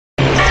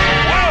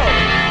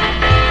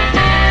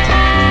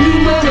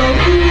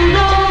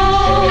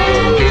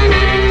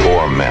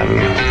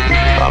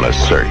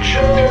search.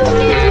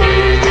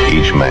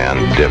 Each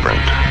man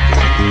different,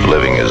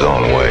 living his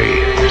own way,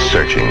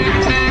 searching,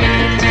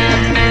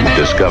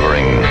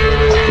 discovering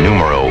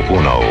numero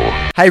uno.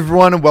 Hey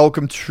everyone, and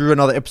welcome to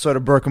another episode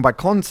of Broken by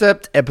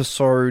Concept,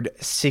 episode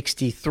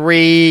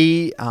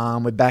 63.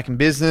 We're back in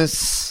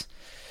business.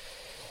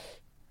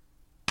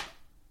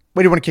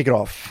 Where do you want to kick it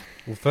off?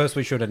 Well, first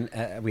we should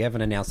we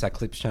haven't announced our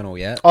Clips channel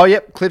yet. Oh,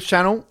 yep, Clips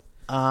channel.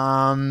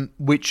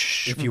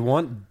 Which, If you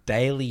want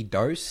daily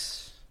dose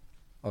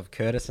of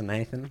Curtis and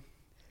Nathan,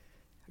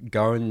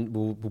 go and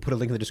we'll put a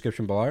link in the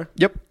description below.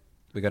 Yep,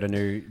 We got a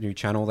new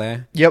channel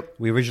there. yep.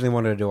 We originally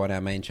wanted to do it on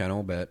our main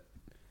channel, but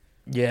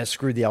Yeah,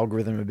 screwed the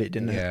algorithm a bit,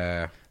 didn't it?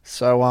 yeah,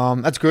 So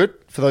that's good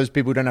for those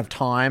people who don't have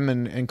time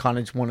and kind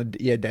of just want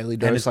to, daily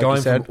dose, and it's like you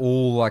going said. from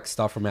all like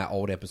stuff from our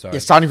old episodes. Yeah,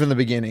 starting from the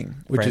beginning,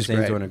 which is Francine's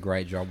great. doing a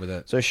great job with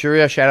it. So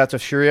Shuria, shout out to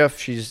Shuria.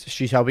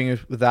 She's helping us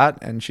with that,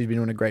 and she's been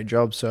doing a great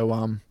job.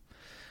 So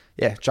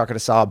yeah, chuck it a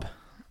sub.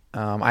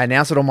 I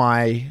announced it on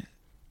my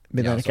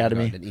Midland I saw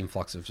Academy. an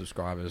influx of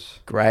subscribers.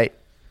 Great.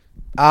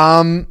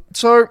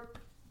 So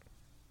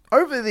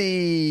over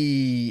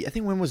I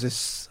think when was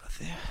this? I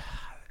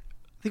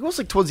think it was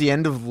like towards the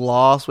end of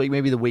last week,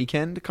 maybe the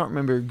weekend. I can't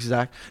remember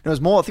exact. No, it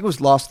was more. I think it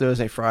was last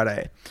Thursday,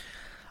 Friday.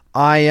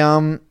 I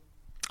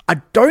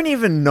don't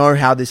even know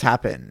how this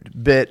happened,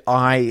 but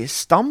I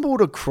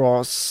stumbled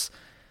across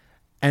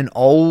an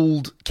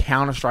old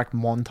Counter-Strike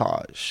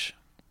montage.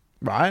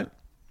 Right?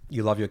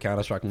 You love your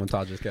Counter-Strike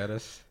montages,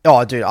 Curtis.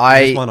 Oh, dude,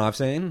 This one I've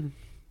seen.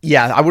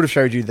 yeah, I would have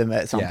showed you them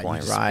at some Yeah,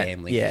 point, you just right?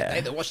 spam links. Yeah,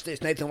 Nathan, watch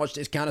this. Nathan, watch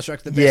this.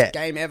 Counter-Strike's the Yeah. best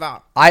game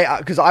ever.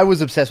 because I was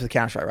obsessed with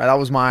Counter-Strike,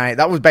 right?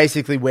 That was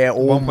basically where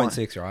all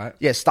 1.6, right?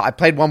 Yeah, I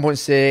played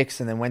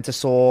 1.6 and then went to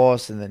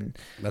Source and then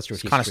That's your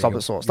kind of history. stopped Your-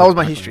 at Source. your That was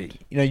my background.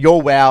 history. You know,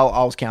 your WoW,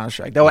 I was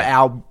Counter-Strike. They were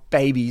our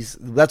babies.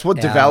 That's what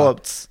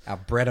developed. Our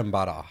bread and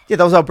butter. Yeah,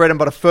 that was our bread and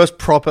butter. First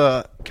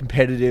proper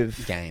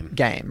competitive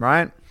Game,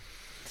 right?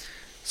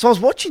 So I was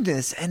watching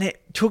this and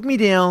it took me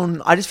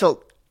down. I just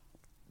felt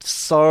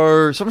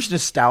so much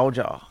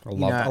nostalgia. I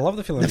love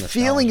the feeling The of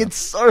feeling, nostalgia. it's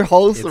so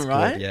wholesome, It's good,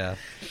 right? yeah.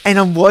 And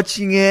I'm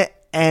watching it,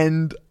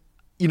 and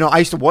I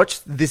used to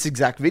watch this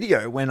exact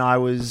video when I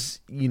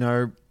was,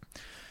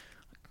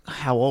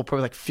 how old?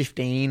 Probably like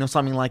 15 or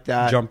something like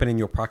that. Jumping in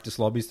your practice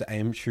lobbies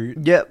to shoot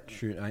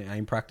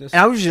aim practice.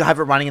 And I would just have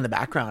it running in the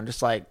background,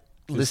 just like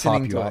Just listening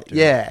hype you to up, it. dude.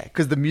 Yeah,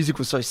 because the music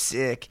was so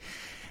sick,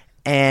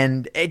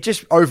 and it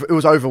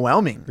was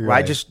overwhelming, right?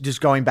 Right.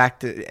 Just going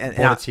back to and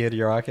Brought a tear to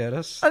your eye,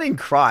 Curtis. I didn't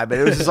cry, but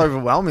it was just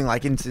overwhelming.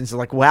 Like instance,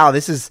 like wow,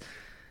 this is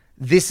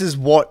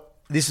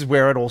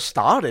where it all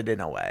started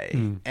in a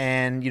way.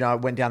 And I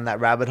went down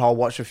that rabbit hole,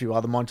 watched a few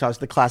other montages,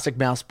 the classic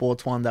Mouse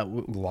Sports one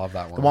Love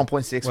that one. the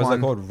 1.6 What's one, that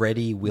called?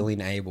 Ready,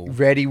 willing, able.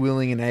 Ready,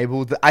 Willing, and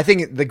Able. I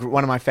think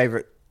one of my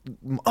favorite.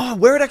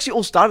 Where it actually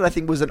all started, I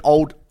think, was an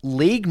old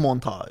League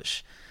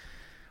montage.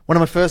 One of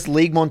my first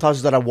League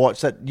montages that I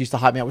watched that used to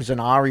hype me up was an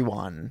Ari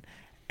one.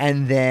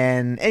 And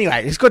then,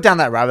 anyway, just got down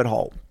that rabbit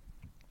hole.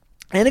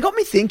 And it got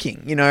me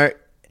thinking,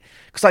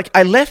 because like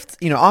I left,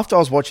 after I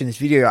was watching this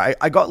video,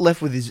 I got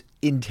left with this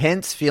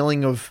intense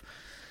feeling of,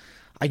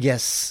 I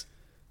guess,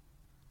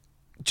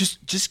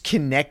 just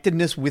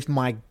connectedness with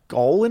my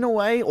goal in a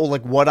way, or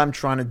like what I'm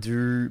trying to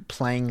do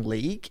playing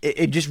League.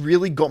 It just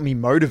really got me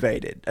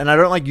motivated. And I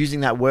don't like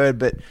using that word,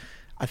 but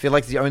I feel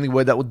like it's the only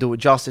word that would do it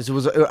justice.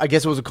 I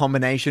guess it was a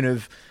combination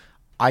of,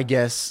 I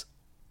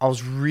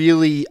was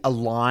really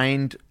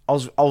aligned. I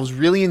was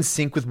really in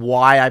sync with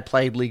why I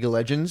played League of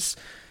Legends.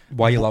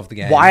 Why you love the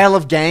game. Why I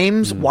love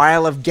games, why I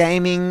love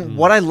gaming,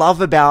 what I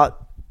love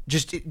about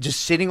just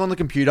sitting on the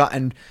computer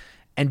and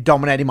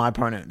dominating my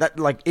opponent. That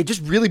it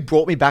just really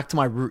brought me back to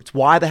my roots.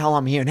 Why the hell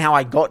I'm here and how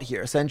I got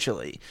here,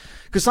 essentially.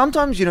 Because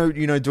sometimes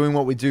doing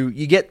what we do,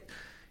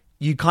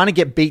 you kind of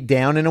get beat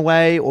down in a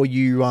way, or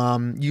you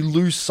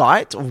lose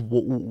sight of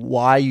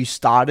why you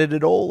started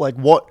it all. Like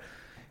what?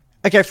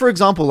 Okay, for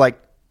example,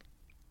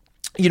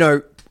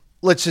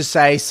 let's just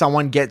say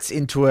someone gets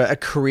into a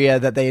career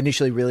that they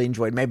initially really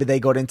enjoyed. Maybe they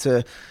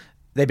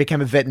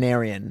became a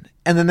veterinarian,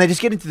 and then they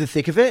just get into the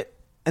thick of it,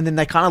 and then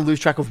they kind of lose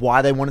track of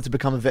why they wanted to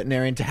become a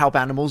veterinarian to help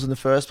animals in the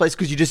first place,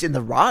 because you're just in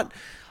the rut.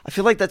 I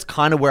feel like that's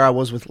kind of where I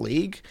was with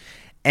League,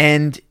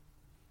 and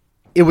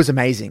it was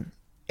amazing.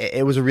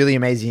 It was a really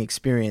amazing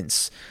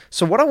experience.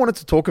 So what I wanted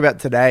to talk about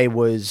today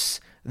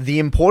was the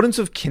importance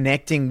of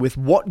connecting with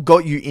what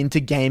got you into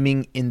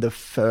gaming in the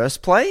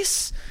first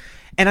place.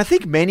 And I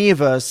think many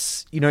of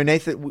us,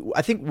 Nathan,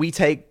 I think we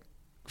take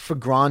for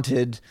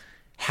granted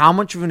how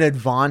much of an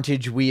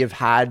advantage we have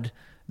had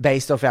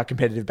based off our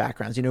competitive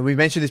backgrounds. We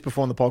mentioned this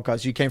before on the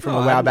podcast. You came from a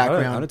WoW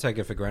background. I don't take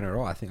it for granted at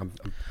all. I think I'm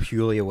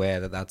purely aware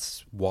that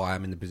that's why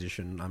I'm in the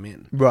position I'm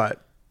in. Right.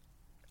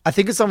 I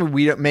think it's something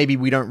we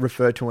don't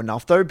refer to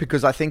enough, though,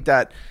 because I think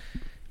that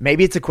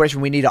maybe it's a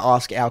question we need to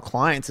ask our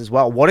clients as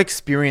well. What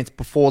experience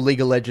before League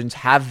of Legends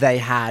have they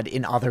had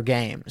in other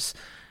games?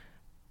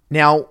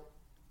 Now,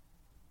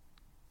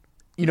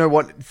 you know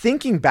what?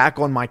 Thinking back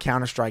on my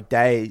Counter-Strike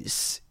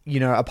days,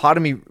 a part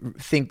of me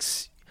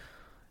thinks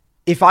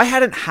if I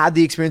hadn't had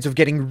the experience of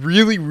getting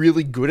really,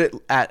 really good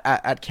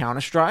at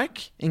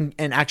Counter-Strike and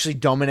actually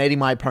dominating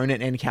my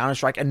opponent in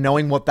Counter-Strike and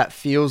knowing what that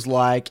feels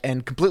like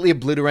and completely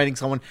obliterating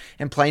someone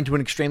and playing to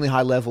an extremely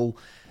high level,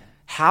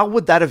 how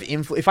would that have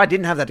if I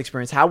didn't have that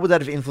experience, how would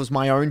that have influenced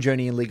my own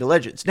journey in League of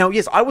Legends? Now,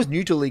 yes, I was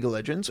new to League of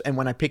Legends, and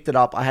when I picked it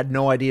up, I had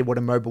no idea what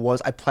a MOBA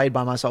was. I played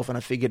by myself and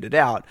I figured it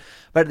out.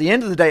 But at the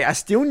end of the day, I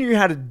still knew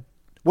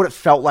what it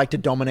felt like to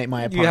dominate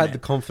my opponent. You had the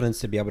confidence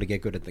to be able to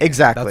get good at the game.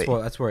 Exactly.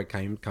 That's where it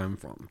came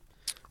from.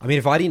 I mean,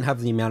 if I didn't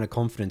have the amount of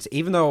confidence,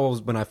 even though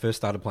when I first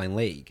started playing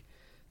League,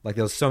 like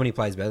there was so many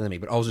players better than me,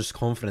 but I was just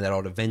confident that I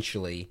would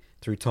eventually,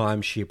 through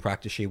time, sheer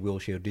practice, sheer will,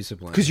 sheer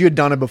discipline. Because you had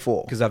done it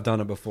before. Because I've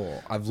done it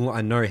before.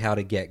 I know how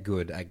to get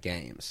good at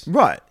games.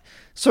 Right.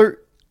 So,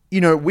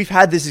 we've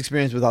had this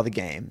experience with other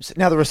games.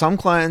 Now, there are some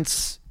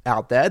clients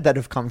out there that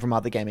have come from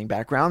other gaming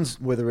backgrounds,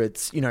 whether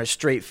it's,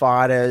 Street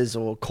Fighters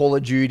or Call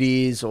of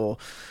Duties or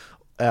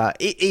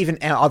even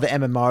other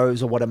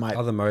MMOs or what it might be.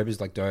 Other MOBAs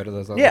like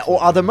Dota.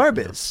 Or other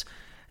MOBAs.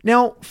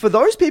 Now, for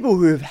those people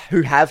who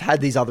have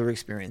had these other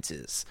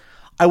experiences,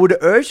 I would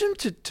urge them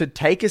to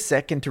take a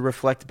second to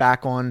reflect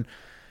back on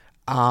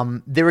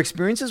their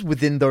experiences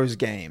within those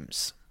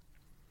games.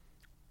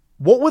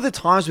 What were the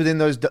times within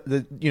those,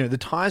 the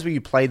times where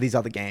you played these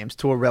other games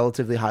to a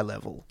relatively high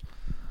level?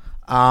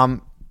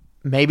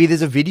 Maybe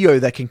there's a video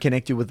that can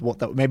connect you with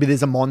maybe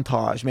there's a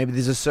montage. Maybe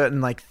there's a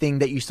certain thing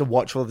that you used to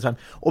watch all the time.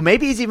 Or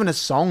maybe it's even a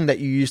song that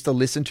you used to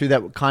listen to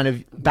that kind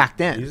of back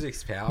then.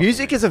 Music's powerful.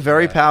 Music is a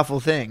very powerful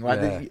thing,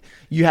 right? Yeah.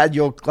 You had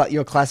your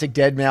classic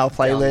Deadmau5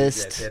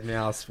 playlist.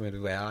 Deadmau5 with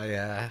WoW,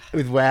 yeah.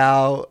 With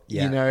WoW,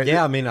 Yeah.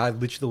 Yeah, I mean, I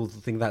literally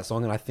think of that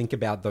song and I think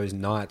about those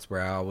nights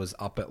where I was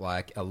up at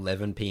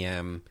 11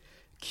 p.m.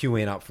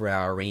 queuing up for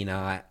our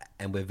arena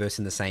and we're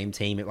versing the same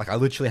team. I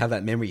literally have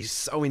that memory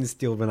so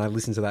instilled when I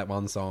listen to that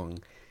one song.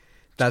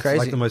 That's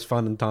crazy. The most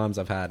fun times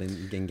I've had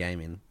in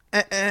gaming.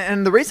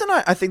 And the reason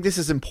I think this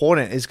is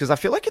important is because I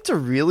feel like it's a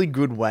really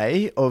good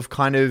way of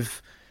kind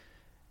of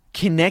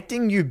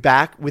connecting you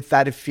back with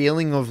that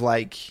feeling of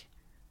where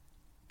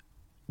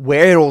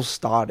it all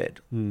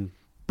started.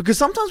 Because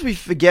sometimes we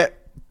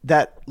forget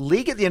that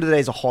League at the end of the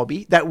day is a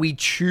hobby that we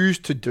choose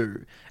to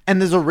do.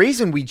 And there's a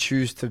reason we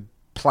choose to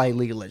play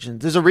League of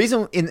Legends. There's a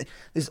reason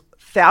there's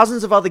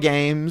thousands of other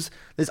games.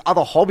 There's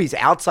other hobbies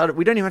outside of,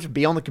 we don't even have to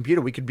be on the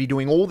computer. We could be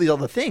doing all these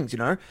other things,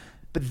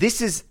 but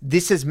this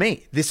is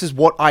me. This is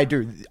what I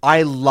do.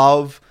 I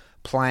love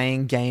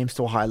playing games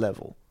to a high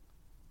level.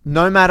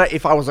 No matter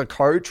if I was a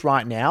coach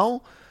right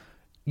now,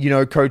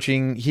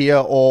 coaching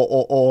here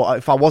or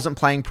if I wasn't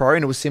playing pro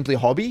and it was simply a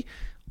hobby,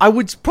 I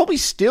would probably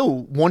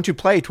still want to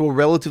play to a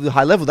relatively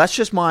high level. That's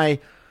just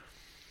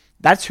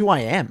that's who I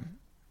am.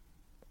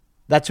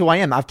 That's who I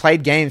am. I've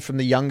played games from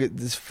as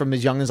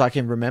young as I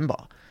can remember.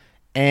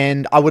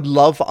 And I would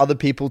love for other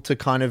people to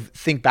kind of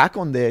think back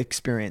on their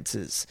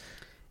experiences.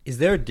 Is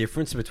there a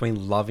difference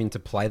between loving to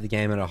play the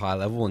game at a high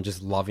level and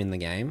just loving the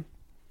game?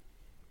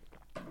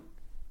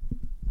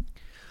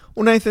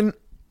 Well, Nathan,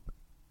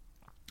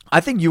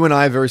 I think you and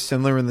I are very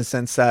similar in the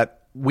sense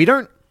that we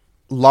don't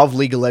love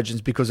League of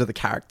Legends because of the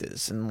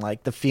characters and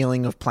the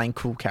feeling of playing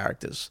cool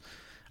characters.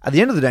 At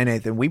the end of the day,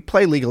 Nathan, we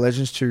play League of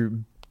Legends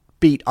to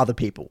beat other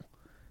people.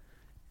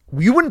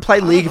 You wouldn't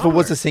play League if it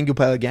was a single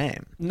player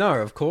game. No,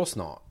 of course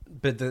not.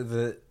 But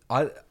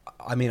I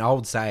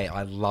would say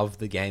I love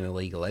the game of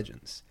League of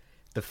Legends.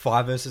 The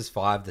 5 versus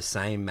 5, the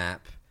same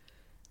map.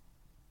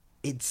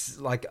 It's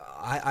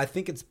I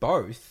think it's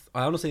both.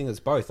 I honestly think it's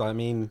both. I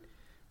mean,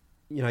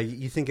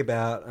 you think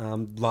about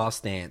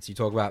Last Dance. You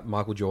talk about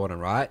Michael Jordan,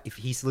 right? If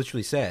he's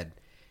literally said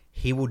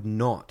he would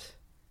not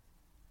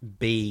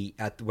be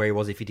at where he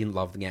was if he didn't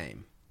love the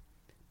game.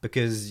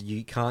 Because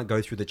you can't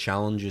go through the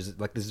challenges.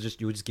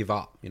 You would just give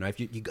up. If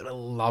you gotta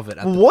love it.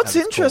 What's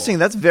interesting?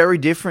 That's very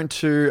different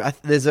to.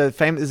 There's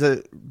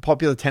a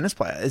popular tennis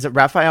player. Is it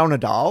Rafael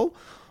Nadal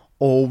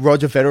or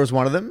Roger Federer is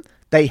one of them?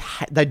 They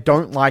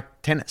don't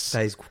like tennis.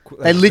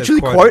 They literally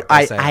quote,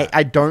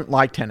 "I don't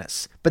like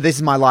tennis, but this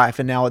is my life,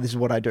 and now this is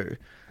what I do."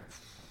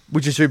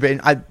 Which is super.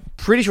 I'm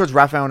pretty sure it's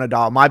Rafael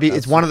Nadal.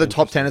 It's one of the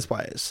top tennis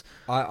players.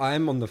 I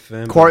am on the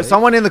firm. Quote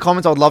someone in the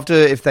comments. I would love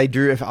to if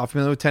are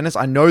familiar with tennis.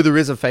 I know there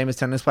is a famous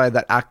tennis player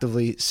that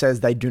actively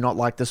says they do not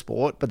like the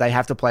sport, but they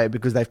have to play it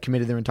because they've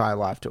committed their entire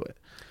life to it.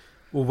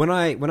 Well, when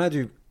I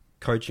do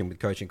coaching with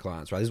coaching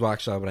clients, right, this is what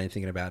I'm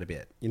thinking about a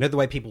bit. The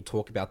way people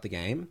talk about the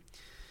game.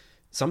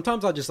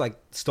 Sometimes I just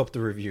stop the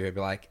review and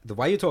be like, the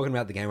way you're talking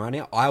about the game right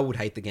now, I would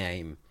hate the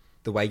game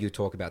the way you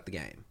talk about the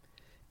game.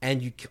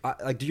 And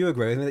do you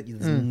agree with me that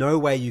there's no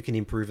way you can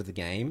improve at the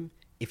game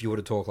if you were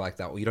to talk like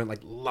that, or you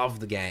don't love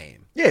the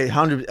game? Yeah,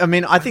 100. I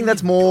mean, I think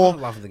that's more.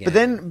 Love the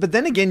game. But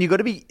then again, you got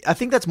to be. I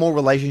think that's more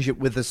relationship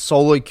with the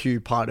solo queue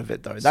part of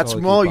it, though. That's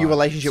more your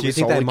relationship with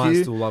solo queue. Do you think they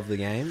might still love the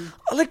game?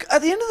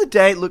 At the end of the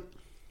day,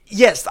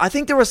 yes, I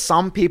think there are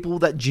some people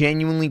that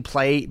genuinely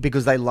play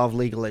because they love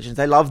League of Legends.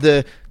 They love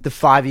the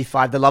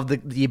 5v5. They love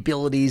the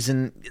abilities,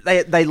 and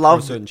they love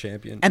a certain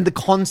champion and the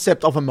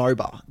concept of a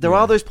MOBA. There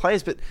are those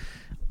players, but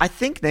I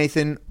think,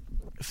 Nathan,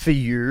 for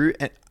you,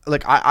 and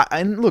like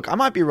and look, I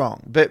might be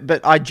wrong,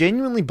 but I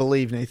genuinely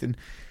believe, Nathan,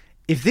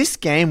 if this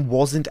game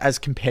wasn't as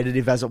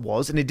competitive as it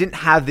was, and it didn't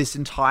have this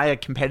entire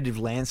competitive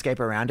landscape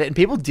around it, and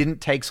people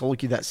didn't take solo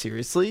queue that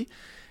seriously,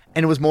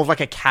 and it was more of like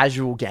a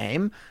casual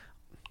game,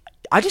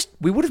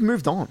 we would have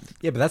moved on.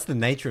 Yeah, but that's the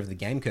nature of the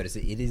game, Curtis.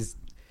 It is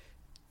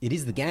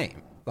the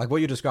game. Like what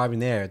you're describing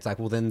there, it's like,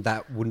 well, then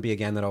that wouldn't be a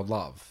game that I would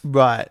love.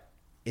 Right.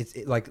 It's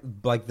like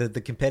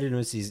the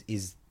competitiveness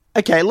is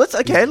Okay, this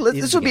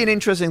the will be an game.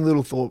 interesting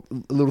little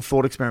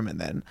thought experiment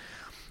then.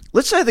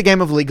 Let's say the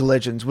game of League of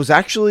Legends was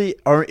actually,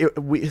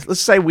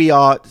 let's say we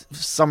are, for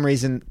some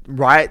reason,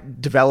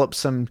 Riot developed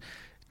some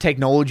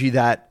technology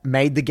that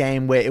made the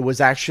game where it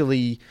was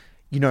actually,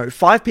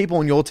 5 people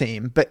on your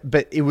team,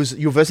 but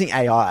you're versing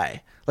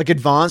AI, like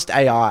advanced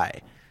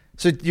AI.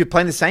 So you're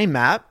playing the same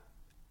map,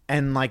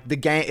 and like the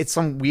game, it's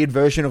some weird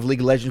version of League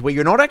of Legends where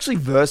you're not actually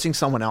versing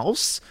someone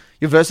else,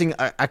 you're versing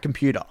a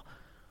computer.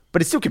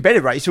 But it's still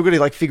competitive, right? You still got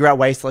to like figure out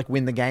ways to like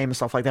win the game and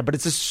stuff like that. But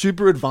it's a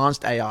super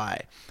advanced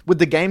AI. Would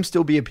the game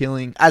still be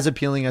appealing as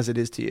it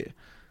is to you?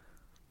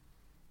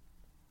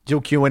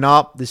 Still queuing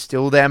up. There's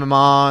still the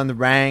MMR and the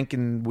rank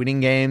and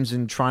winning games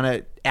and trying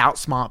to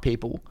outsmart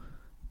people.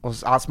 Or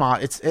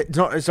outsmart. It's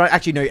not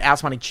actually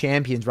outsmarting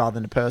champions rather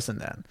than a person.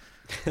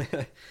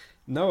 Then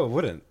No, it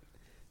wouldn't.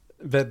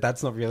 But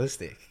that's not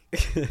realistic.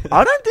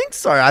 I don't think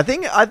so. I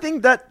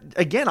think that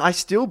again. I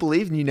still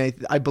believe in you,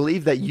 Nathan. I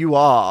believe that you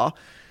are.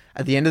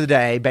 At the end of the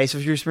day, based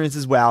off your experience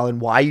as well and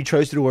why you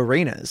chose to do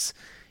arenas,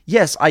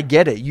 yes, I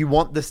get it. You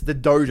want the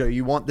dojo.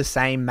 You want the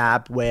same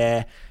map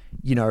where,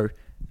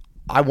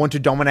 I want to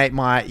dominate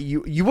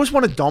you just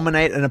want to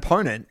dominate an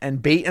opponent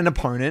and beat an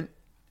opponent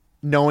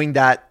knowing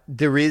that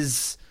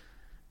there's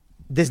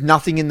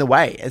nothing in the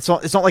way. It's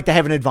not like they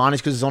have an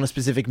advantage because it's on a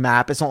specific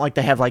map. It's not like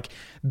they have like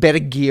better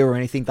gear or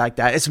anything like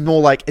that. It's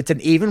more like it's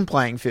an even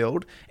playing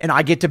field and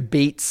I get to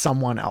beat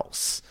someone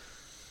else.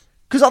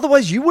 Because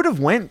otherwise, you would have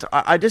went.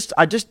 I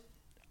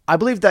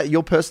believe that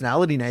your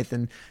personality,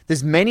 Nathan.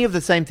 There's many of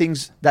the same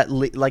things that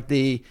like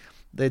the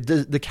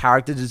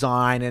character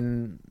design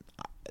and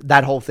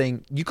that whole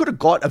thing. You could have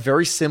got a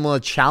very similar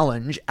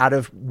challenge out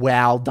of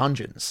WoW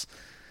Dungeons.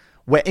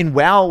 Where in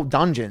WoW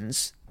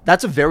Dungeons,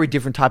 that's a very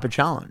different type of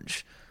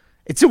challenge.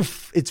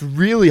 It's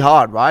really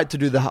hard, right, to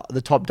do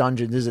the top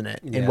dungeons, isn't it?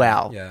 In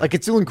WoW, yeah. like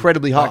it's still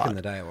incredibly hard. Back in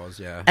the day, it was,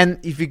 yeah.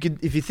 And if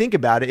you think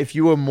about it, if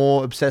you were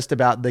more obsessed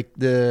about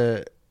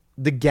the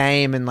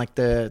game and like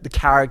the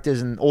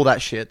characters and all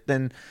that shit,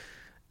 then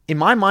in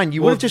my mind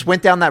you would have just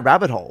went down that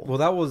rabbit hole. Well,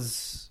 that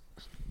was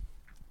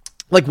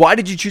like, why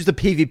did you choose the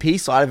PvP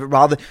side of it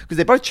rather? Because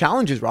they're both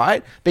challenges,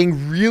 right?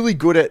 Being really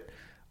good at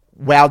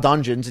WoW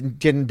Dungeons and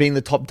being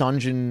the top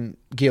dungeon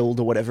guild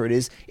or whatever it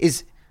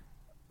is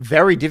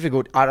very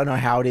difficult. I don't know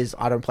how it is.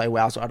 I don't play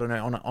WoW, so I don't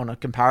know on a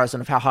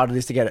comparison of how hard it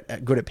is to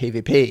get good at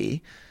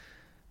PvP.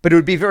 But it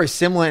would be very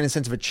similar in a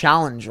sense of a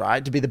challenge,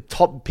 right? To be the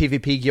top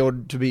PvP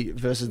guild to be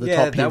versus the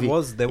top there PvE.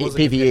 was a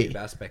competitive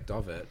aspect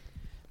of it.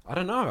 I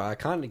don't know. I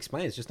can't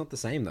explain. It's just not the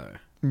same though.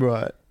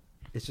 Right.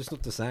 It's just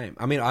not the same.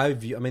 I mean,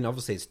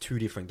 obviously it's two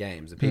different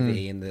games, the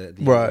PvE and the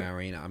Right.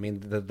 arena. I mean,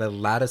 the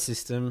ladder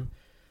system.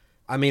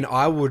 I mean,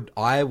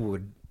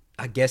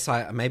 I guess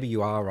maybe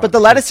you are right. But the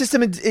ladder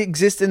system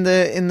exists in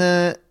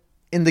the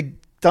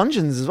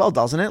dungeons as well,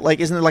 doesn't it? Like,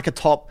 isn't it like a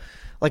top?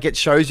 Like it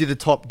shows you the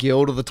top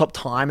guild or the top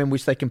time in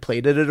which they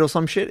completed it or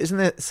some shit. Isn't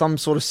there some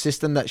sort of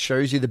system that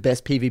shows you the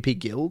best PvP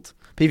guild?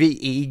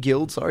 PvE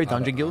guild, sorry,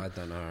 dungeon guild? I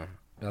don't know.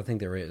 I think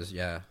there is,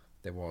 yeah.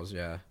 There was,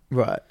 yeah.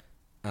 Right.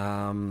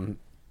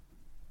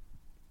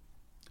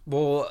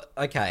 Well,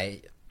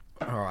 okay.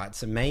 Alright,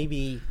 so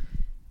maybe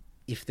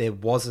if there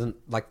wasn't...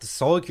 Like, the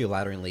solo queue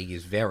ladder in League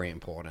is very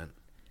important.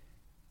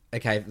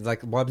 Okay,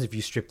 like, what happens if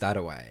you strip that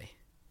away?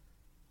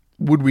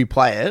 Would we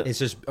play it? It's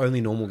just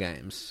only normal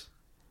games.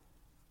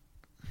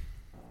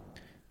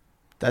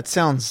 That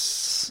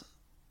sounds...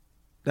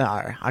 No,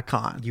 I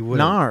can't. You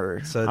wouldn't. No,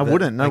 So I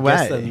wouldn't. No way.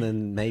 guess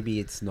then maybe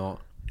it's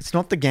not... It's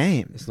not the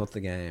game. It's not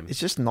the game. It's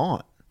just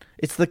not.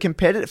 It's the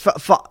competitive...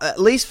 For, at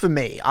least for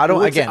me. I don't...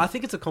 Well, again... I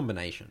think it's a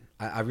combination.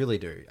 I really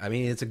do. I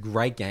mean, it's a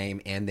great game,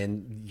 and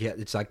then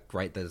it's like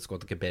great that it's got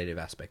the competitive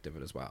aspect of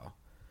it as well,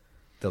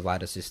 the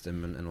ladder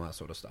system and all that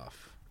sort of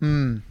stuff.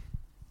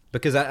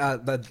 Because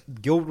that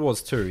Guild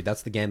Wars 2,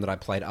 that's the game that I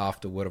played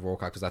after World of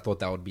Warcraft because I thought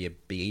that would be a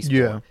big esport.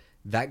 Yeah.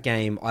 That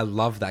game, I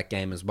love that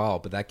game as well,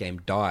 but that game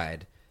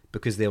died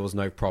because there was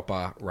no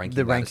proper ranking.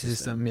 The rank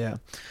system, yeah.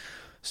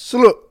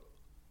 So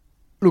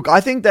look, I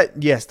think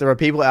that yes, there are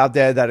people out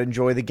there that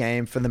enjoy the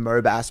game for the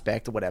MOBA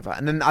aspect or whatever,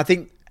 and then I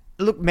think,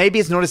 look, maybe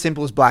it's not as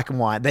simple as black and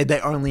white.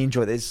 They only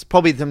enjoy this.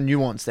 Probably some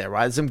nuance there,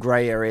 right? There's some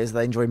gray areas.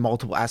 They enjoy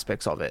multiple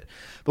aspects of it.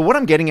 But what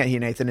I'm getting at here,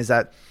 Nathan, is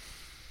that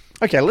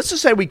okay, let's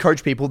just say we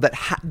coach people that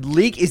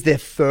League is their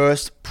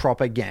first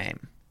proper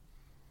game.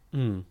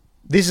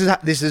 This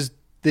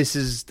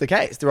is the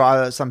case. There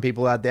are some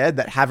people out there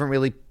that haven't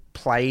really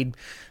played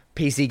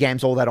PC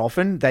games all that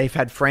often. They've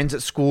had friends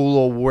at school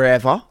or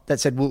wherever that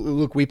said, well,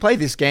 look, we play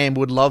this game.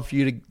 Would love for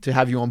you to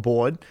have you on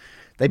board.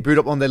 They boot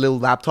up on their little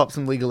laptops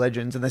and League of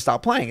Legends and they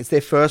start playing. It's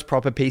their first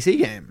proper PC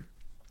game.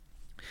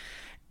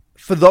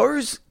 for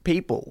those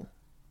people,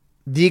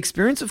 the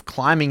experience of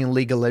climbing in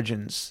League of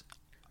Legends,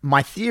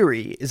 my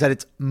theory is that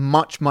it's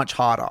much, much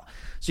harder.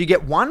 So you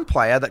get one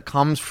player that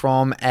comes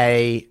from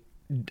even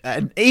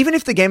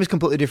if the game is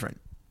completely different,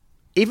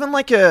 even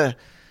like you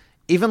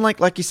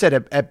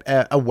said,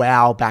 a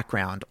WoW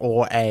background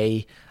or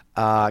a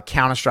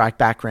Counter-Strike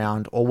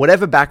background or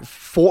whatever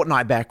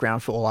Fortnite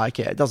background for all I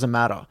care, it doesn't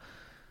matter.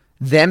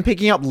 Them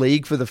picking up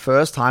League for the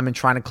first time and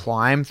trying to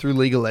climb through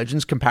League of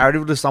Legends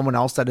comparative to someone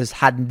else that has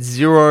had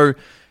zero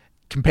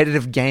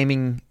competitive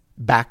gaming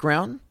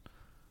background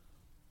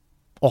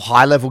or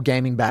high-level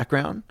gaming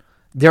background,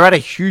 they're at a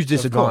huge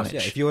disadvantage. Of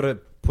course, yeah. If you were to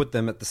put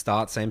them at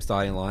the same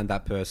starting line,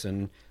 that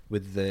person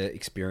with the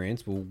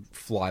experience will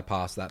fly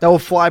past that. They will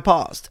fly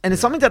past. And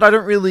it's something that I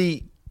don't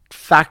really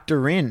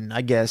factor in,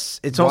 I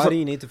guess. Why do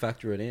you need to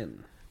factor it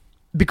in?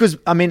 Because,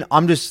 I mean,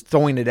 I'm just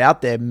throwing it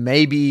out there.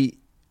 Maybe...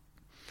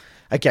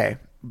 Okay.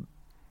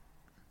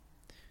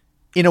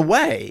 In a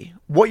way,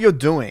 what you're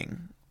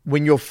doing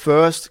when you're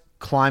first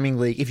climbing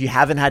League, if you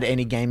haven't had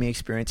any gaming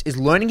experience, is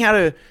learning how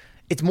to...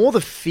 It's more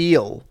the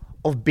feel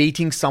of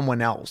beating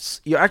someone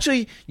else. You're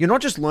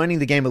not just learning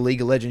the game of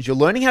League of Legends. You're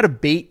learning how to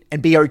beat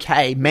and be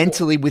okay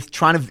mentally with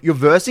you're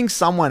versing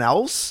someone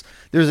else.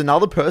 There's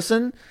another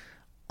person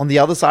on the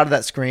other side of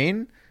that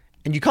screen,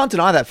 and you can't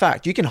deny that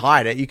fact. You can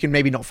hide it. You can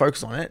maybe not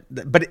focus on it,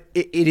 but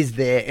it is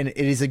there, and it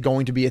is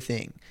going to be a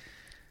thing.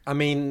 I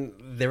mean,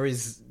 there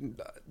is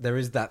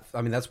that.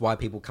 I mean, that's why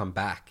people come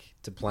back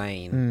to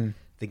playing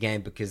the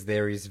game, because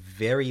there is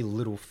very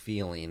little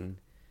feeling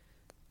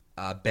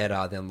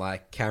better than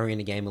like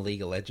carrying a game of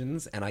League of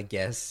Legends, and I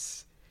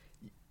guess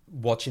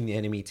watching the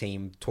enemy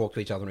team talk to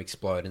each other and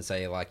explode and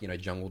say like,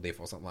 jungle diff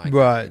or something like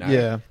right, that. You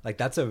know? Yeah. Like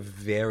that's a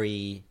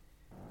very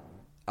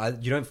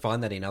you don't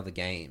find that in other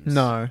games.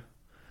 No,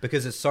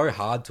 because it's so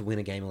hard to win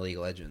a game of League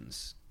of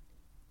Legends.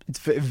 It's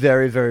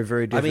very, very,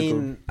 very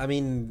difficult. I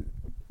mean.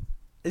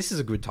 This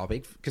is a good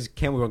topic, because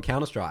we're on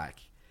Counter-Strike.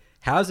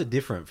 How is it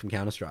different from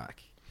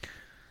Counter-Strike?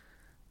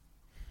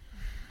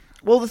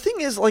 Well, the thing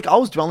is, like, I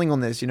was dwelling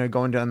on this,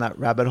 going down that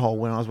rabbit hole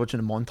when I was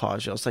watching a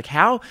montage. I was like,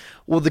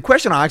 the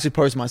question I actually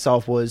posed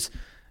myself was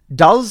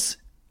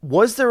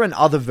there an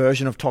other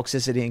version of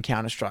toxicity in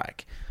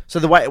Counter-Strike? So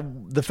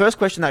the first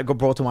question that got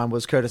brought to mind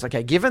was, Curtis,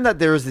 okay, given that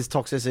there is this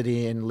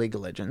toxicity in League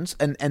of Legends,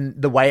 and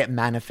the way it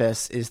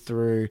manifests is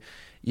through...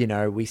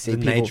 we see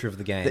the nature of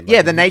the game.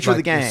 The nature of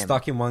the game. You're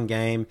stuck in one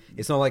game.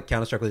 It's not like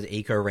Counter-Strike with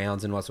eco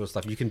rounds and all that sort of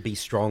stuff. You can be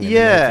strong and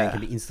the team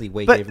can be instantly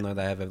weak even though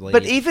they have a lead.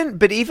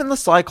 But even the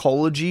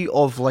psychology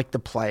of like the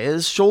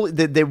players, surely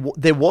there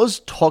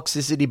was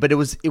toxicity, but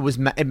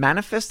it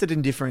manifested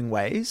in differing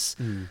ways.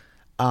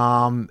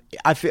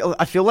 I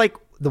feel like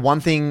the one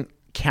thing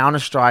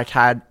Counter-Strike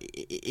had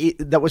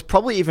that was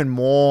probably even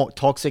more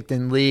toxic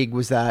than League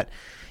was that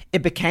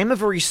it became a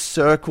very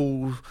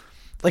circle.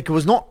 Like it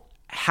was not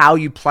how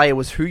you play, it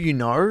was who you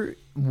know,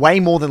 way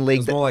more than League.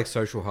 It was more like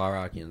social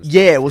hierarchy and stuff.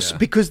 Yeah, it was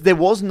because there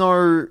was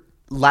no...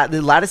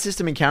 the ladder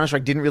system in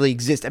Counter-Strike didn't really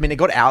exist. I mean, it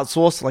got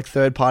outsourced to like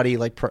third-party,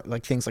 like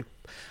things like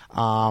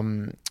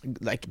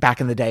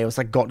back in the day, it was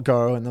like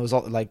GotGo, and there was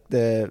like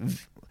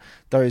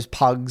those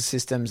PUG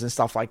systems and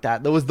stuff like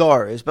that. There was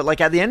those, but like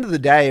at the end of the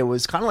day, it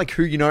was kind of like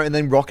who you know, and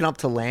then rocking up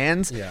to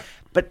LANs. Yeah.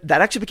 But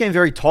that actually became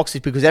very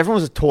toxic because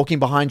everyone was talking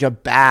behind your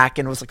back,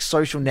 and it was like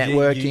social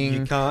networking.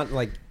 You can't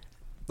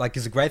like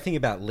it's a great thing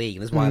about League,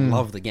 and this is why I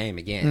love the game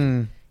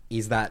again,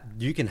 is that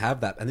you can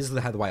have that, and this is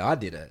the way I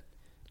did it.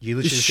 You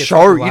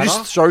literally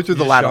just show through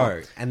the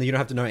ladder, and then you don't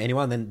have to know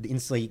anyone. Then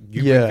instantly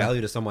you bring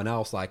value to someone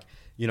else. Like,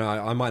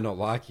 I might not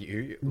like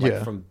you,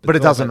 but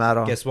it doesn't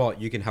matter. Guess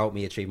what? You can help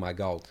me achieve my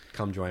goal.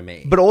 Come join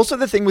me. But also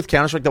the thing with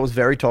Counter-Strike that was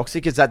very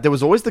toxic is that there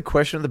was always the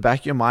question in the back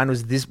of your mind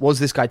was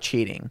this guy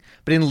cheating?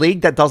 But in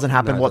League that doesn't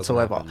happen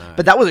whatsoever. Doesn't happen, no.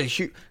 But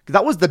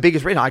that was the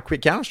biggest reason I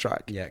quit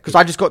Counter-Strike. Yeah, because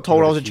I just got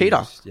told I was a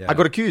cheater. Yeah. I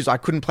got accused. I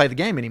couldn't play the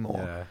game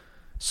anymore. Yeah.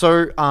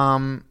 So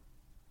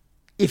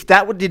if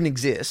that didn't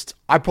exist,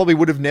 I probably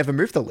would have never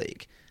moved to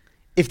League.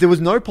 If there was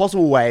no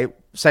possible way,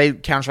 say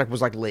Counter-Strike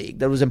was like League,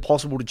 that it was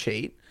impossible to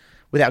cheat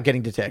without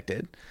getting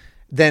detected,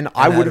 then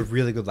I would have a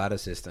really good ladder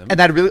system. And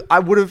I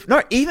would have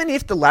even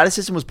if the ladder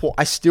system was poor,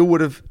 I still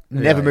would have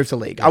never moved to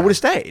League. Yeah. I would have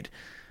stayed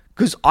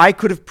because I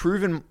could have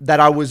proven that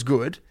I was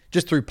good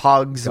just through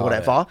pugs or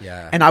whatever.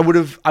 Yeah. And I would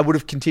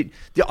have continued.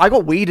 I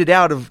got weeded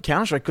out of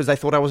Counter-Strike because they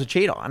thought I was a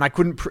cheater, and I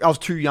was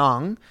too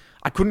young.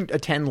 I couldn't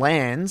attend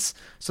LANs,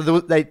 so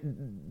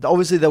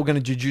obviously they were going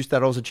to deduce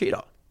that I was a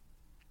cheater.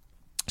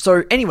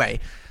 So anyway,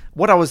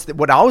 what I was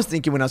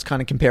thinking when I was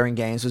kind of comparing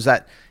games was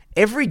that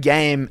every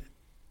game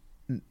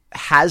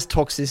has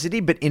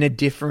toxicity, but in a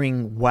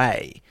differing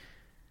way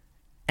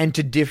and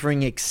to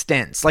differing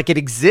extents. Like it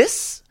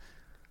exists.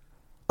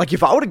 Like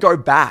if I were to go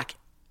back,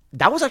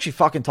 that was actually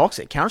fucking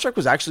toxic. Counter-Strike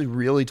was actually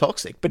really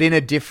toxic, but in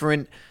a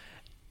different,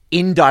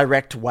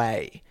 indirect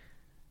way.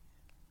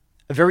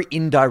 A very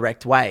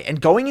indirect way.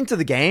 And going into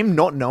the game,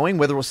 not knowing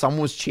whether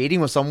someone was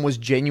cheating or someone was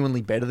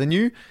genuinely better than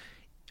you,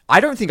 I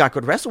don't think I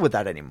could wrestle with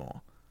that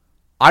anymore.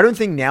 I don't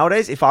think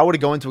nowadays, if I were to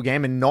go into a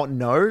game and not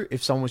know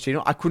if someone was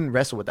cheating, I couldn't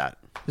wrestle with that.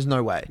 There's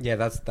no way. Yeah,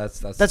 that's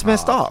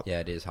messed hard. up. Yeah,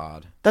 it is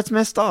hard. That's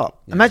messed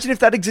up. Yeah. Imagine if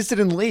that existed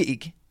in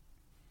League.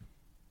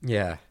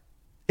 Yeah.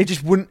 It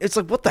just wouldn't. It's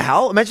like, what the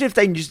hell? Imagine if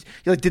they just,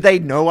 you're like, did they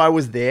know I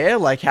was there?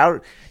 Like,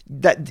 how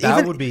that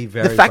even, would be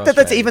very the fact that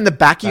that's frustrating. even the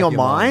back of Back your of your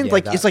mind, mind. yeah,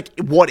 like, that- it's like,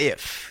 what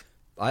if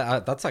I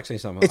that's actually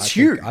something It's I think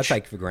huge. I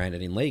take for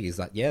granted in League is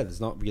that, yeah, there's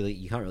not really,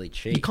 you can't really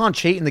cheat. you can't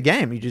cheat in the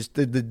game? You just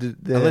the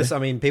Unless, I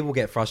mean, people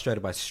get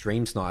frustrated by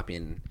stream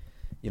sniping,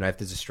 you know, if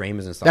there's a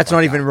streamers and stuff that's like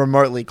not that. even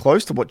remotely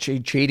close to what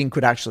cheating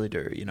could actually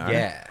do. You know?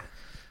 Yeah.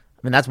 I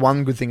mean, that's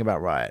one good thing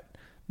about Riot.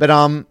 But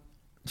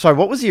sorry,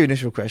 what was your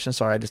initial question?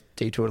 Sorry, I just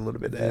detoured a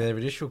little bit there. The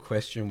initial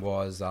question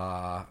was,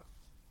 I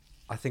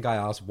think I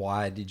asked,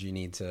 why did you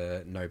need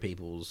to know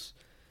people's...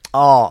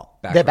 Oh,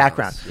 their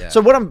Backgrounds, background. yeah.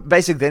 So what I'm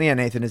basically getting at,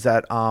 Nathan, is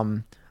that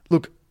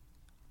look,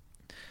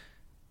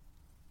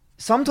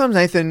 sometimes,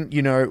 Nathan,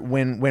 you know,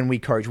 when we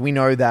coach, we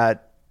know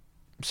that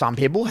some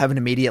people have an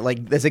immediate,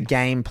 like, there's a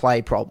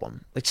gameplay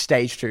problem, like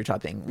stage 2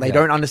 type thing. They Yeah.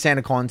 don't understand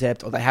a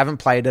concept, or they haven't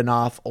played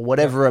enough, or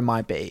whatever it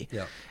might be.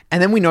 Yeah. And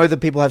then we know that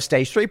people have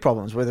stage 3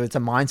 problems, whether it's a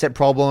mindset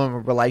problem, a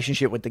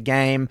relationship with the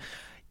game.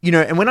 You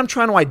know, and when I'm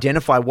trying to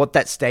identify what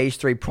that stage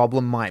 3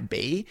 problem might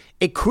be,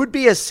 it could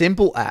be as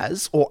simple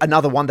as, or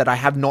another one that I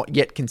have not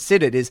yet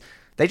considered is,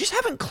 they just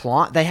haven't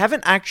they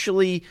haven't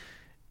actually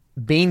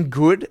been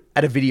good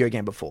at a video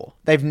game before.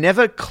 They've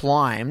never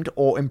climbed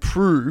or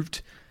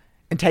improved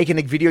and taken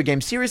a video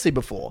game seriously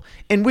before.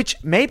 In which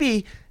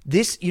maybe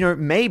this, you know,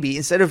 maybe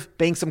instead of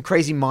being some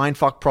crazy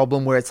mindfuck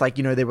problem where it's like,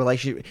 you know, their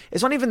relationship,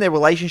 it's not even their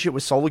relationship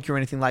with Solitaire or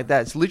anything like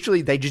that. It's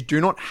literally they just do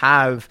not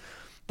have,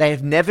 they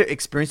have never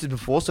experienced it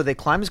before, so their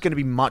climb is going to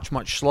be much,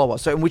 much slower.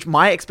 So in which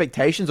my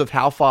expectations of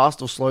how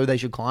fast or slow they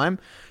should climb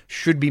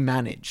should be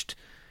managed.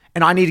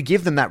 And I need to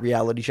give them that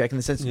reality check in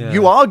the sense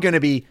you are going to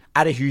be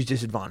at a huge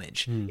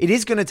disadvantage. It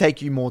is going to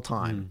take you more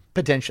time,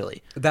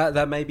 potentially.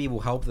 That maybe will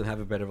help them have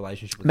a better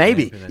relationship with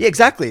Maybe. the game. Yeah,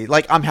 exactly.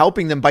 Like, I'm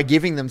helping them by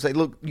giving them, say,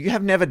 look, you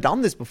have never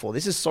done this before.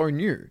 This is so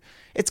new.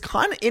 It's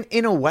kind of,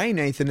 in a way,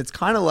 Nathan, it's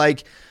kind of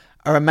like,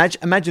 or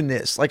imagine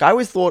this. Like, I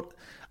always thought,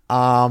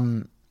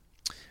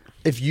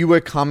 if you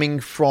were coming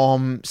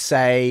from,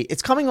 say,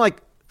 it's coming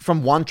like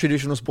from one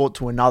traditional sport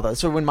to another.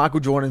 So when Michael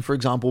Jordan, for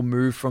example,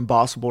 moved from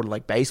basketball to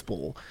like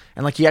baseball,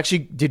 and like he actually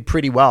did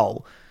pretty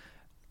well,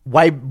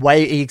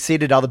 way he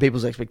exceeded other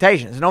people's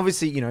expectations. And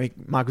obviously, you know,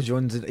 Michael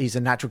Jordan's he's a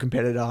natural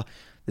competitor.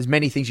 There's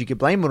many things you could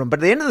blame on him, but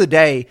at the end of the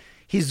day,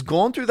 he's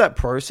gone through that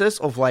process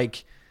of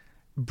like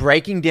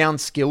breaking down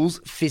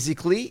skills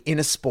physically in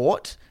a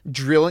sport,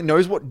 drilling,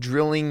 knows what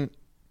drilling,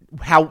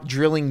 how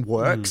drilling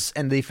works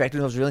and the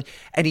effectiveness of drilling,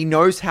 and he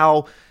knows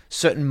how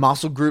certain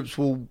muscle groups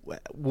will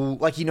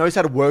like, he knows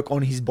how to work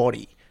on his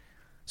body.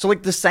 So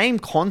like the same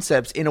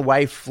concepts in a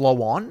way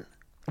flow on,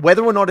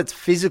 whether or not it's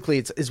physically,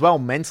 it's as well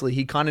mentally.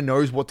 He kind of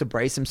knows what to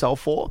brace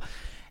himself for.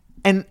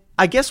 And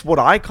I guess what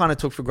I kind of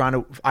took for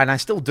granted, and I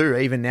still do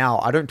even now,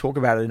 I don't talk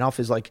about it enough,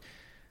 is like,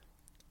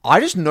 I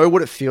just know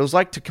what it feels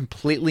like to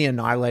completely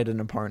annihilate an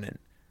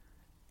opponent.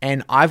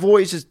 And I've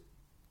always just,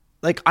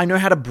 like, I know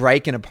how to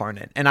break an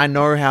opponent, and I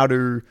know how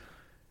to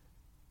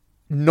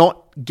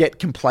not get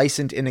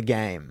complacent in a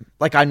game.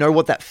 Like, I know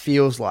what that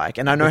feels like,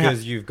 and I know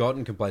because you've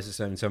gotten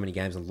complacent in so many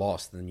games and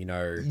lost, then you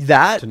know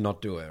that to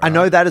not do it. I right?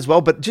 know that as well,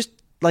 but just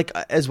like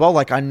as well,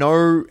 like I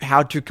know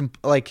how to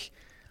like.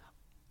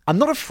 I'm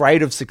not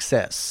afraid of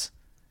success.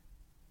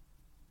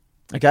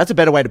 Okay, that's a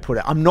better way to put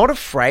it. I'm not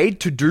afraid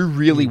to do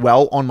really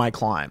well on my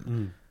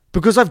climb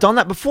because I've done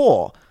that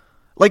before.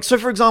 Like, so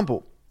for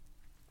example,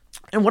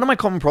 and one of my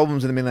common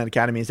problems in the Midland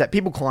Academy is that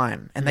people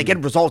climb and they get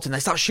results and they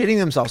start shitting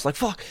themselves. Like,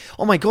 fuck,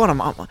 oh my God,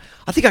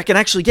 I think I can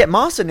actually get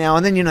master now.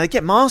 And then, you know, they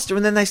get master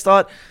and then they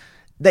start,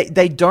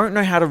 they don't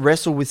know how to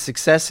wrestle with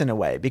success in a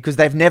way because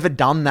they've never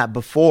done that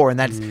before and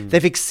that's,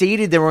 they've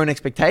exceeded their own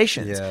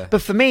expectations. Yeah.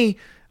 But for me,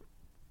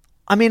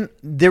 I mean,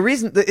 there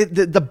isn't,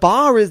 the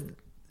bar is,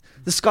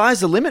 the sky's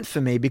the limit for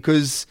me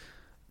because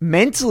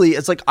mentally,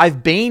 it's like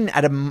I've been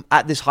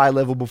at this high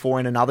level before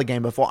in another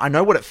game before. I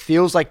know what it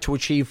feels like to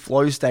achieve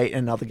flow state in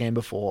another game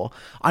before.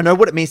 I know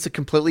what it means to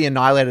completely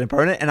annihilate an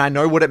opponent, and I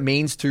know what it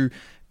means to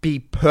be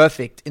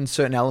perfect in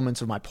certain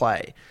elements of my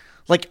play.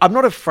 Like, I'm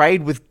not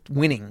afraid with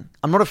winning.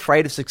 I'm not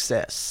afraid of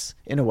success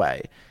in a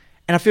way.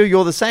 And I feel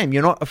you're the same.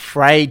 You're not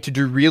afraid to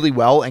do really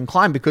well and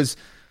climb because,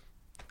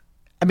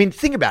 I mean,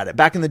 think about it.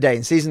 Back in the day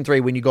in season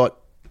 3 when you got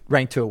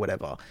rank 2 or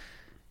whatever,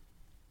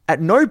 at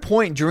no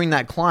point during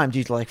that climb do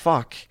you like,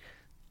 fuck,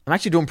 I'm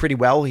actually doing pretty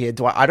well here.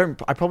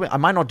 I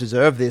might not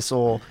deserve this,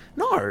 or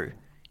no.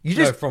 You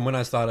just, No, from when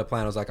I started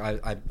playing, I was like,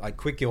 I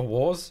quit Guild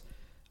Wars.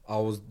 I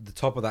was the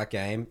top of that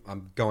game.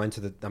 I'm just going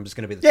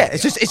to be the top.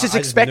 it's just I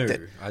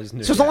expected. I just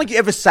knew. So it's not like you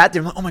ever sat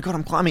there and like, oh my God,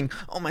 I'm climbing.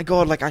 Oh my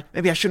God, like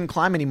maybe I shouldn't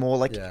climb anymore.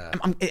 Like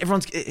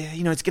everyone's,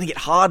 you know, it's going to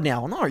get hard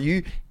now. No,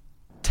 you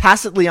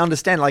tacitly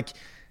understand, like,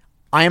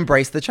 I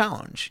embrace the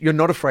challenge. You're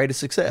not afraid of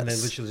success. And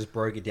then literally just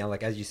broke it down.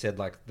 Like, as you said,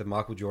 like the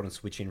Michael Jordan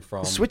switching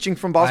from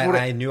basketball.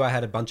 I knew I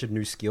had a bunch of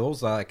new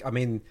skills. Like, I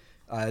mean,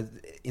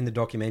 in the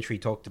documentary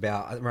talked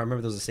about. I remember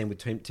there was a scene with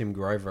Tim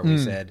Grover where he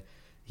said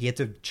he had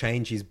to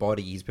change his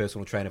body, his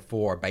personal trainer,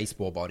 for a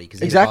baseball body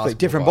because Exactly,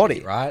 different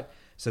body. right?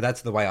 So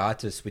that's the way I had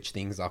to switch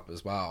things up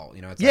as well.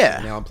 You know, it's Yeah.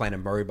 like now I'm playing a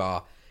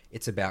MOBA.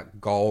 It's about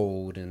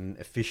gold and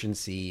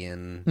efficiency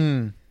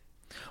and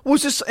Well,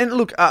 it's just, and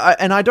look,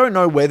 and I don't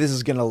know where this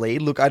is going to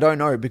lead. Look, I don't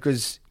know,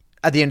 because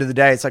at the end of the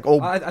day, it's like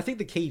all. I think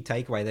the key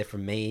takeaway there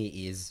from me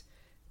is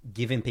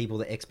giving people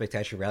the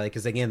expectation reality,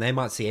 because again, they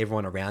might see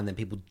everyone around them,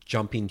 people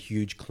jump in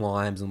huge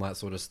climbs and that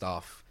sort of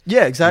stuff.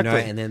 Yeah, exactly. You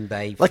know, and then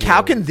they like, feel,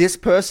 how can this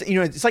person, you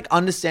know, it's like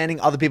understanding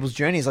other people's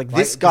journeys. Like,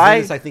 this 'cause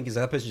guy. then I think is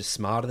that person just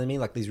smarter than me?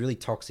 Like these really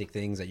toxic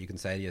things that you can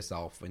say to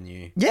yourself when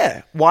you.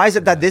 Yeah. Why is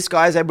it that this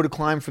guy is able to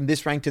climb from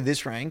this rank to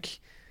this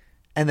rank,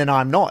 and then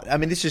I'm not? I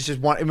mean, this is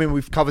just one. I mean,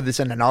 we've covered this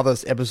in another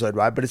episode,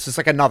 right? But it's just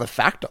like another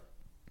factor.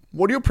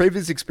 What are your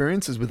previous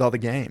experiences with other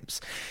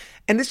games?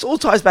 And this all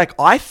ties back.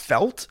 I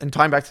felt, and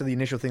tying back to the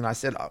initial thing I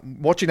said,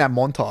 watching that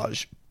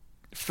montage,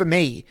 for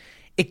me,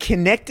 it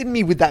connected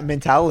me with that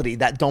mentality,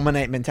 that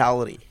dominate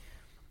mentality.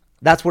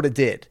 That's what it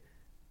did.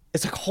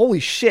 It's like, holy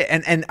shit.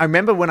 And I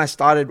remember when I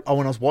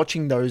was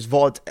watching those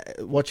VODs,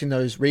 watching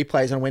those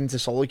replays, and I went into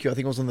solo queue, I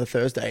think it was on the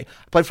Thursday,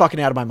 I played fucking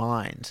out of my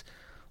mind.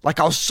 Like,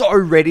 I was so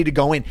ready to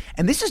go in.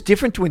 And this is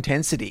different to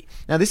intensity.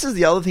 Now, this is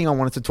the other thing I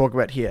wanted to talk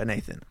about here,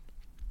 Nathan.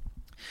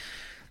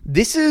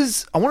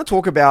 I want to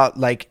talk about,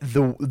 like,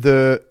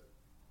 the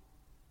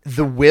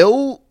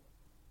will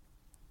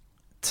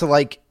to,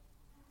 like,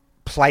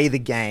 play the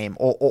game,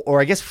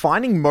 or I guess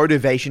finding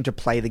motivation to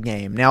play the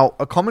game. Now,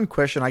 a common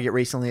question I get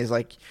recently is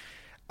like,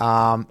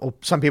 or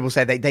some people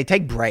say they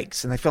take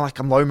breaks and they feel like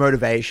I'm low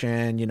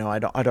motivation. You know, I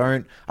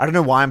don't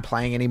know why I'm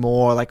playing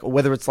anymore. Like, or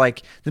whether it's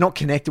like they're not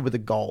connected with a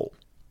goal.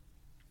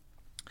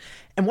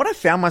 And what I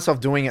found myself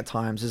doing at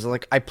times is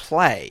like I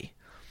play.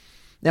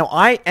 Now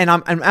I'm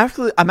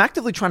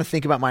actively trying to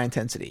think about my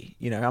intensity.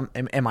 You know,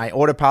 am I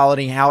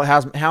autopiloting?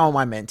 How am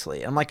I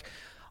mentally? I'm like,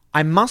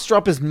 I muster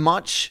up as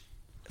much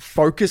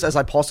focus as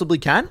I possibly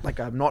can. Like,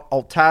 I'm not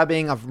alt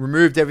tabbing. I've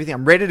removed everything.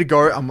 I'm ready to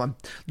go. I'm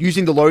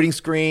using the loading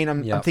screen.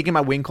 I'm thinking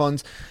my win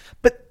cons,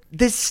 but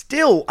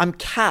I'm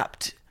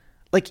capped.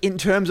 Like, in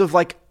terms of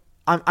like,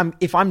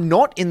 if I'm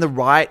not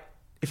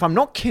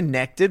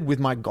connected with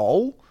my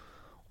goal,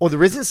 or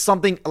there isn't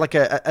something like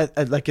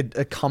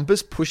a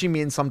compass pushing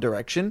me in some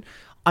direction,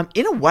 I'm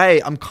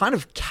kind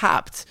of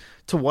capped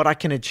to what I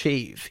can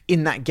achieve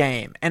in that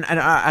game. And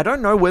I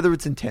don't know whether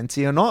it's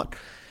intensity or not.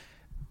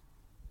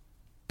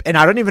 And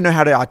I don't even know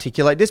how to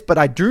articulate this, but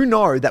I do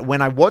know that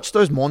when I watched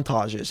those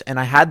montages and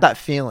I had that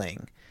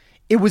feeling,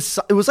 it was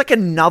like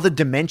another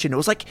dimension. It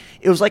was like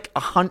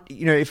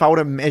you know, if I were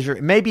to measure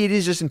it, maybe it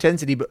is just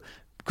intensity, but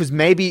because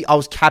maybe I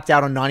was capped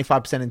out on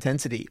 95%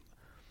 intensity.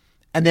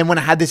 And then when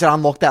I had this, I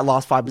unlocked that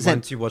last 5%.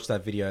 Once you watch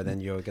that video, then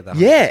you'll get that. 100%.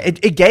 Yeah,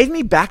 it gave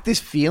me back this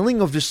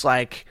feeling of just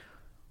like,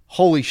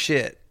 holy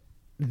shit.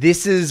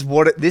 This is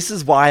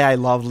why I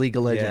love League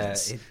of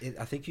Legends. Yeah,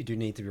 I think you do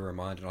need to be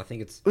reminded. I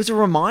think It was a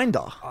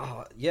reminder.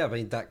 Yeah, I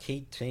mean, that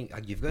key thing,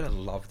 like, you've got to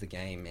love the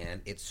game,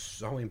 man. It's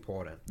so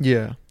important.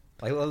 Yeah.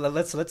 Like,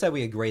 let's say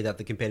we agree that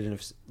the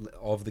competitiveness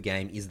of the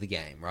game is the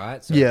game,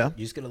 right? So Yeah.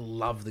 you just got to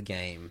love the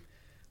game,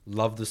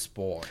 love the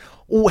sport.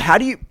 Or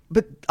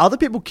but other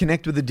people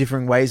connect with it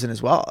different ways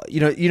as well.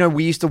 You know,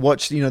 we used to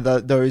watch, you know,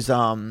 those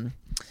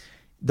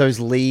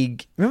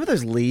league, remember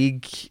those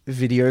league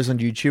videos on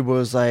YouTube where it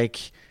was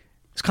like,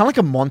 it's kind of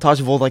like a montage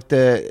of all like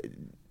the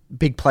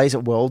big plays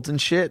at Worlds and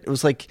shit. It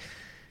was like,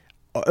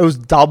 it was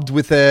dubbed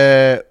with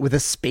a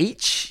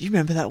speech. You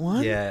remember that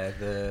one? Yeah, is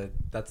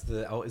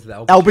the Al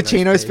Al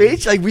Pacino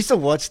speech. Like, we used to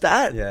watch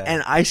that, Yeah.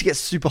 and I used to get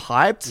super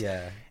hyped.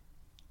 Yeah.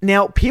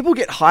 Now, people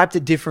get hyped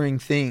at differing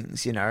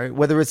things, you know,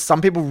 whether it's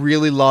some people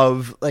really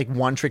love like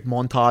one trick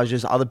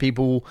montages, other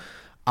people,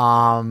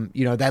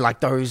 you know, they like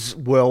those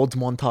Worlds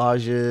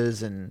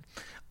montages. And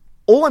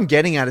all I'm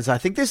getting at is I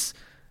think this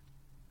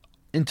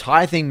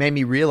entire thing made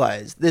me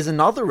realize there's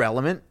another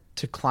element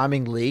to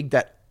climbing League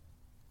that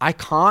I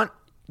can't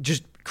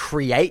just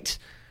create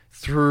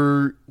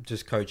through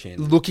Just coaching.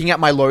 looking at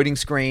my loading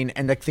screen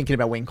and like thinking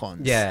about win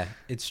cons. Yeah,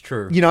 it's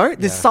true. You know,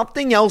 there's Yeah.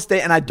 something else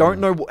there, and I don't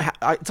know.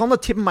 It's on the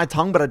tip of my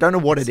tongue, but I don't know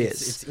what it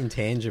is. It's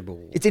intangible.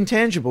 It's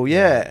intangible,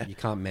 yeah. You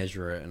can't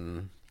measure it,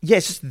 and Yeah,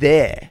 it's just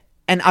there.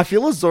 And I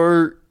feel as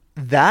though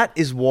that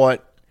is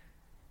what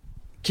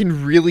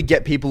can really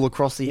get people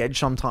across the edge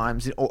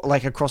sometimes, or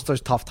like across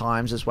those tough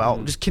times as well.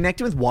 Just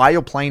connecting with why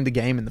you're playing the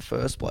game in the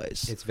first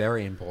place. it's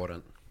very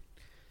important.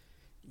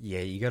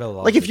 Yeah, you gotta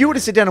love. Like, if you were to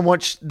sit down and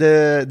watch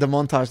the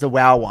montage, the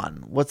WoW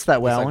one, what's that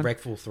WoW one?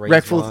 Wreckful 3,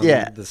 Wreckful,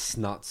 yeah. the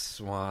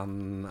Snuts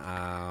one.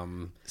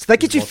 So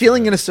that gets you lots of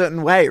feeling it. in a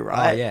certain way, Oh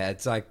right? yeah,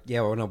 it's like,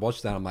 yeah. When I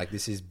watch that, I'm like,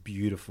 this is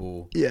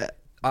beautiful. Yeah.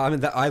 I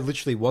mean, I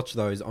literally watched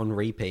those on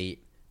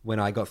repeat when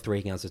I got 3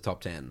 against the top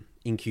 10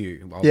 in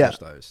queue. I'll Yeah. watch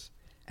those,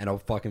 and I'll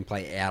fucking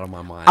play out of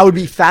my mind. I would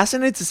be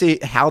fascinated to see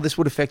how this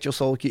would affect your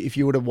solo queue if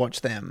you were to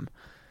watch them.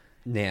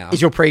 now.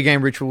 Is your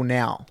pre-game ritual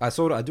now? I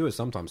do it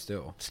sometimes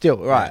still. Still,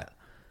 right.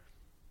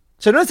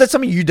 So notice that's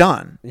something you've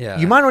done. Yeah.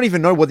 You might not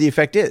even know what the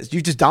effect is.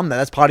 You've just done that.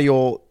 That's part of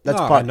your. That's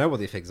No, part. I know what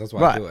the effect is. That's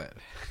why Right. I do it.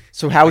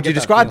 So how would get you that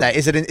describe feeling. that?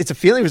 Is it? It's a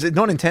feeling. Or is it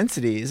not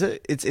intensity? Is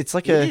it? It's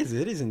like a. It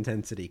is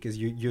intensity because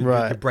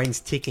Right. your brain's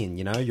ticking.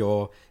 You know,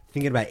 you're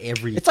thinking about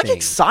everything. It's like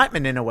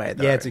excitement in a way,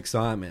 though. Yeah, it's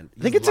excitement.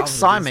 I think You it's love it. You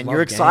excitement. just You're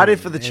love excited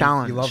gaming, for the and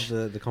challenge. You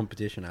love the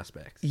competition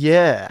aspect.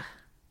 Yeah.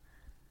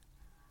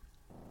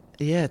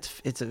 Yeah,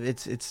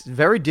 it's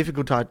very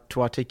difficult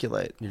to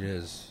articulate. It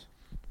is.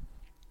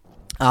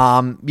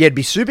 Yeah, it'd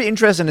be super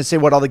interesting to see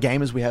what other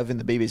gamers we have in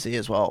the BBC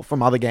as well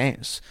from other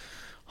games,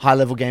 high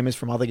level gamers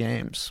from other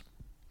games.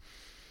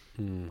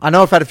 I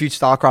know I've had a few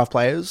StarCraft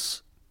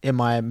players in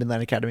my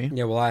Midland Academy.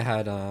 Yeah, well, I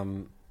had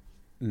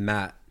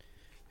Matt,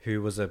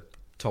 who was a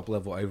top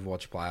level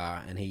Overwatch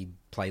player, and he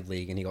played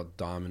League, and he got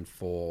Diamond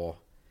for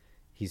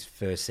his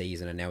first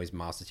season, and now he's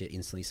Master Tier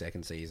instantly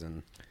second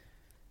season.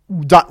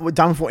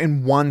 Done for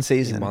in one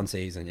season. In one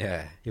season,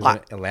 yeah. He was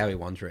a Lowy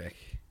one trick.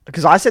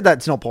 Because I said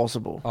that's not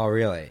possible. Oh,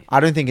 really? I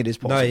don't think it is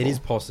possible. No, it is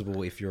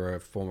possible if you're a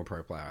former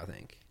pro player, I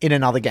think. In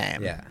another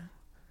game. Yeah.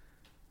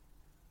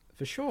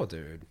 For sure,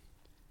 dude.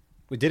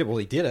 We did it. Well,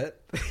 he did it.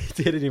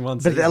 He did it in one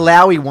But season. the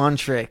Lowy one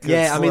trick.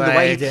 Yeah, it's I mean, the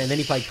way he like- did it, and then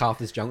he played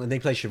Karthus jungle, and then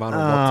he played Shyvana and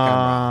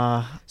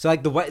blocked camera. So,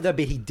 like, the way, but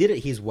he did it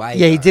his way.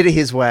 Yeah, he though. did it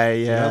his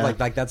way, You yeah. know,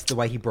 like that's the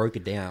way he broke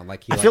it down.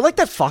 Like, he, I feel like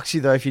that fucks you,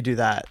 though, if you do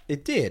that.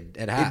 it did.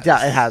 It has.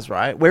 It has,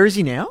 right? Where is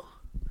he now?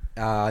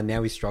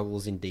 Now he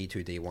struggles in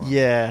D2, D1.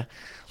 Yeah.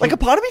 Like, a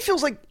part of me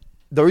feels like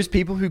those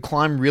people who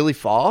climb really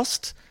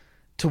fast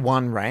to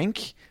one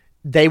rank,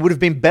 they would have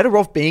been better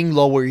off being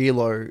lower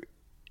elo,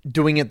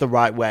 doing it the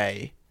right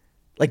way.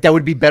 Like, they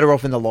would be better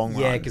off in the long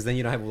run. Yeah, because then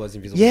you don't have all those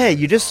invisible. Yeah, characters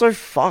you're just on. so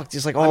fucked.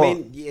 It's like, oh, I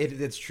mean,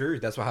 it's true.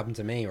 That's what happened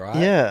to me, right?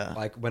 Yeah.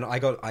 Like when I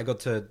got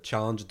to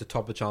challenge the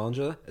top of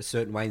Challenger a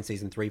certain way in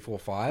season 3, 4,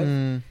 5,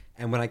 Mm.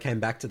 and when I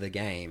came back to the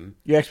game,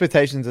 your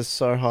expectations are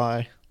so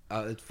high.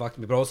 it fucked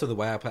me. But also the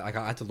way I play, like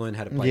I had to learn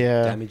how to play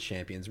Yeah. damage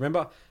champions.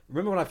 Remember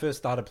when I first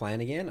started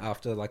playing again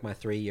after like my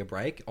 3-year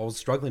break? I was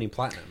struggling in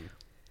platinum.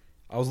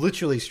 I was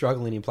literally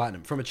struggling in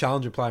platinum from a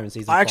Challenger player in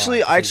season. I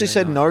actually 5 to said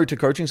season 8, no to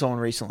coaching someone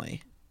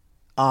recently.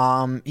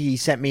 He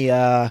sent me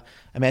a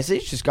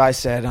message. This guy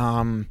said,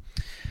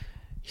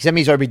 he sent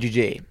me his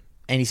OBGG,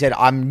 and he said,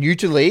 I'm new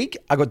to League.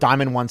 I got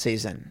Diamond one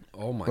season.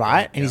 Oh my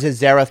right? God, And he yeah.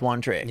 said Xerath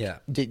one trick. Yeah.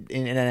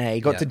 In NA.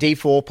 He got Yeah. to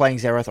D4 playing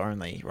Xerath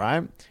only,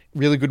 right?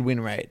 Really good win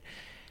rate.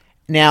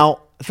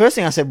 Now, the first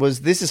thing I said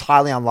was, this is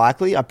highly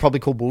unlikely. I probably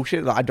call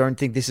bullshit. I don't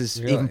think this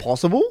is Really? even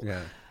possible.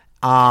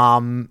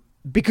 Yeah.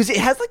 Because it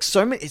has like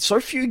so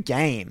few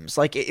games.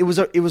 Like it was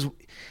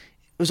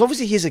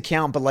obviously his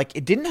account, but like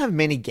it didn't have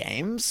many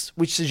games,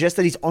 which suggests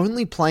that he's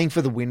only playing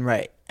for the win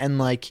rate, and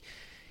like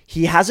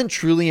he hasn't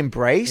truly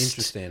embraced.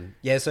 Interesting.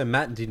 Yeah, so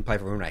Matt didn't play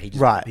for win rate.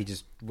 Right.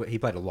 He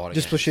played a lot of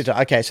Just games. push it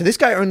to, okay, so this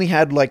guy only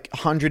had like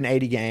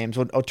 180 games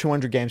or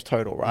 200 games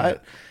total, right?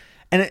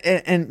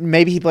 And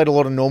maybe he played a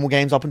lot of normal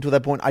games up until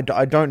that point. I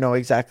don't know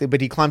exactly, but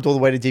he climbed all the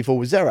way to D4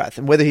 with Xerath.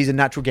 And whether he's a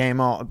natural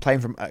gamer or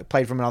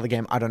played from another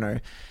game, I don't know.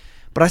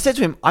 But I said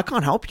to him, I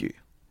can't help you.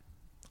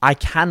 I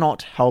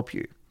cannot help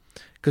you.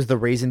 Because the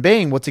reason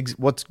being,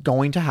 what's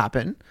going to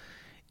happen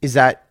is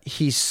that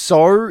he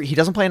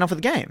doesn't play enough of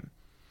the game.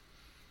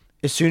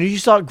 As soon as you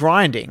start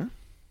grinding,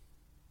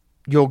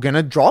 you're going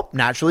to drop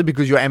naturally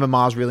because your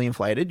MMR is really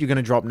inflated. You're going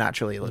to drop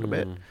naturally a little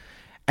bit.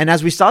 And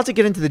as we start to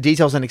get into the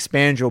details and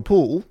expand your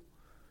pool,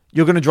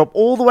 you're going to drop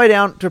all the way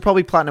down to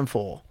probably Platinum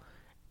 4.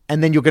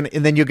 And then you're going to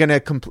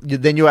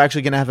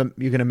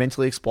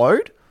mentally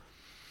explode.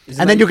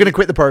 And then you're going to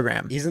quit the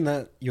program. Isn't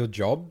that your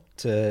job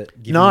to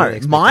give them No,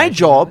 the my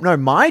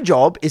expectation? my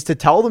job is to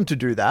tell them to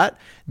do that.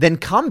 Then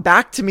come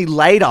back to me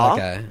later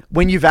Okay.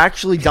 when you've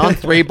actually done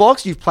 3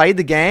 blocks, you've played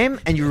the game,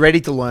 and you're ready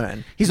to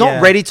learn. He's Yeah,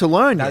 not ready to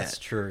learn yet. that's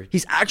true.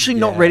 He's actually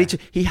not Yeah. ready to.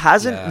 He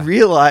hasn't Yeah.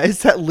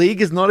 realized that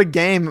League is not a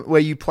game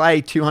where you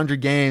play 200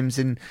 games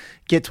and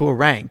get to a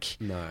rank.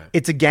 No.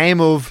 It's a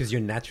game of Because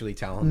you're naturally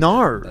talented.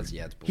 no. That's,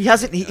 it's He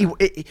hasn't.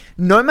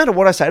 No matter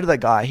what I say to that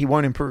guy, he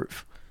won't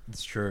improve.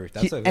 It's true.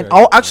 That's And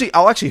I'll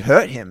actually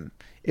hurt him.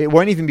 It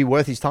won't even be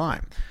worth his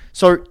time.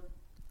 So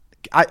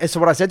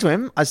what I said to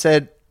him, I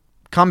said,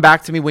 come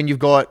back to me when you've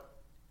got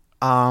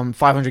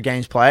 500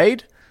 games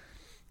played,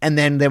 and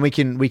then we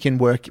can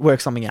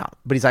work something out.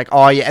 But he's like,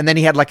 oh yeah, and then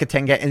he had like a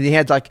 10 game, and he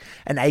had like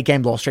an 8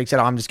 game loss streak. Said,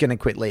 I'm just gonna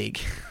quit League.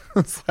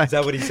 It's like- Is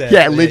that what he said?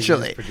 Yeah, Yeah, he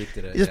literally. just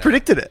predicted it, He just yeah.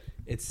 predicted it.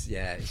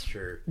 It's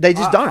true. They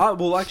just don't.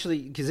 Well,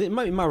 actually, because in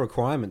my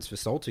requirements for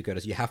Soul Tucode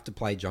is you have to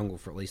play jungle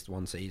for at least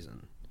 1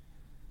 season.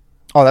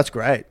 Oh, that's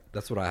great.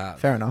 That's what I have.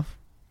 Fair enough.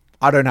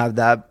 I don't have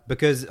that.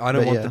 Because I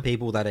don't But want yeah. the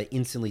people that are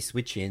instantly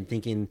switching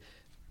thinking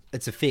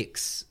it's a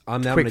fix.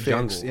 I'm now Quick in a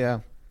jungle. fix. Yeah.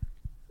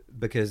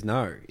 Because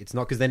no, it's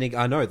not. Because then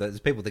I know that there's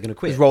people that are going to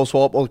quit. Just roll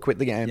swap or quit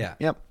the game. Yeah.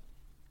 Yep.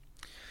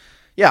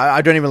 Yeah,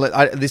 I don't even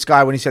this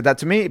guy, when he said that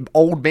to me,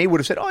 old me would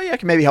have said, oh yeah, I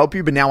can maybe help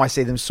you, but now I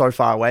see them so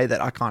far away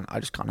that I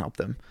just can't help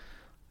them.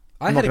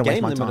 I I'm had not a gonna waste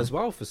game my limit time. as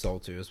well for Soul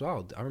 2 as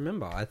well. I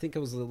remember. I think it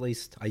was at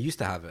least, I used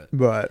to have it.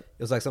 But It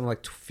was like something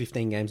like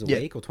 15 games a Yeah.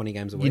 week or 20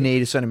 games a week. you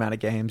need a certain amount of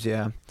games,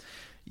 yeah.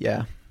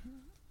 Yeah.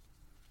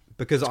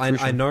 Because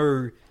I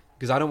know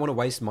because I don't want to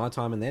waste my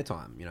time and their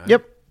time. You know.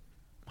 Yep,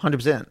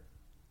 100%.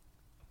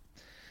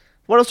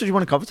 What else did you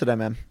want to cover today,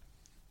 man?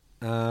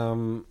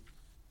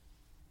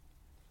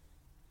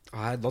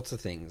 I had lots of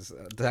things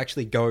to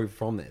actually go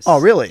from this. Oh,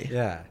 really?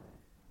 Yeah.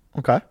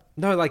 Okay.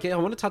 No, like, I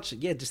want to touch,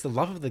 just the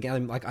love of the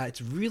game. Like,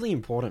 it's really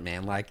important,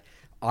 man. Like,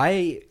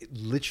 I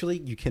literally,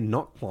 you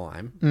cannot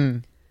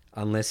climb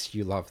unless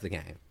you love the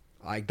game.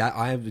 Like, that,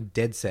 I am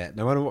dead set.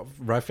 No matter what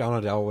Rafael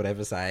Nadal would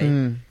ever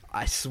say,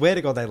 I swear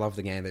to God they love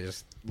the game. They're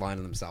just lying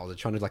to themselves. They're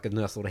trying to, like, a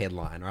nice little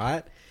headline,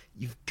 right?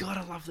 You've got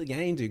to love the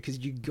game, dude, because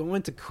you're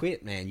going to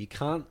quit, man. You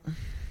can't...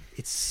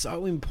 It's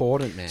so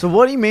important, man. So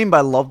what do you mean by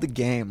love the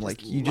game?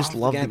 Like, you just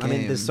love the game. I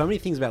mean, there's so many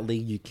things about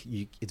League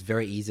it's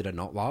very easy to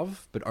not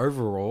love, but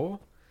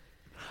overall...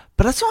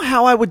 But that's not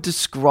how I would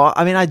describe...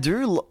 I mean, I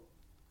do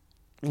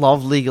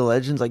love League of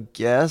Legends, I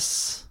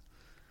guess.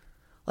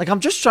 Like, I'm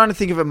just trying to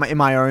think of it in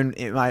my own...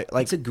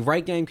 It's a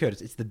great game,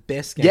 Curtis. It's the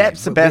best game. Yeah,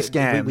 it's the best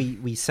game.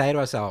 We say to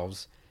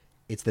ourselves,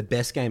 it's the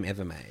best game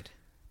ever made.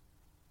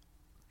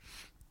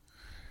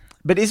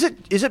 But is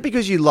it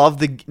because you love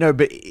the... No,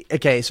 but...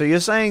 Okay, so you're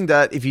saying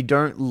that if you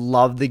don't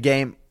love the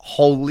game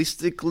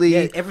holistically...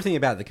 Yeah, everything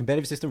about it. The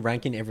competitive system,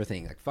 ranking,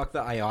 everything. Like, fuck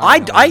the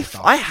AI.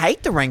 I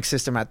hate the rank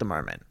system at the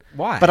moment.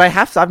 Why? But I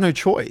have no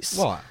choice.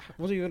 Why?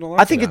 What are you going to like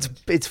I think about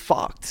it's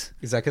fucked.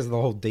 Is that because of the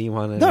whole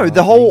D1? No,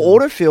 the whole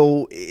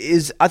autofill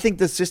is... I think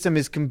the system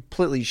is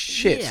completely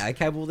shit. Yeah,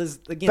 okay, well, there's...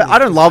 Again, But I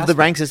don't love the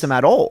rank system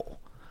at all.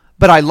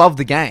 But I love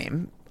the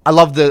game. I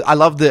love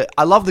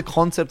the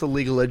concept of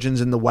League of Legends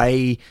and the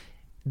way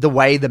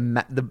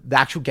the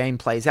actual game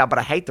plays out, but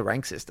I hate the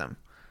rank system.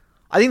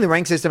 I think the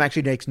rank system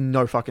actually makes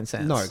no fucking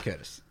sense. No,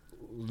 Curtis,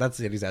 that's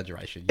an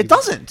exaggeration. It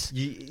doesn't.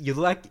 You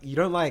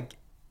don't like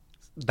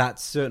that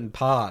certain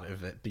part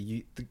of it, but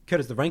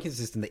Curtis, the ranking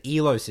system, the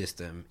ELO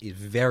system, is a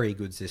very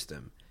good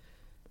system.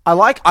 I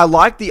like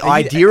the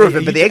idea of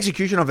it, but the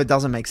execution of it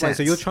doesn't make sense.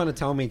 So you're trying to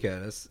tell me,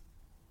 Curtis?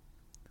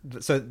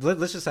 So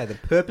let's just say the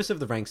purpose of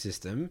the rank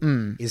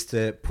system is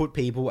to put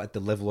people at the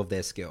level of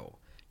their skill.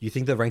 You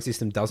think the rank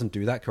system doesn't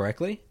do that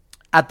correctly?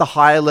 At the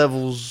higher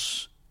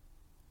levels...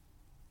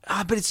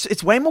 but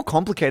it's way more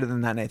complicated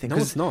than that, Nathan. No,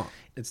 it's not.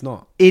 It's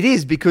not. It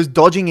is, because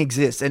dodging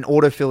exists and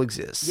autofill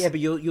exists. Yeah, but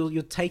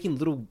you're taking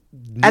little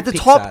at the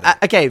top.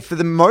 Okay, for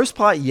the most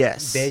part,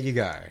 yes. There you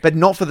go. But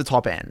not for the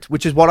top end,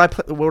 which is what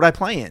I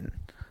play in.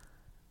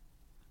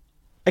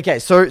 Okay,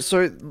 so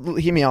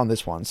hear me out on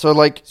this one. So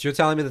you're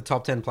telling me the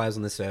top 10 players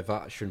on the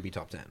server shouldn't be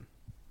top 10?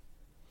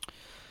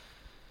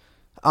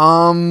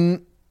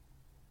 Come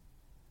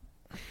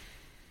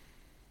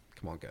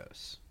on,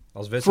 Ghost.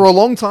 For a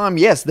long time,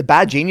 yes, the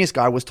Bad Genius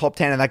guy was top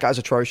 10, and that guy's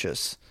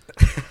atrocious.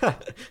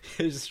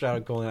 He's just straight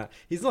up calling out.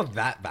 He's not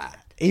that bad.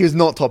 He was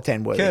not top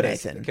 10 worthy,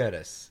 Nathan.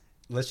 Curtis,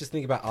 let's just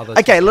think about other...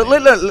 Okay,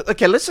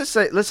 let's just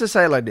say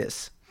it like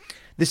this.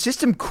 The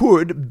system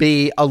could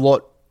be a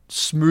lot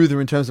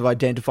smoother in terms of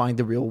identifying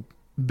the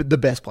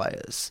best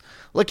players.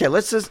 Okay,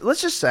 let's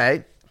just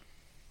say...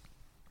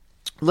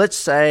 Let's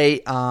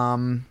say...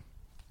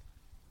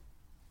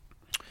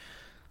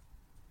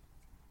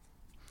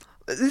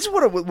 This is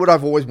what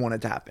I've always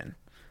wanted to happen.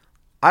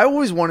 I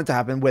always wanted to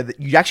happen where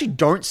you actually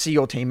don't see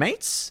your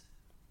teammates.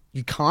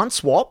 You can't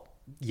swap.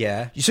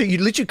 Yeah. So you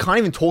literally can't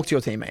even talk to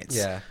your teammates.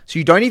 Yeah. So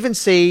you don't even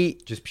see...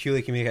 Just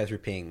purely communicate through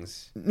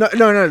pings. No.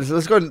 So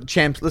let's go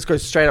champ. Let's go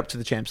straight up to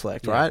the champ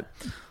select, right?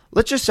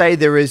 Let's just say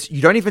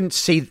you don't even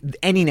see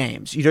any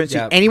names. You don't see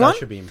anyone. That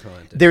should be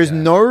implemented. There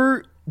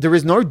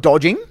is no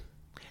dodging,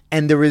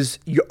 and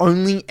you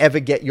only ever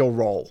get your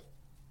role.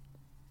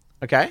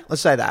 Okay?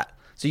 Let's say that.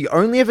 So you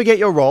only ever get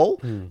your role.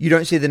 You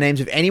don't see the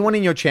names of anyone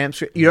in your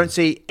champs. You don't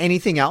see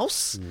anything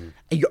else. And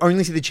you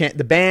only see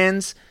the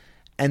bands,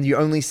 and you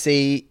only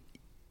see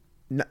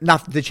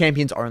the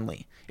champions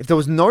only. If there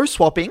was no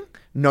swapping,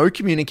 no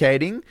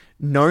communicating,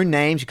 no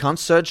names, you can't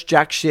search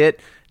jack shit,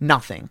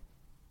 nothing.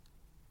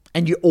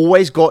 And you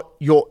always got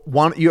your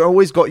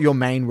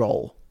main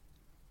role.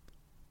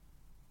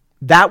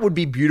 That would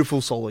be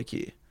beautiful solo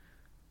queue.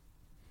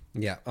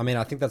 Yeah, I mean,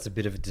 I think that's a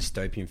bit of a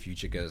dystopian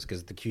future,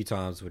 because the queue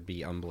times would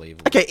be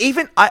unbelievable. Okay,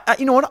 even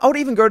you know what? I would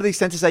even go to the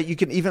extent to say you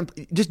can even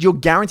you'll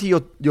guarantee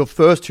your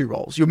first two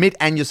roles, your mid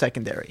and your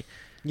secondary.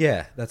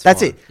 Yeah, that's fine.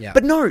 It. Yeah.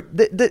 But no,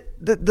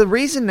 the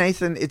reason,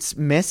 Nathan, it's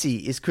messy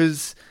is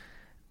because,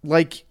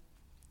 like,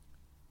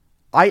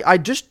 I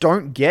just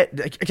don't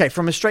get... Okay,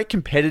 from a straight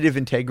competitive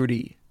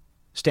integrity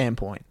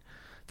standpoint,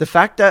 the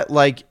fact that,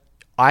 like,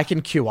 I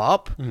can queue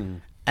up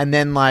and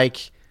then,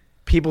 like...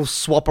 People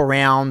swap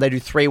around. They do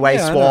three-way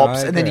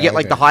swaps, and then you get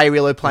like the higher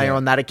elo player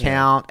on that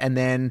account, and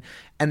then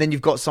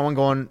you've got someone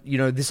going,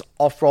 this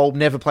off roll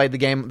never played the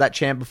game that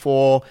champ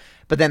before,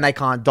 but then they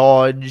can't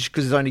dodge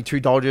because there's only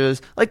two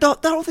dodgers. Like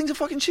that whole thing's a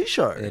fucking shit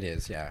show. It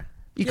is, yeah.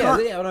 You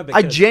can't.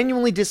 I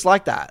genuinely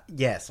dislike that.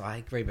 Yes, I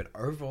agree. But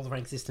overall, the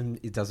rank system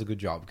it does a good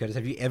job. Because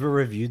have you ever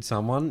reviewed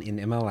someone in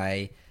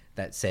MLA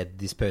that said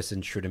this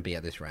person shouldn't be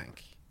at this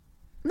rank?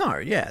 No,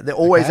 yeah, they're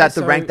always at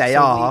the rank they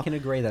are. We can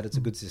agree that it's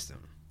a good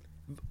system.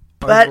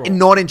 But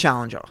not in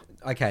Challenger.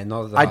 Okay,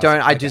 not that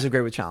I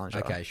disagree with Challenger.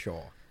 Okay,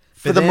 sure.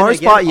 For the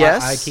most part,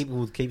 yes. I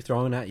will keep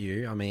throwing at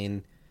you. I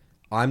mean,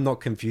 I'm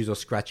not confused or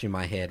scratching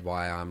my head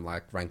why I'm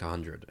like ranked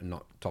 100 and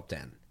not top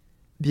 10.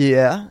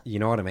 Yeah. You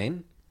know what I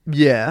mean?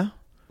 Yeah.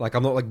 Like,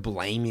 I'm not like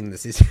blaming the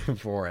system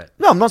for it.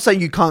 No, I'm not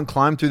saying you can't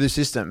climb through the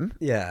system.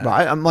 Yeah.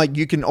 Right? I'm like,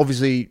 you can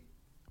obviously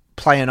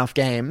play enough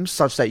games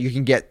such that you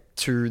can get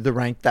to the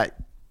rank that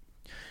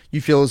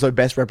you feel as though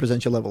best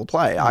represents your level of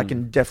play. I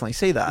can definitely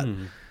see that.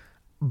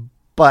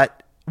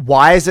 But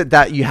why is it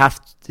that you have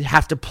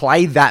to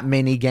play that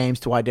many games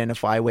to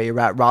identify where you're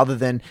at, rather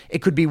than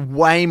it could be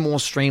way more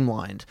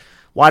streamlined?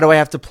 Why do I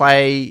have to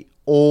play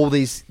all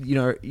these,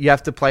 you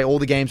have to play all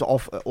the games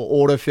off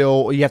autofill,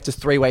 or you have to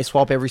 3-way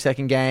swap every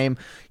second game?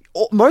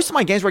 Most of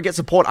my games where I get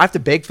support, I have to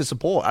beg for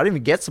support. I don't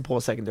even get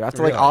support secondary. I have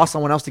to like ask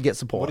someone else to get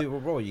support.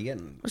 What role are you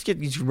getting? I just get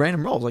these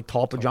random roles like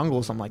top or jungle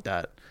or something like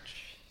that.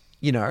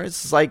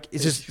 It's like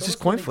it's just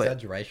coin flip.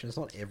 Exaggeration. It's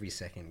not every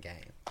second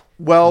game.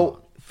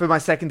 Well, for my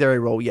secondary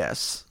role,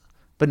 yes,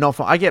 but not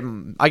for I get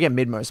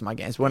mid most of my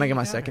games. But when I get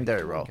my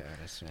secondary role,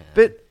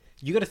 but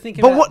you got to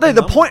think. But about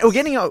the point? We're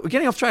getting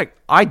off track.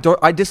 I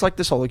dislike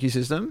the solo queue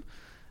system,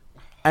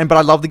 but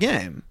I love the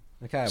game.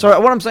 Okay.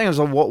 So what I'm saying is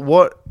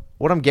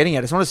what I'm getting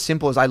at. It's not as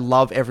simple as I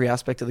love every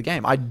aspect of the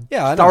game. I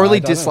know, thoroughly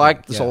I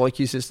dislike the yeah. solo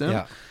queue system.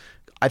 Yeah.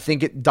 I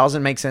think it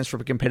doesn't make sense from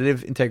a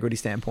competitive integrity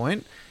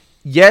standpoint.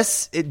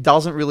 Yes, it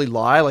doesn't really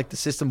lie. Like, the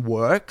system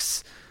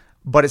works,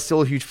 but it's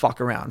still a huge fuck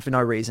around for no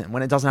reason,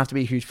 when it doesn't have to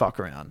be a huge fuck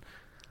around.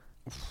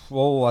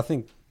 Well, I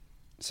think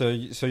so.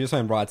 You're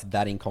saying Riot's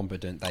that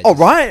incompetent?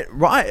 Right.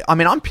 I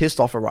mean, I'm pissed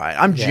off of Riot.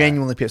 I'm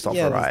genuinely pissed off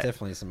of Riot. There's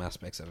definitely some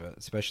aspects of it,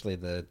 especially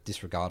the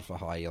disregard for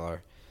high elo.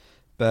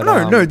 But,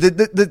 no.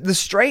 The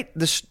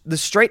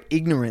straight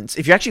ignorance.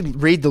 If you actually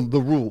read the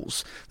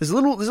rules, there's a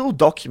little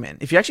document.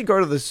 If you actually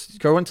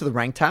go into the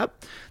rank tab,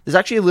 there's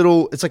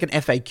actually it's like an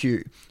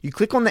FAQ. You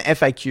click on the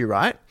FAQ,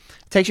 right?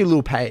 It takes you a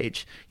little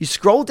page. You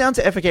scroll down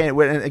to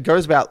FAQ, and it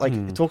goes about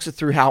it talks it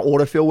through how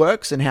autofill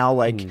works and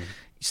how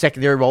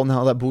secondary role and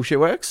how that bullshit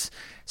works.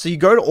 So you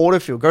go to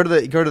autofill, go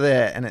to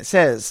there, and it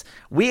says,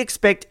 we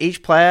expect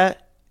each player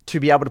to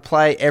be able to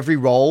play every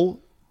role.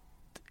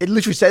 It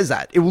literally says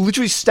that. It will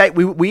literally state,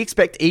 we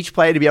expect each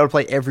player to be able to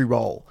play every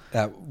role.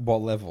 At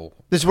what level?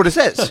 This is what it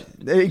says.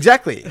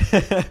 Exactly.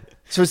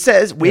 So it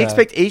says, we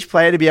expect each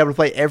player to be able to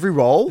play every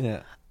role.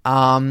 Yeah.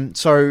 And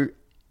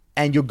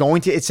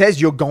it says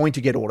you're going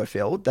to get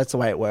autofilled. That's the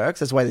way it works.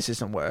 That's the way the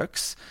system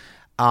works.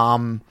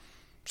 So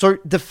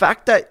the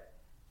fact that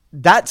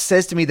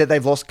says to me that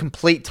they've lost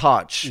complete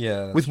touch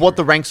with what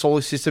the rank solo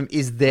system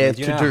is there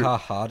do. to You do. know how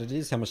hard it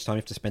is? How much time you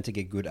have to spend to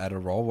get good at a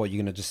role? Or are you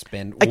going to just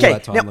spend all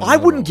that time? Now I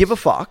wouldn't give a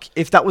fuck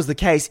if that was the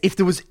case.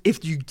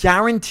 If you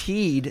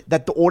guaranteed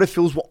that the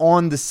autofills were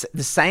on the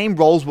same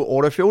roles were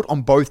autofilled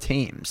on both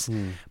teams,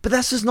 but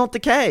that's just not the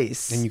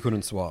case. And you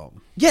couldn't swap.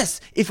 Yes,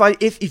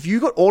 if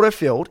you got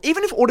autofilled,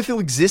 even if autofill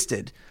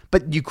existed,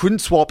 but you couldn't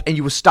swap and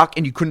you were stuck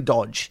and you couldn't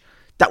dodge,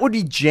 that would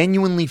be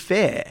genuinely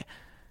fair.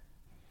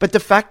 But the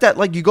fact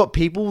that you got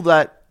people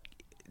that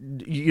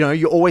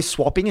you're always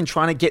swapping and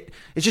trying to get,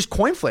 it's just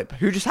coin flip.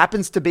 Who just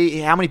happens to be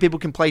how many people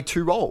can play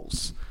two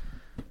roles?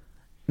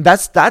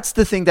 That's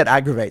the thing that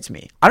aggravates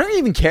me. I don't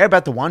even care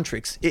about the one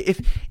tricks.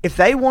 If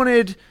they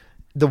wanted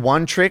the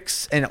one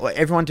tricks and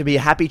everyone to be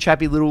a happy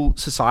chappy little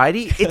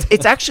society,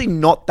 it's actually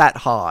not that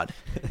hard.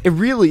 It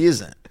really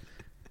isn't.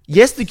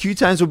 Yes, the queue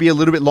times will be a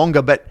little bit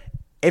longer, but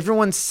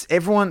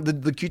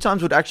the queue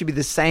times would actually be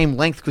the same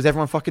length because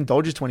everyone fucking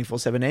dodges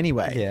 24/7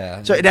 anyway.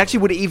 Yeah. So it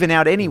actually would even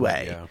out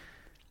anyway. Yeah.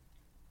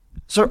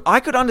 So I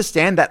could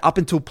understand that up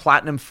until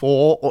Platinum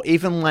 4 or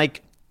even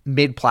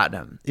mid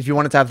Platinum, if you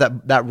wanted to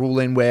have that rule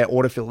in where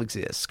autofill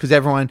exists,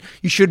 because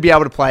you should be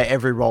able to play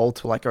every role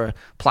to a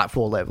Plat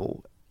 4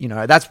 level.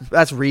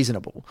 That's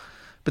reasonable.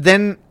 But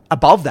then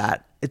above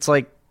that, it's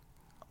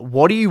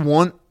what do you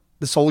want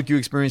the solo queue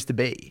experience to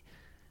be?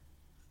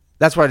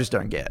 That's what I just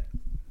don't get.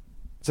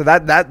 So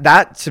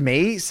that to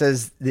me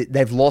says that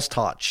they've lost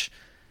touch.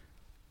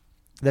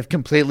 They've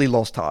completely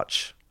lost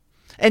touch.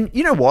 And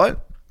you know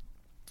what?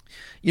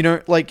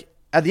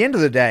 At the end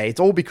of the day,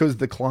 it's all because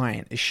the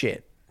client is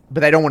shit,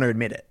 but they don't want to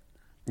admit it.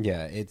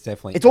 Yeah, it's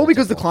definitely. It's all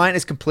because the client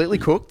is completely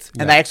cooked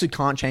and they actually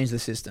can't change the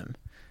system.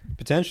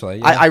 Potentially,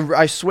 yeah.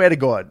 I swear to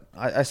God.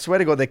 I swear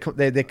to God, they could.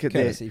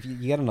 Curtis, if you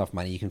get enough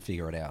money, you can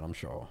figure it out, I'm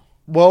sure.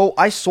 Well,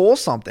 I saw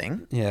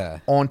something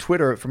on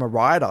Twitter from a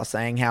rioter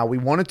saying how we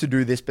wanted to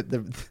do this, but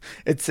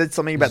it said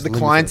something about the limited.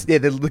 clients. Yeah,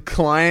 the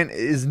client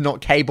is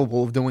not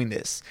capable of doing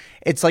this.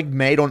 It's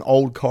made on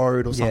old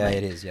code or something. Yeah,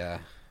 it is, yeah.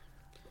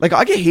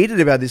 I get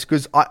heated about this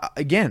because,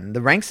 again,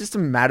 the rank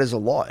system matters a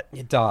lot.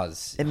 It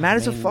does. It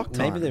matters a fuck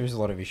ton. Maybe there is a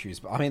lot of issues,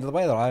 but the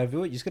way that I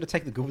view it, you just got to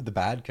take the good with the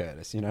bad,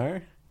 Curtis,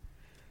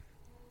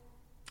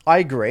 I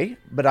agree,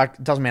 but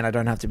it doesn't mean I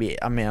don't have to be.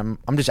 I mean,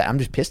 I'm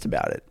just pissed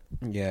about it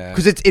Yeah.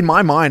 because it's in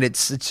my mind,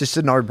 it's just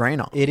a no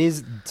brainer. It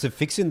is to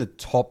fix in the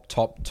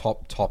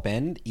top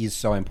end is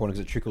so important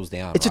because it trickles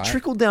down. It's right? a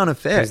trickle down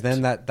effect. Because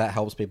then that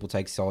helps people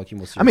take solo queue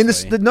more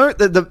seriously.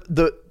 I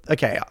mean,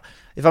 okay.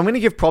 If I'm going to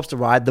give props to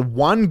Riot, the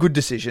one good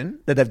decision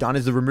that they've done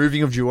is the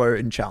removing of duo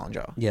in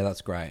Challenger. Yeah,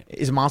 that's great.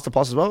 Is Master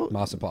Pass as well?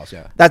 Master Pass,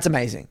 yeah. That's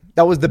amazing.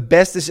 That was the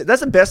best. That's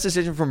the best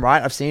decision from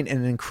Riot I've seen in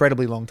an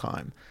incredibly long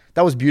time.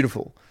 That was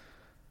beautiful.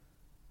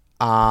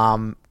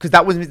 Because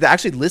that was they're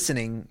actually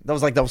listening.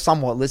 That was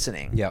somewhat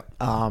listening. Yeah.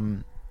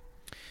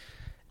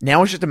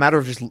 Now it's just a matter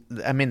of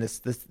I mean,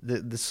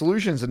 the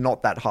solutions are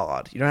not that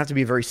hard. You don't have to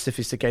be a very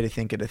sophisticated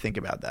thinker to think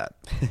about that.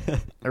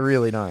 I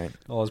really don't.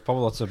 Oh, there's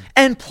probably lots of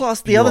And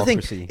plus, the other thing,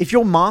 bureaucracy. if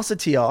you're Master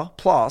Tier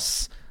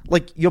Plus,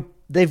 like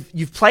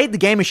you've played the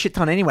game a shit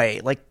ton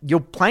anyway. Like you're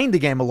playing the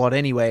game a lot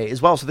anyway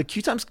as well. So the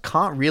queue times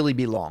can't really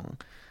be long.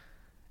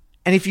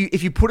 And if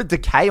you put a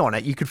decay on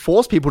it, you could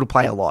force people to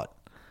play a lot.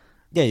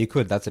 Yeah, you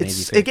could. That's an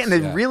easy It's fix. again,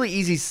 there's yeah. really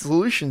easy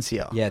solutions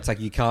here. Yeah, it's like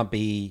you can't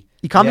be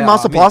You can't be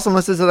Master Plus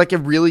unless there's like a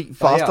really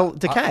faster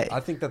decay. I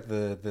think that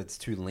that's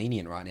too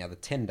lenient right now. The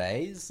 10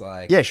 days,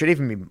 like Yeah, it should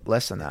even be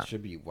less than that. it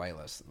should be way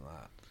less than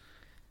that.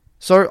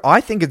 So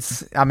I think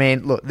I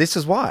mean, look, this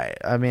is why.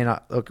 I mean,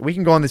 look, we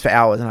can go on this for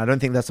hours, and I don't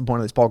think that's the point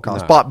of this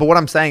podcast. No. But what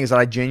I'm saying is that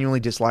I genuinely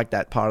dislike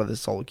that part of the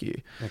solo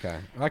queue. Okay,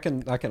 I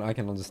can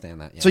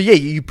understand that. Yeah. So yeah,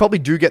 you probably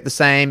do get the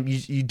same.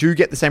 You do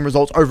get the same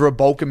results over a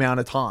bulk amount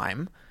of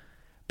time,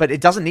 but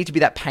it doesn't need to be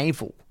that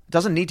painful. It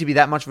doesn't need to be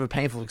that much of a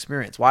painful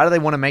experience. Why do they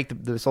want to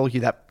make the solo queue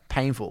that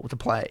painful to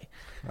play?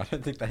 I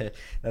don't think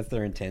that's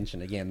their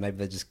intention. Again, maybe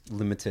they're just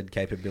limited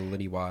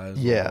capability wise.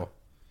 Yeah.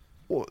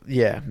 Well,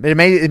 yeah, but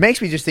it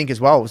makes me just think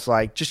as well. It's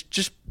like just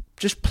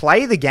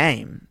play the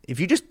game. If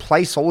you just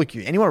play solo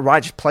queue, anyone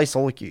right, just play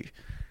solo queue.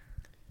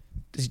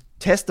 Just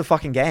test the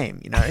fucking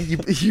game. You know,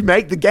 you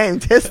make the game,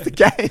 test the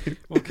game.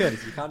 Well,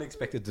 Curtis, you can't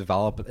expect a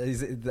developer. I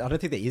don't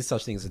think there is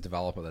such thing as a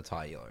developer that's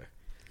high elo.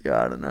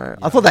 Yeah, I don't know.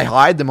 I thought they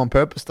hired them on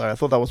purpose though. I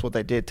thought that was what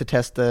they did to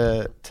test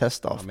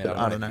stuff. I mean, but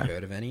I don't know. know if you've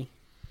heard of any.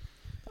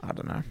 I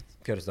don't know.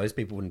 Curtis, those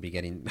people wouldn't be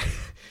getting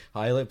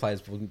high elo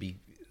players. Wouldn't be.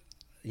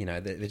 You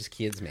know, they're just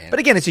kids, man. But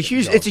again, it's a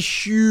huge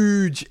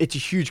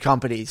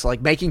company. It's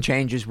like making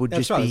changes would That's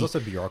just right. be. There's also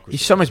bureaucracy.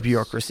 There's so much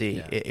bureaucracy.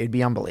 Yeah. It'd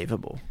be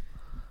unbelievable.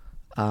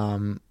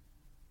 It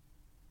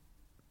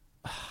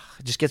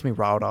just gets me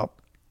riled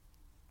up.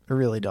 It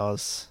really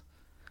does.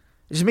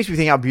 It just makes me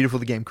think how beautiful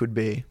the game could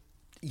be.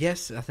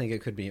 Yes, I think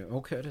it could be. Oh,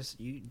 Curtis,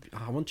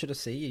 I want you to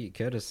see,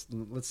 Curtis.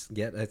 Let's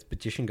get a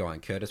petition going,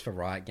 Curtis, for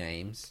Riot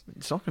Games.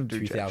 It's not going to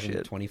do jack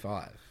shit.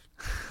 2025.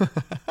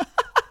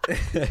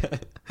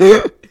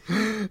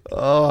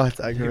 Oh, it's You're like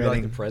the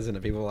aggravating.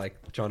 president. People are like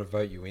trying to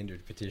vote you into a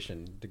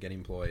petition to get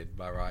employed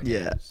by Riot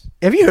Yeah. Games.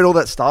 Have you heard all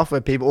that stuff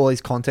where all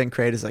these content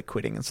creators are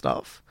quitting and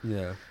stuff?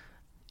 Yeah.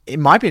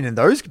 In my opinion,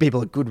 those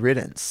people are good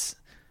riddance.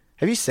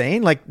 Have you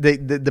seen like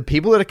the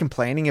people that are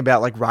complaining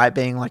about like Riot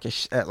being like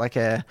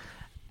a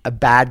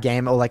bad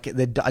game or like a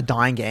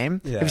dying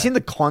game? Yeah. Have you seen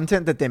the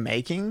content that they're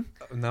making?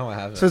 No, I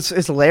haven't. So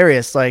it's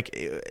hilarious. Like,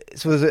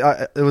 so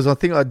there was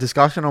a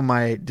discussion on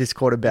my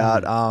Discord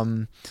about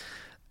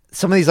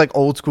some of these like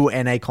old school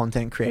NA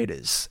content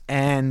creators,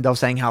 and they were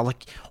saying how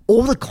like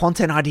all the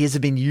content ideas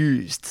have been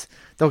used.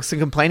 They were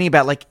complaining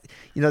about like,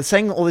 you know,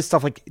 saying all this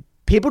stuff like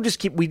people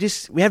just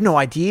we have no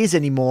ideas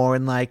anymore,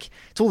 and like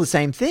it's all the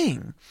same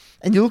thing.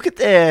 And you look at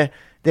their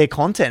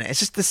content, it's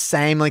just the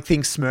same like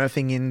things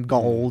smurfing in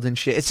gold and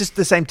shit. It's just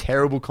the same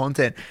terrible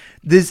content.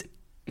 There's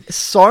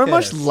so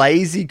much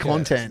lazy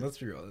content.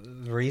 That's real.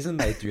 The reason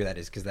they do that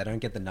is because they don't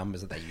get the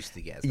numbers that they used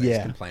to get. So Yeah.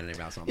 just complaining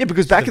about something. Yeah,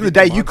 because It's back a in the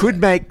victim day, you could mindset.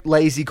 make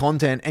lazy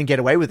content and get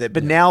away with it.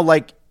 But now,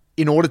 like,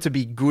 in order to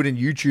be good in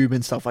YouTube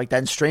and stuff like that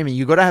and streaming,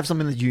 you got to have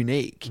something that's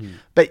unique.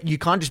 But you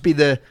can't just be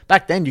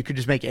back then, you could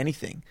just make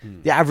anything.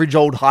 The average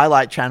old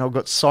highlight channel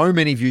got so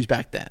many views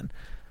back then.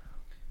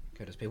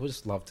 Because people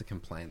just love to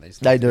complain. They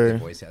just They love to get do. their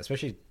voice out,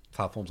 especially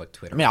platforms like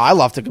Twitter. I mean, I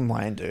love to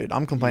complain, dude.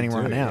 I'm complaining You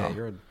right do, now. Yeah,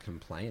 you're a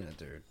complainer,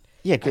 dude.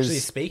 Yeah, Actually,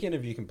 because speaking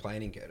of you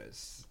complaining,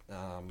 Curtis,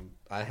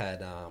 I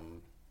had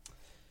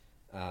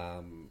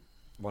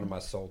one of my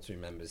Soul 2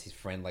 members, his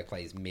friend like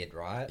plays mid,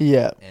 right?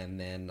 Yeah. And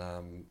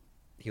then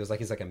he was like,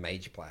 he's like a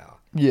mage player.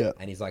 Yeah.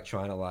 And he's like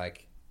trying to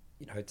like,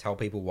 you know, tell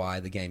people why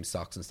the game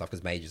sucks and stuff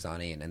because mages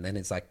aren't in. And then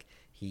it's like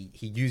he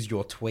used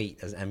your tweet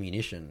as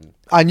ammunition.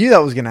 I knew that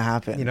was going to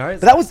happen. You know,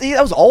 but that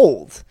was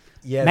old.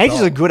 Yeah, Mages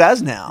it's are old. good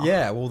as now.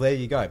 Yeah, well, there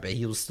you go. But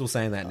he was still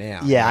saying that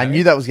now. Yeah, I you know?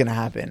 knew that was going to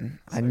happen.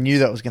 I knew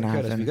that was going to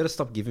Curtis, happen. you got to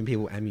stop giving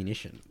people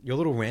ammunition. Your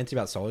little rant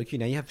about solo queue.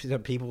 Now you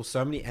have people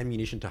so many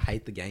ammunition to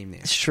hate the game now.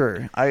 It's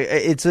true.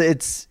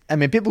 It's. I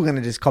mean, people are going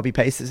to just copy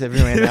paste this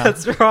everywhere now.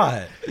 That's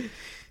right.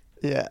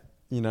 Yeah.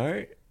 You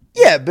know,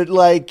 Yeah, but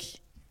like,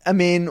 I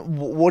mean,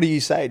 what do you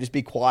say? Just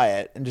be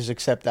quiet and just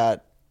accept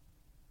that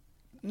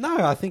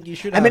No, I think you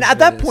should. I mean, have at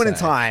that a point in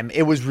say. time,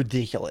 it was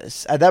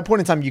ridiculous. At that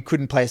point in time, you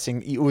couldn't play a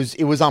single. It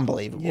was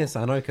unbelievable. Yes,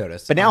 I know,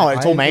 Curtis. But now I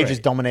it's all agree. majors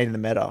dominating the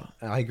meta.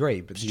 I agree,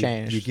 but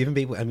changed. you're giving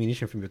people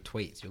ammunition from your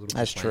tweets. You're a little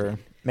That's complaining.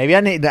 true. Maybe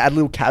I need to add a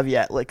little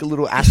caveat, like a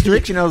little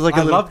asterisk. You know, like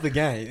I a little love the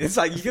game. It's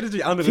like you got to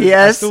do under the.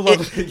 I PS. still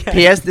love the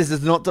game. PS. This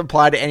does not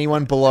apply to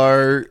anyone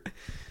below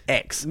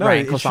X No,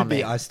 rank it or should something.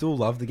 be. I still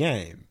love the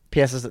game.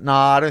 PS is no,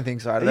 I don't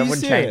think so. That you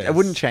wouldn't change. serious? It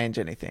wouldn't change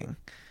anything.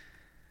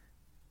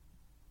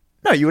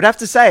 No, you would have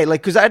to say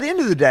like because at the end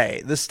of the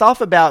day, the stuff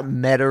about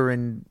meta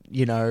and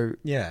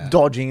Yeah.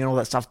 dodging and all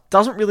that stuff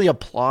doesn't really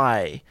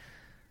apply.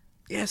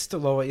 Yes, to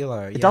lower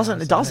elo. It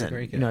doesn't. It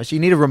doesn't. So you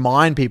need to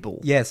remind people.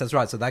 Yes, that's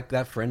right. So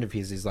that friend of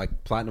his is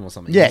like platinum or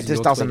something. Yeah, He it uses just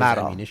your doesn't tweet as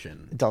matter.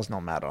 ammunition. It does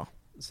not matter.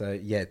 So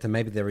yeah, to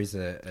maybe there is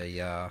a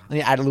I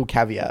need to add a little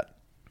caveat.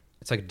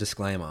 it's like a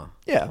disclaimer.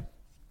 Yeah,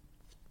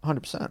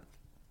 100%.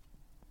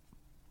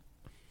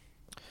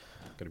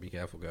 Got to be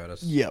careful,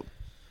 Curtis. Yep.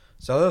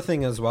 So the other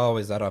thing as well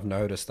is that I've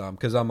noticed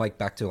because I'm like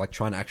back to like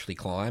trying to actually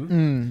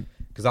climb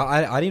because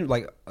I didn't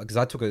like because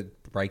I took a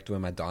break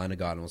doing my Dino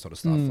Guide and all sort of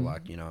stuff for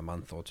like a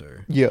month or two.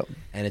 Yep.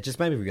 And it just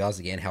made me realize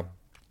again how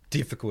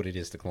difficult it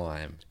is to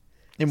climb.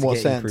 In To what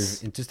get sense?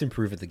 just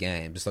improve at the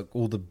game. Just like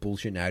all the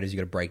bullshit narratives you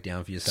got to break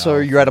down for yourself. So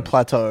you're at a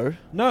plateau.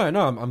 No,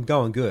 I'm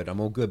going good. I'm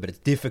all good, but it's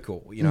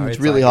difficult. You know, It's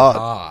really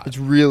hard. It's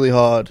really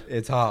hard.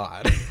 It's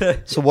hard.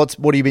 So what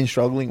have you been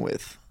struggling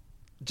with?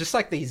 Just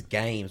like these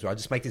games where I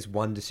just make this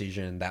one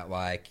decision that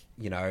like,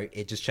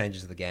 it just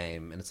changes the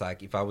game. And it's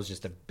like, if I was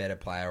just a better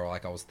player or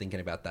like I was thinking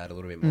about that a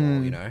little bit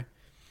more,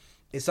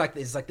 it's like,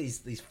 there's like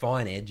these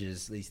fine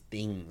edges, these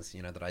things,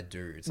 that I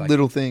do. It's like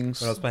Little things.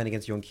 when I was playing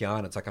against you and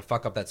Kiana, it's like I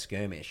fuck up that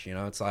skirmish,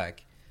 it's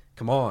like,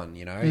 come on,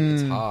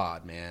 it's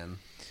hard, man.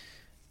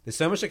 There's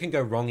so much that can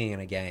go wrong in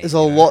a game. There's a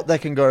lot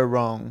that can go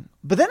wrong.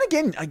 But then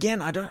again,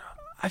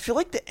 I feel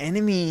like the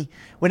enemy.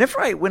 When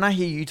I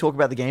hear you talk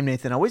about the game,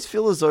 Nathan, I always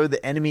feel as though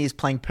the enemy is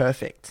playing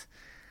perfect.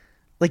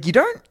 Like you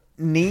don't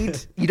need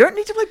to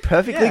play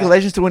perfect Yeah. League of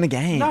Legends to win a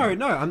game. No,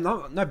 I'm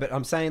not. No, but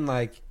I'm saying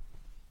like,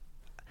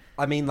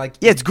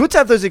 Yeah, it's good to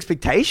have those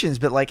expectations,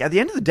 but like at the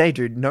end of the day,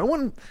 dude, no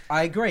one.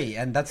 I agree,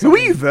 and that's Who are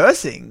something- you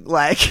versing?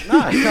 Like, No,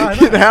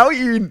 how are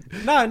you?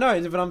 No,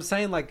 but I'm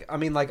saying like,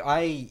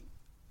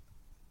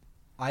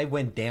 I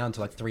went down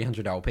to like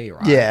 300 LP,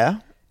 right? Yeah,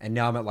 and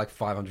now I'm at like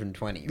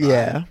 520. Right?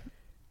 yeah,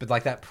 but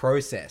like that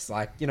process,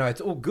 like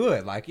it's all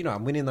good. Like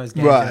I'm winning those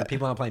games. Right.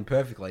 People aren't playing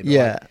perfectly. But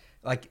Yeah.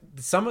 Like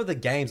some of the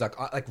games, like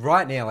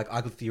right now, like I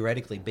could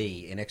theoretically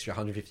be an extra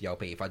 150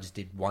 LP if I just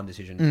did one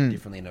decision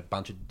differently in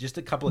just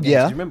a couple of games.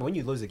 Yeah. 'Cause remember when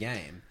you lose a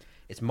game,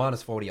 it's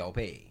minus 40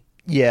 LP.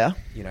 yeah.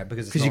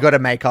 Because Because you got to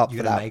make up you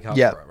for gotta that. make up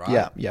Yeah, for it, right?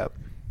 yeah, yeah,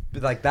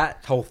 But like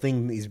that whole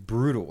thing is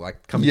brutal.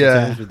 Like coming Yeah.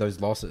 to terms with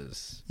those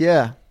losses.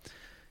 yeah,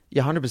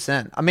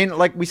 100%. I mean,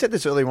 like we said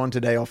this earlier on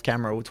today off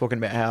camera. We're talking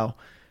about how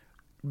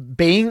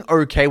being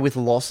okay with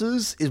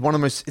losses is one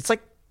of the most. It's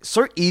like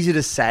so easy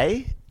to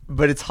say,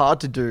 but it's hard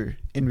to do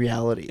in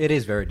reality. It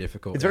is very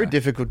difficult. It's very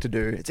difficult to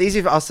do. It's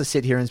easy for us to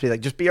sit here and be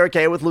like, just be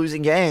okay with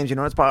losing games.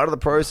 It's part of the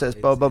process.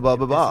 Blah blah blah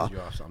blah blah. pisses you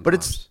off But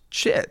it's sometimes.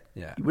 shit.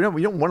 Yeah. we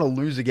don't want to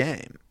lose a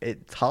game.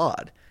 It's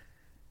hard.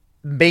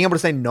 Being able to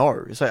say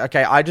no. So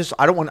okay,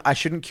 I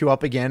shouldn't queue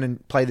up again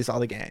and play this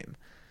other game.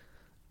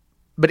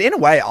 But in a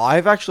way,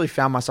 I've actually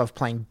found myself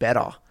playing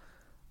better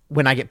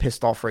when I get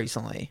pissed off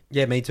recently.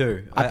 Yeah, me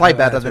too. I play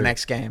better too. the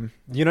next game.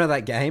 You know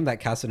that game, that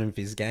Cassid and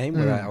Fizz game,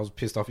 where I was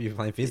pissed off at you for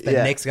playing Fizz? The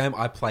Yeah. next game,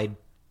 I played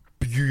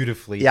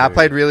beautifully. Yeah, I dude.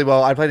 played really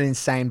well. I played an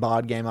insane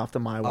Bard game after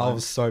my one. I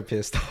was so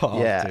pissed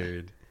off, Yeah.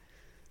 dude.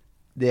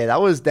 Yeah,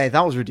 that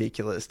was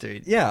ridiculous,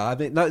 dude. Yeah, I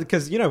mean, no,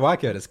 because you know why,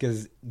 Curtis?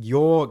 Because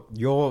your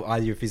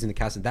idea of Fizz and the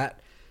Cassid, that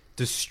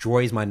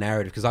destroys my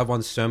narrative, because I've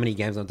won so many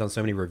games and I've done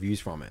so many reviews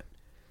from it.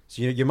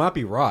 So you might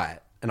be right,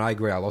 and I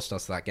agree, I lost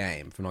us that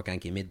game for not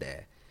ganking mid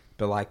there.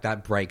 But like,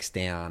 that breaks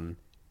down...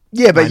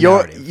 Yeah, but my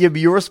your narrative.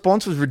 your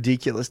response was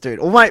ridiculous, dude.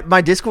 All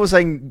my Discord was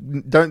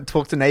saying, "Don't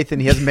talk to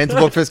Nathan. He has a mental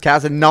block for his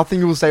cast, and nothing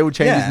you will say will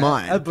change his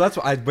mind." But that's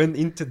why I went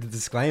into the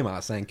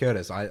disclaimer saying,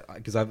 Curtis,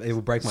 because it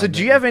will break my... So,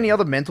 do you have any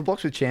other mental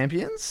blocks with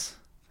champions?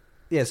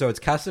 Yeah, so it's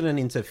Cassidon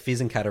into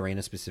Fizz and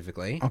Katarina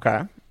specifically.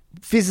 Okay,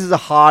 Fizz is a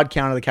hard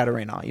counter to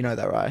Katarina. You know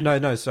that, right?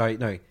 No, sorry,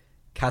 no.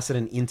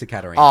 Cassidon into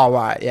Katarina. Oh,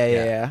 right. Yeah.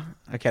 Yeah.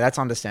 Okay, that's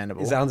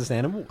understandable. Is that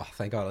understandable? Oh,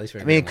 thank God, at least we're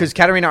I mean, because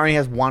Katarina only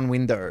has one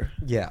window.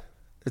 Yeah.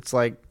 It's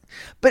like,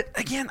 but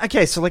again,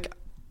 okay, so like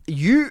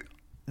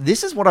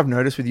this is what I've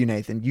noticed with you,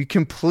 Nathan. You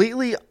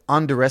completely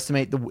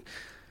underestimate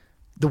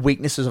the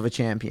weaknesses of a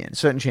champion,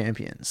 certain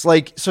champions.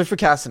 Like, so for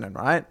Cassinan,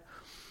 right?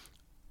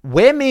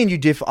 Where me and you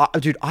differ,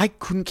 dude, I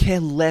couldn't care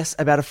less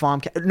about a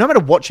farm. No matter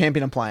what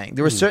champion I'm playing,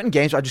 there are certain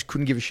games where I just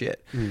couldn't give a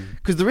shit.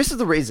 Because this is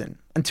the reason.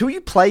 Until you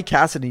play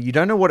Cassinan, you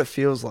don't know what it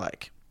feels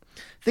like.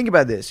 Think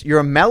about this. You're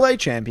a melee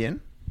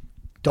champion,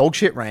 dog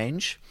shit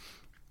range.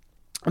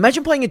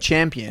 Imagine playing a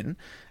champion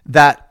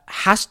that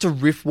has to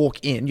rift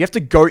walk in. You have to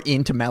go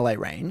into melee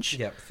range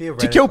Yeah,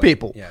 to kill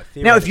people. Yeah,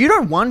 Now, if you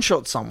don't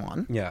one-shot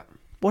someone, Yeah.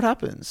 what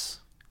happens?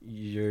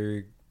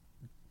 You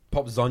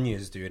pop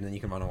Zonia's, dude, and then you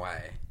can run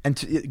away.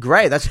 And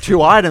great, that's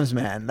 2 items,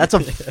 man. That's a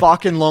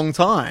fucking long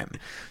time.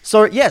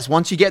 So yes,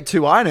 once you get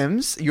 2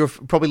 items, you're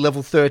probably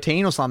level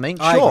 13 or something.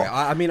 I Sure. agree.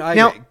 I mean,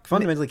 Now, agree.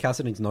 Fundamentally,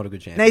 Kassadin's not a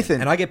good champion.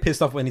 Nathan. And I get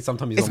pissed off when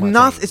sometimes he's It's on my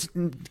not. team.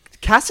 It's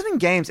Kassadin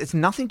games. It's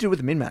nothing to do with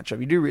the min matchup.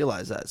 You do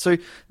realize that. So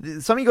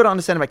something you got to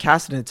understand about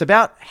Kassadin. It's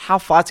about how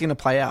fights are going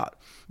to play out.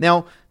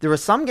 Now there are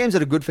some games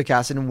that are good for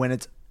Kassadin when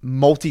it's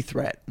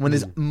multi-threat, when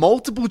there's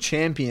multiple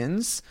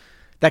champions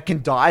that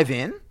can dive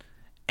in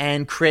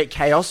and create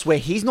chaos where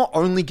he's not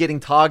only getting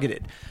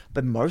targeted,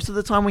 but most of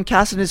the time when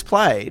Kassadin is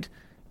played,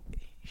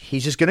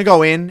 he's just going to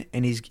go in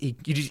and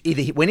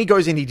when he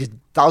goes in, he just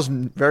does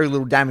very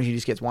little damage. He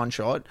just gets one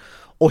shot,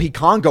 or he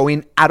can't go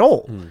in at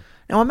all.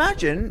 Now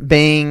imagine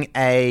being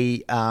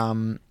a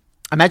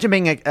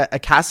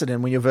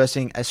Kassadin when you're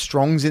versing a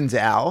strong Xin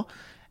Zhao,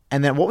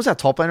 and then what was our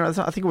top laner?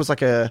 I think it was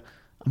like a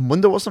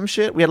Mundo or some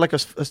shit. We had like a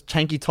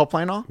tanky top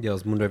laner. Yeah, it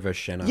was Mundo versus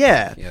Shen.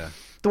 Yeah.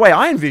 The way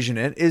I envision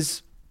it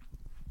is,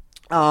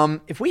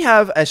 if we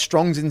have a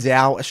strong Xin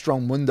Zhao, a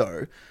strong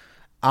Mundo,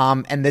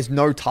 and there's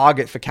no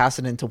target for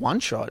Kassadin to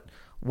one-shot,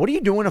 what do you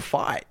do in a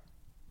fight?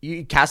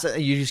 You're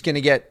just going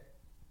to you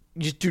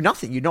just do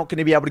nothing. You're not going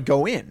to be able to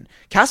go in.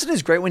 Kassadin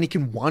is great when he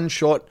can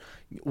one-shot,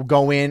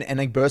 go in, and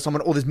then burst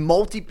someone, or there's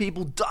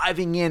multi-people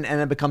diving in,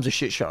 and it becomes a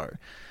shit show.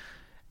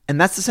 And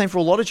that's the same for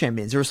a lot of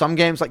champions. There are some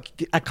games, like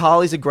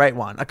Akali's a great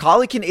one.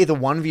 Akali can either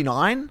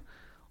 1v9,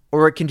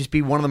 or it can just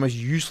be one of the most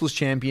useless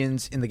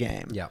champions in the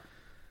game. Yeah.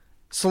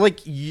 So, like,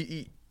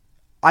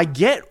 I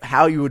get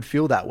how you would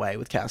feel that way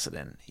with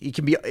Kassadin.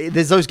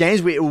 There's those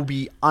games where it will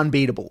be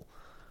unbeatable,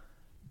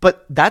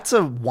 but that's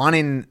 1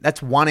 in 10.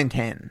 That's a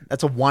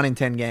 1 in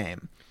 10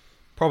 game.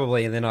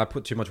 Probably, and then I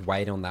put too much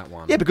weight on that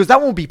one. Yeah, because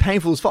that won't be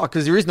painful as fuck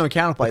because there is no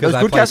counterplay. Because Those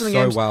I good play Kassadin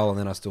games, well, and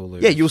then I still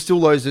lose. yeah, you'll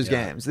still lose those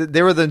games.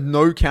 There are the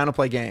no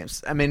counterplay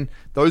games. I mean,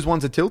 those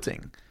ones are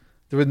tilting.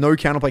 There are no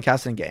counterplay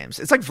Kassadin games.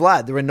 It's like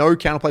Vlad. There are no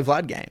counterplay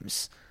Vlad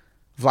games.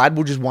 Vlad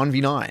will just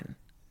 1v9.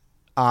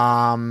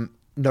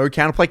 No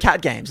counterplay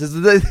cat games.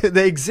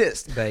 They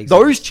exist.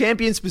 Those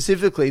champions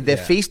specifically, they're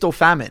feast or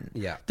famine.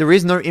 Yeah. There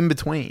is no in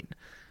between.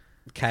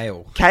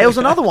 Kale's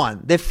another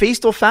one. They're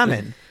feast or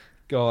famine.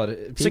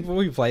 God,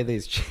 people who play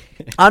these...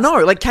 I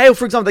know. Like Kale,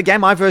 for example, the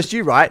game I versed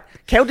you, right?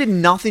 Kale did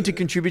nothing to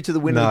contribute to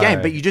the win of the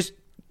game, but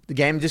the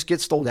game just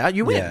gets stalled out,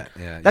 you win.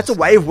 That's a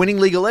way of winning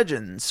League of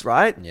Legends,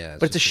 right? Yeah.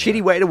 But it's a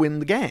shitty way to win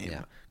the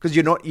game. Because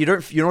you're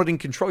not in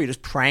control. You're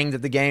just praying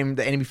that the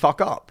enemy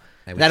fuck up.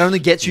 That only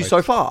gets you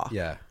so far.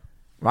 Yeah.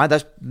 Right?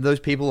 That's those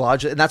people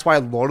largely, and that's why a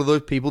lot of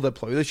those people that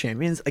play the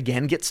champions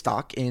again get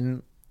stuck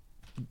in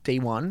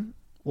D1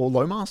 or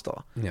low master.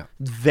 Yeah.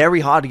 It's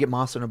very hard to get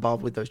master and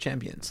above with those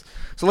champions.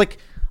 So like,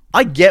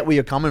 I get where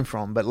you're coming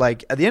from, but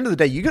like at the end of the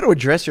day, you got to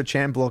address your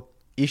champ block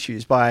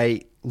issues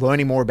by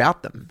learning more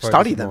about them,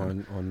 study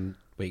them on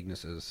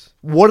weaknesses.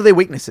 What are their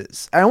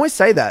weaknesses? I always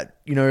say that,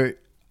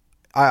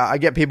 I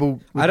get people.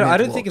 I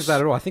don't think it's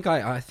that at all. I think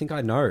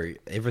I know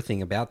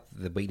everything about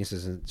the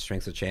weaknesses and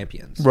strengths of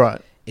champions.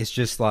 Right. It's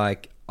just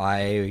like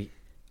I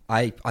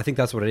think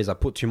that's what it is. I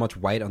put too much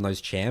weight on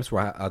those champs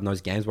on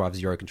those games where I have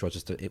zero control,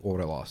 just to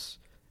auto loss,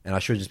 and I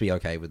should just be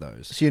okay with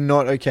those. So you're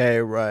not okay,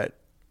 right?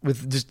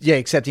 With just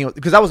accepting it,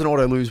 because that was an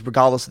auto lose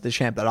regardless of the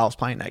champ that I was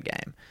playing that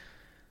game.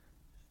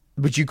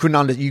 But you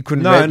couldn't that's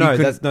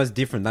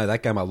different. No,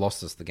 that game I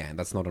lost us the game.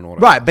 That's not an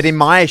auto. Right, loss. but in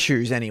my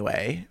shoes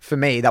anyway, for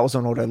me that was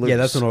an auto lose. Yeah,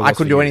 that's an auto I loss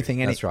couldn't for do you.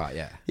 anything. That's right.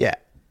 Yeah. Yeah.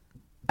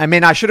 I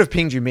mean, I should have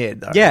pinged you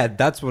mid, though. Yeah,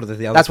 that's what the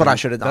other. That's thing, what I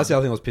should have done. That's the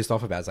other thing I was pissed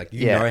off about. It's like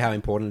you know how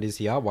important it is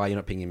here. Why are you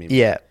not pinging me? Mid?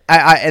 Yeah,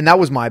 and that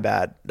was my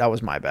bad.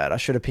 I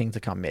should have pinged to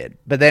come mid.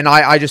 But then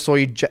I just saw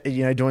you,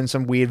 doing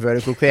some weird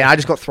vertical clear. I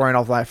just got thrown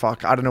off. Like,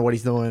 fuck, I don't know what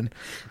he's doing.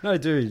 No,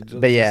 dude.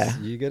 But yeah,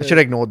 I should have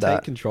ignored that.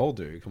 Take control,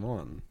 dude. Come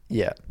on.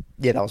 Yeah,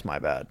 that was my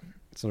bad.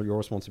 It's not your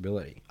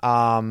responsibility.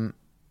 But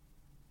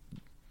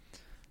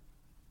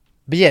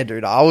yeah,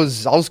 dude, I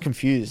was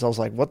confused. I was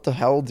like, what the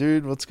hell,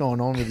 dude? What's going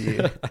on with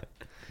you?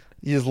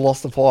 You just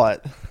lost the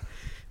plot.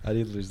 I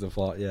did lose the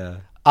plot,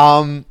 yeah.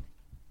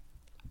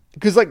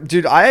 Because like,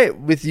 dude,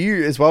 with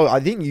you as well, I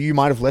think you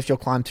might have left your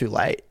climb too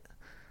late.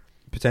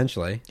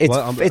 Potentially.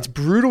 It's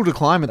brutal to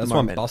climb at the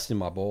moment. That's why I'm busting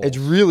my balls. It's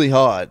really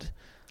hard.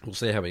 We'll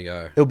see how we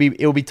go. It'll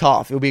be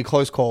tough. It'll be a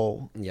close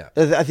call. Yeah.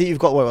 I think you've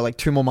got like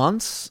 2 more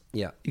months.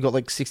 Yeah. You got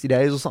like 60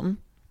 days or something.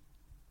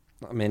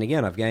 I mean,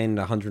 again, I've gained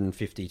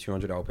 150,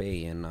 200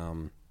 LP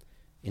in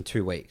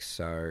 2 weeks.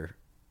 So,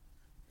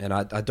 and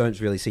I don't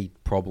really see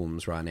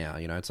problems right now.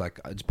 It's like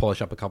I just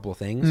polish up a couple of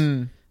things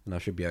and I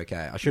should be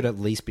okay. I should at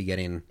least be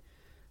getting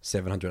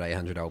 700,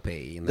 800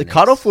 LP. The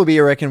cutoff will be,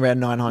 I reckon, around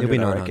 900. It'll be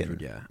 900,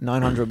 yeah.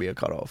 900 will be a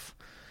cutoff.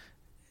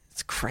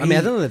 It's crazy. I mean,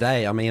 at the end of the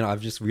day,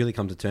 I've just really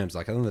come to terms.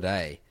 Like, at the end of the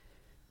day,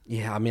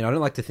 I don't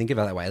like to think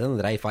about it that way. At the end of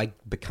the day, if I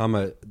become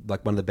one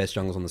of the best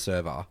junglers on the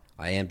server,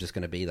 I am just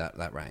going to be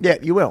that rank. Yeah,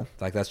 you will.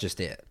 Like, that's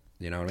just it.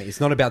 You know what I mean? It's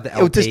not about the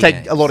LP. It'll just take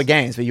games. a lot of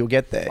games, but you'll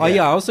get there. Oh,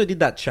 yeah. I also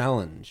did that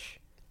challenge.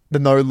 The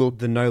no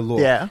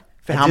look. Yeah.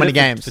 For how many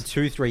games? For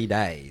 2-3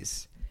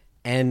 days.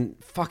 And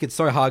fuck, it's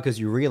so hard because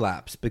you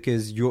relapse.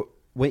 Because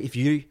if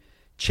you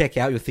check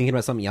out, you're thinking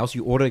about something else,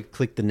 you auto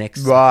click the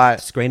next Right.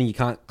 screen and you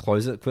can't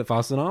close it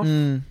fast enough.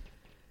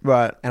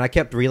 Right. And I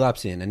kept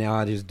relapsing, and now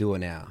I just do it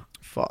now.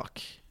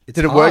 Fuck. It's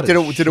Did it hard work? Did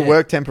as it shit.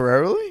 work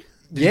temporarily?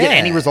 Did you get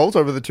any results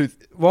over the 3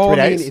 Well, I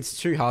days? mean, it's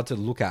too hard to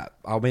look at.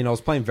 I mean, I was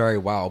playing very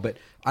well, but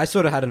I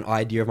sort of had an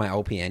idea of my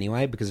LP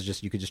anyway because it's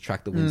just you could just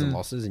track the wins and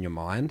losses in your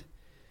mind.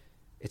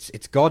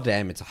 It's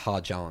goddamn, it's a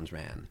hard challenge,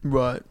 man.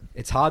 Right.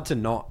 It's hard to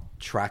not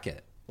track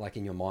it like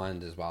in your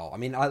mind as well. I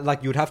mean,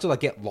 you would have to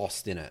like get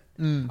lost in it.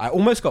 I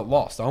almost got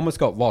lost.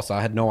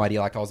 I had no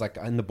idea. Like I was like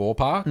in the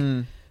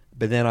ballpark,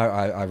 but then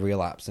I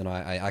relapsed and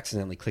I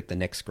accidentally clicked the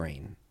next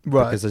screen.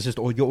 Right. Because it's just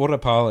your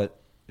autopilot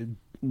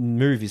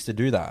move is to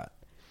do that.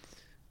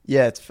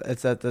 Yeah,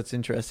 that's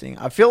interesting.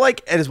 I feel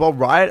like as well,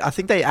 Riot, I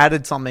think they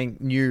added something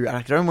new.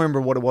 I don't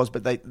remember what it was,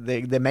 but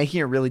they're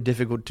making it really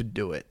difficult to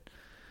do it.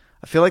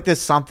 I feel like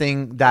there's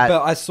something that...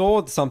 But I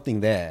saw something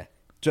there,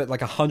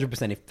 like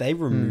 100%. If they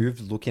removed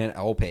looking at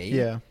LP,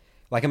 Yeah.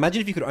 Like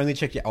imagine if you could only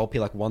check your LP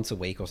like once a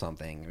week or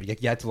something. Or you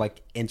had to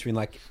like enter in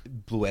like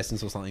Blue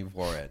Essence or something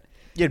for it.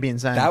 Yeah, it'd be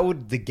insane.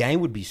 The game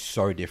would be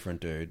so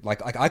different, dude.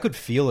 Like I could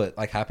feel it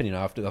like happening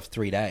after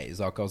 3 days.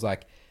 Like I was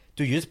like,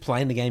 dude, you're just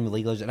playing the game of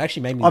League of Legends. It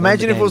actually made me.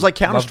 Imagine if it was like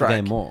Counter-Strike. Love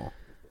the game more.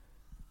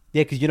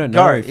 Yeah, because you don't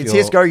know. It's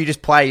CSGO, you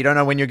just play. You don't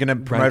know when you're going to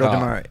promote or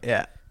Rank up. demote.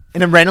 Yeah.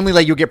 And then randomly,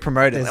 like, you'll get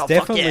promoted. There's Like,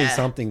 definitely fuck yeah.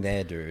 something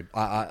there, dude.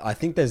 I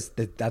think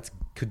that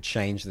could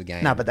change the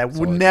game. No, but they would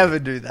solidly. never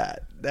do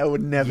that. They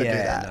would never do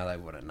Yeah, that. no, they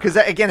wouldn't. Because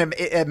again,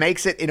 it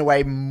makes it in a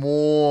way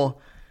more.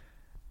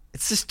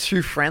 It's just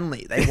too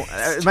friendly.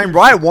 I mean,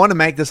 Riot want to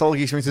make this whole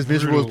experience as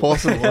miserable as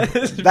possible.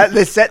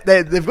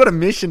 They've got a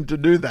mission to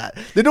do that.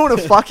 They're doing a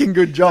fucking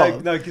good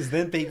job. No, because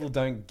then people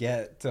don't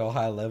get to a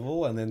high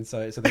level, and then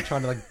so they're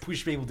trying to like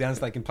push people down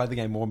so they can play the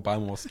game more and buy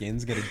more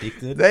skins, get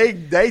addicted.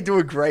 They do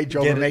a great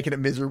job Get of it- making it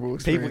miserable. People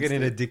Experience, getting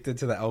dude. addicted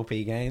to the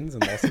LP gains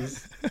and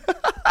losses.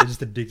 They're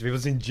just addicted. People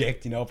just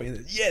injecting LP.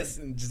 Yes,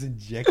 and just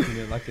injecting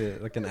it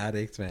like an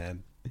addict,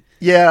 man.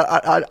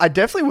 Yeah, I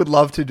definitely would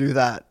love to do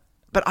that.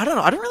 But I don't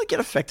know. I don't really get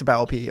affected by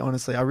LP,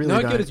 honestly. I really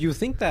No, don't. good as you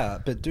think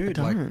that, but dude,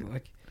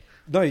 like,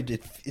 no,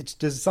 it's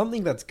there's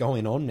something that's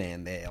going on,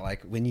 man. There,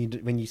 like when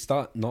you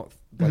start not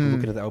like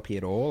looking at the LP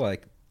at all,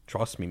 like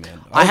trust me,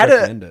 man. I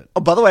recommend it. Oh,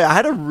 by the way, I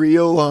had a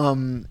real.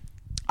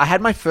 I had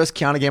my first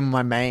counter game on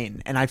my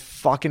main, and I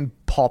fucking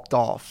popped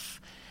off,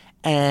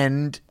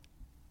 and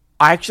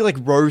I actually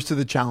like rose to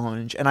the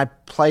challenge, and I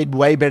played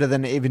way better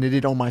than even it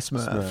did on my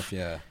Smurf,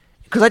 yeah.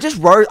 Because I just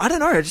rose. I don't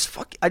know.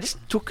 I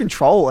just took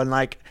control, and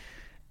like.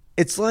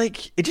 It's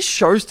like it just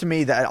shows to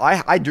me that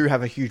I do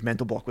have a huge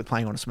mental block with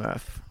playing on a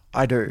Smurf.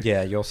 I do.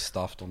 Yeah, you're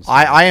stuffed on.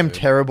 I am dude.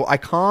 terrible. I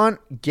can't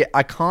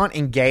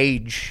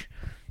engage.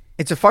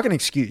 It's a fucking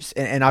excuse,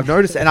 and I've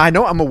noticed, and I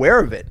know I'm aware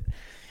of it.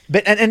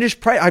 But and just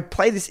pray. I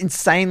play this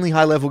insanely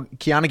high level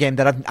Kiana game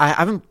that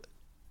I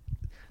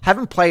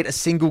haven't played a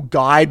single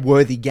guide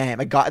worthy game.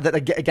 A game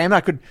that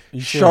I could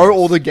show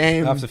all the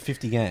games after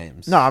 50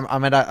 games. No,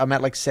 I'm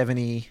at like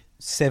 70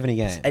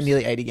 games and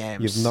nearly 80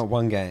 games. You've not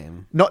one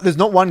game. There's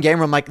not one game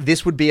where I'm like,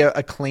 this would be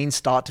a clean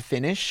start to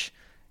finish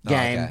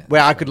game okay.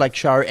 where I could like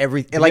show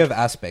everything. Like, Like, you have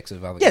aspects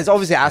of other yeah, games. there's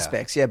obviously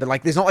aspects, yeah, but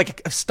like, there's not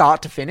like a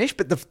start to finish.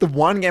 But the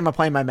one game I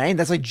play in my main,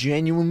 that's like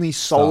genuinely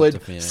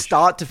solid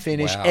start to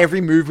finish. Wow. Every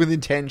move with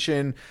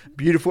intention,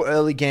 beautiful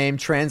early game,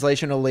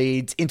 translation of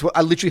leads into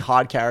a literally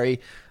hard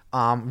carry,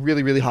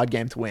 really really hard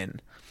game to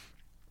win.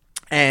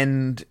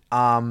 And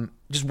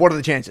just what are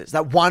the chances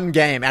that one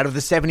game out of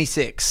the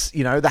 76,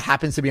 that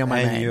happens to be on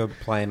my main, And you're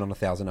playing on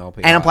 1000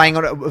 LP. and I'm playing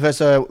on it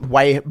versus a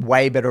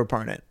way better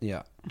opponent.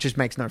 Yeah. Just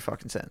makes no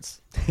fucking sense.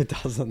 It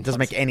doesn't. It doesn't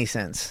make any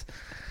sense.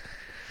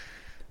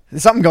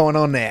 There's something going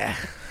on there.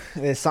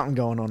 There's something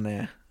going on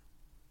there.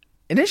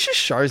 And it just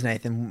shows,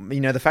 Nathan,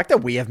 the fact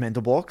that we have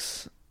mental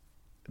blocks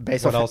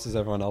based What off... else does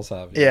everyone else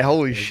have? Yeah,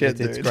 holy shit,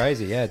 It's dude.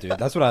 crazy, yeah, dude.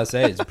 That's what I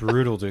say. It's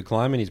brutal, dude.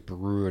 Climbing is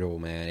brutal,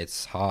 man.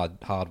 It's hard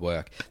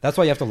work. That's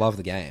why you have to love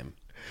the game.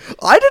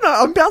 I don't know.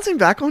 I'm bouncing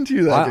back onto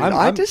you, though, dude.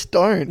 I just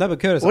don't. No, but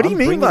Curtis, what do you I'm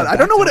mean bringing by it that? I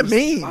don't know back what to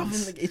it fun.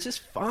 means. It's just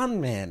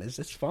fun, man. It's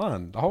just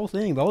fun. The whole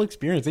thing, the whole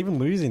experience, even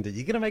losing, dude.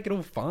 You're going to make it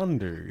all fun,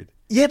 dude.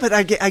 Yeah, but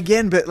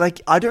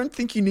I don't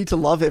think you need to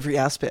love every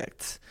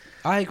aspect.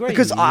 I agree.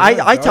 Because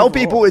Yeah, I tell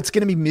people overall. it's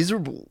going to be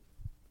miserable.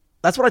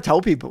 That's what I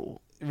tell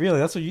people. Really,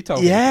 that's what you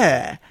tell me.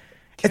 Yeah.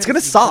 It's going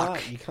to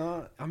suck. You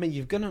can't. I mean,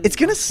 you're going to... It's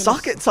going to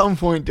suck at some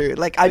point, dude.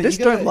 Like, I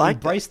just don't like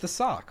that. Embrace the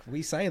suck.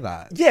 We say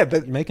that. Yeah,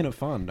 but... You're making it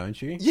fun, don't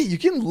you? Yeah, you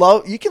can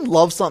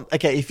love something.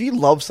 Okay, if you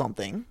love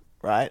something,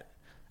 right?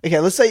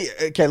 Okay, let's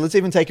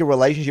even take a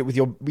relationship with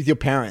your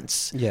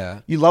parents.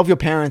 Yeah. You love your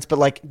parents, but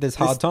like There's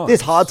hard times.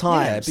 There's hard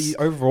times. Yeah,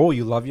 but overall,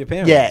 you love your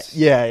parents.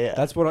 Yeah.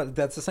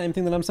 That's the same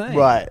thing that I'm saying.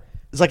 Right.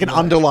 It's like an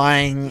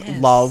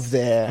underlying love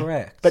there.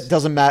 Correct. But it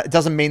doesn't matter. It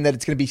doesn't mean that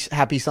it's going to be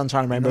happy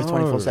sunshine and rainbows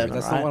 24/7.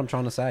 That's right? not what I'm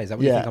trying to say. Is that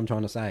what you think I'm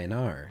trying to say?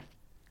 No.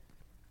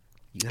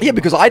 Yeah,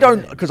 because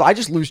I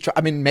just lose track.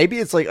 I mean, maybe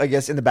it's like, I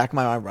guess, in the back of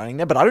my mind running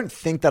there, but I don't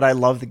think that I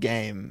love the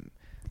game.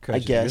 I You're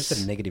guess.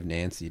 just a negative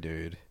Nancy,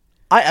 dude.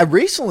 I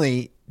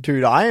recently,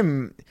 dude,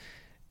 I'm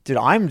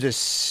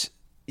just,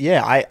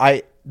 yeah,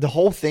 the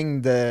whole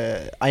thing,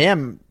 I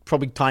am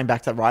probably tying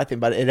back to that Riot thing,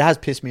 but it has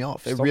pissed me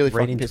off. It Stop really reading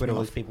fucking pissed Twitter, me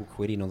all off. these people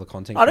quitting all the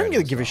content. I don't really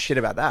creators give a stuff. shit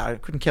about that. I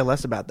couldn't care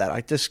less about that.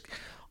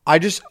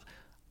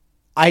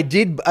 I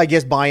did, I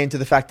guess, buy into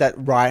the fact that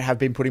Riot have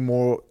been putting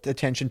more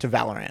attention to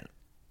Valorant.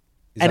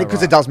 Is And that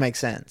because right? it does make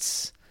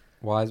sense.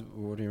 What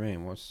do you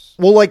mean?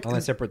 Well, like, Are they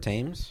separate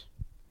teams?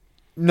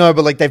 no,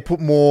 but like they've put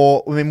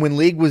more. I mean, when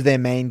League was their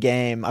main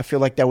game, I feel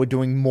like they were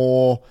doing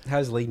more.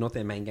 How's League not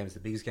their main game? It's the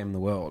biggest game in the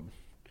world.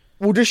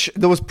 Well, just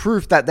there was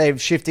proof that they're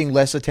shifting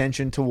less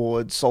attention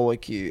towards solo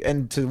queue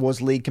and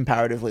towards League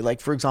comparatively.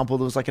 Like, for example,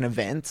 there was like an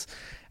event,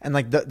 and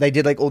like they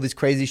did like all this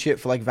crazy shit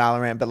for like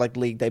Valorant, but like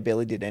League they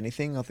barely did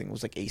anything. I think it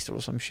was like Easter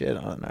or some shit.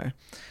 I don't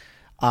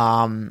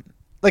know.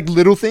 Like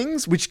little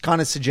things, which kind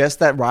of suggest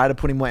that Riot are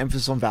putting more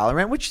emphasis on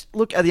Valorant. Which,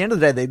 look, at the end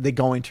of the day, they're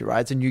going to, right?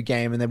 It's a new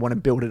game, and they want to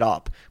build it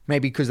up.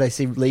 Maybe because they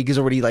see League is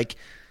already like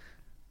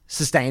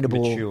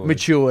sustainable,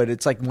 matured.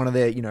 It's like one of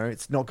their,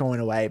 it's not going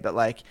away. But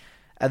like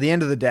at the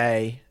end of the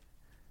day,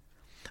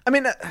 I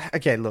mean,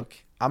 okay, look,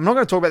 I'm not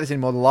going to talk about this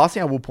anymore. The last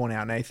thing I will point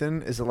out,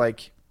 Nathan, is that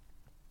like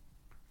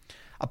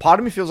a part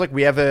of me feels like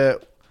we have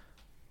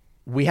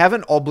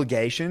an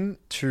obligation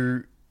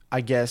to,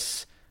 I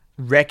guess,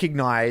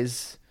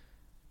 recognize.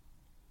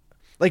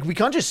 Like, we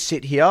can't just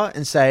sit here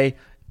and say,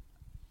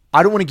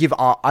 I don't want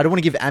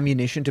to give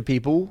ammunition to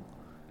people.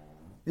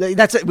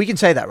 That's it. We can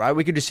say that, right?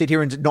 We could just sit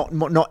here and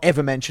not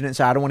ever mention it and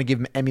say, I don't want to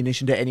give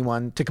ammunition to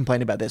anyone to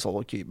complain about their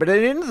solo queue. But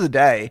at the end of the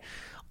day,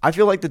 I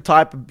feel like the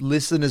type of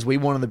listeners we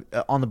want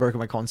on the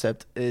Broken My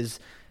Concept is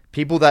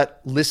people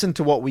that listen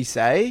to what we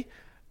say,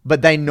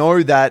 but they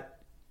know that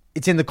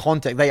it's in the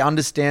context. They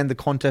understand the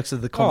context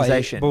of the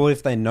conversation. But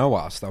if they know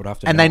us, they would have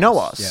to and they know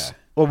us. Yeah.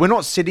 Well, we're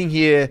not sitting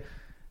here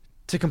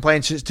to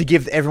complain, just to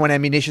give everyone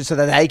ammunition so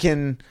that they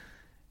can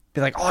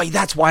be like, oh,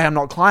 that's why I'm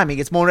not climbing.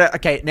 It's more,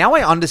 okay, now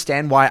I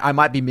understand why I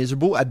might be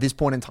miserable at this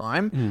point in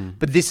time,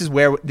 but this is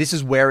where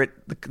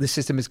the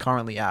system is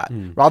currently at,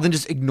 rather than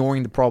just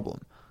ignoring the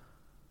problem.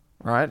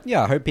 Right?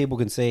 Yeah, I hope people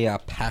can see our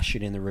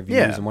passion in the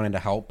reviews and wanting to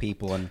help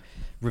people and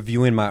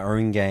reviewing my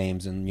own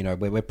games. And,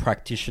 we're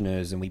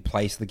practitioners and we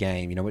place the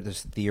game, we're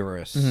just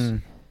theorists,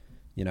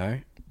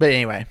 But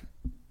anyway,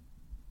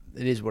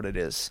 it is what it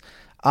is.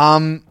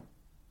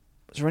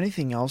 Is there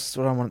anything else?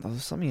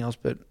 There's something else,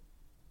 but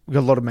we've got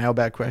a lot of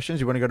mailbag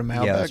questions. You want to go to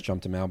mailbag? Yeah, let's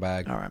jump to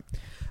mailbag. All right.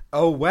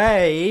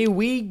 Away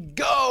we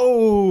go!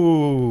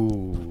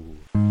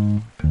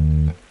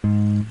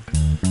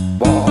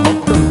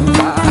 Welcome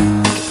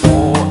back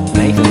for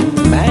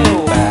Nathan's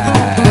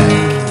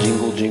mailbag.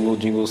 Jingle, jingle,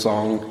 jingle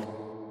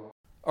song.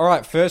 All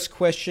right, first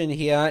question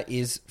here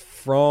is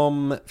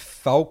from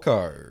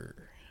Falco.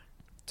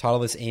 Title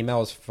of this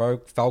email is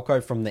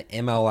Falco from the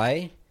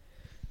MLA.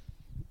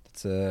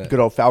 It's a Good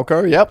old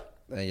Falco, yep.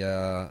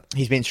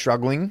 He's been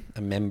struggling.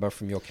 A member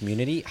from your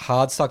community.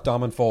 Hard Suck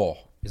Diamond 4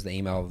 is the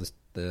email of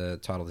the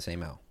title of this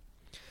email.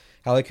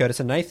 Hello, Curtis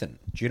and Nathan.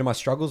 Due to my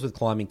struggles with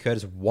climbing,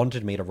 Curtis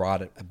wanted me to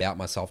write about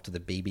myself to the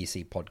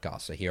BBC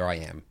podcast, so here I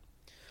am.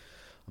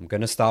 I'm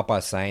going to start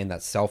by saying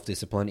that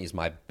self-discipline is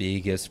my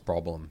biggest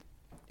problem.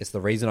 It's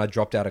the reason I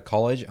dropped out of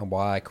college and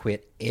why I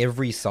quit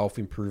every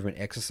self-improvement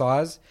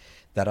exercise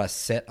that I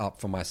set up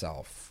for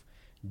myself.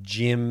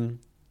 Gym,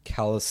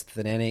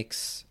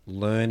 calisthenics,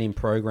 learning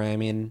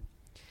programming.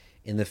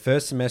 In the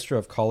first semester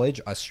of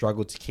college, I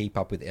struggled to keep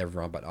up with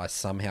everyone, but I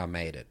somehow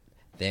made it.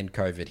 Then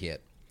COVID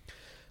hit.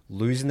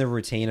 Losing the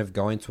routine of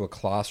going to a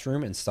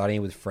classroom and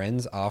studying with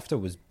friends after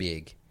was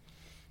big.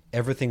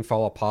 Everything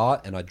fell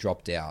apart and I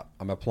dropped out.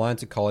 I'm applying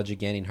to college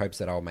again in hopes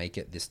that I'll make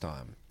it this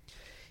time.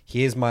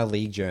 Here's my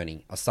league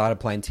journey. I started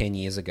playing 10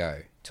 years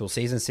ago. Till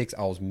season 6,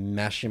 I was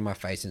mashing my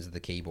face into the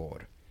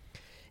keyboard.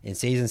 In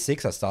season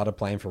 6, I started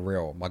playing for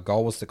real. My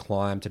goal was to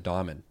climb to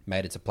Diamond.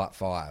 Made it to Plat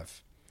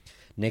 5.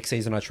 Next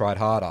season, I tried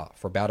harder.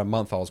 For about a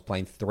month, I was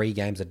playing 3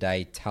 games a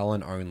day,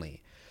 talent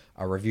only.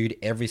 I reviewed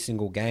every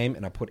single game,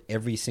 and I put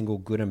every single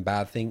good and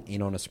bad thing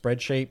in on a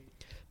spreadsheet.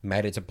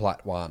 Made it to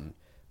Plat 1.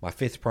 My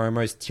 5th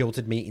promos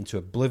tilted me into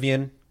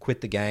oblivion.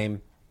 Quit the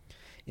game.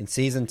 In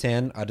season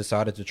 10, I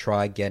decided to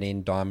try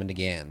getting Diamond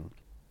again.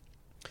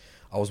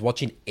 I was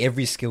watching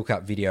every skill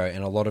cut video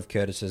and a lot of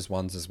Curtis's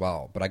ones as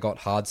well, but I got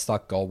hard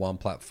stuck Gold 1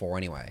 Plat 4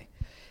 anyway.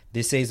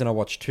 This season I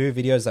watched 2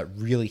 videos that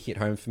really hit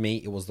home for me.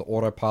 It was the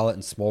Autopilot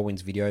and Small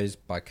Wins videos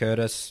by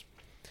Curtis.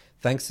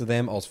 Thanks to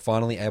them, I was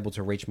finally able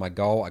to reach my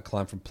goal. I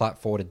climbed from Plat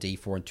 4 to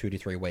D4 in 2 to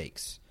 3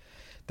 weeks.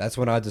 That's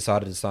when I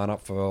decided to sign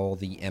up for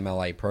the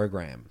MLA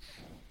program.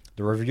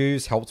 The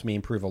reviews helped me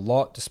improve a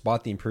lot.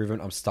 Despite the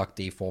improvement, I'm stuck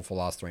D4 for the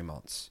last 3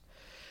 months.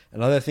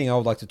 Another thing I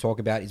would like to talk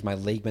about is my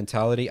league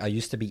mentality. I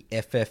used to be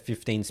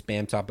FF15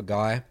 spam type of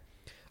guy.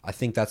 I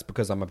think that's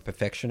because I'm a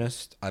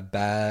perfectionist. I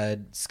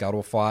bad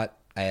Scuttle Fight,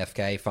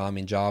 AFK,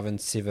 Farming Jarvan,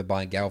 Sivir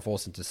buying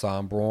Galeforce into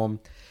Sam Braum.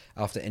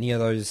 After any of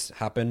those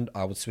happened,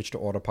 I would switch to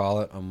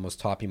Autopilot and was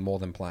typing more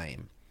than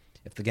playing.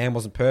 If the game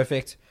wasn't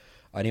perfect,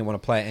 I didn't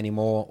want to play it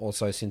anymore.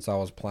 Also, since I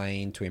was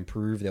playing to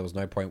improve, there was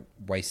no point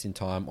wasting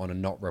time on a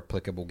not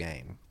replicable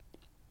game.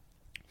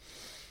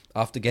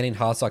 After getting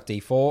Hardsuck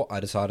D4, I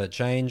decided to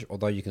change,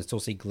 although you can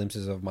still see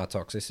glimpses of my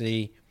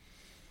toxicity.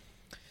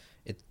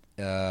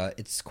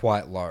 it's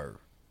quite low.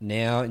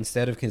 Now,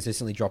 instead of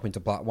consistently dropping to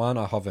plat 1,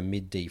 I hover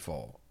mid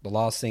D4. The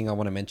last thing I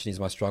want to mention is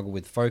my struggle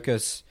with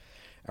focus.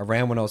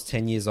 Around when I was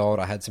 10 years old,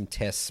 I had some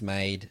tests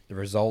made. The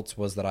results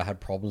was that I had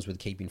problems with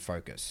keeping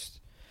focused.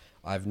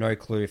 I have no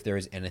clue if there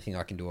is anything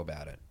I can do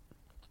about it.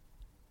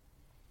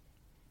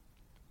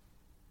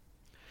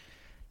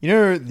 You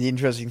know the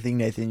interesting thing,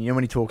 Nathan, you know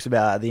when he talks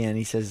about at the end,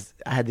 he says,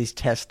 I had this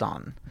test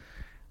done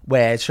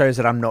where it shows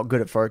that I'm not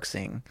good at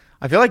focusing.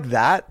 I feel like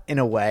that, in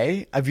a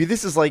way, I view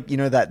this as like, you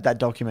know, that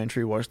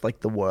documentary watched, like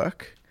The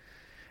Work.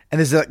 And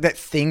there's like that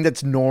thing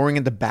that's gnawing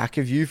at the back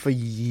of you for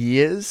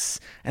years,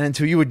 and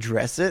until you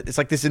address it, it's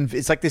like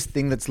this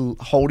thing that's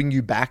holding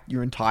you back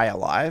your entire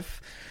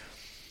life.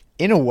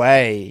 In a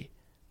way,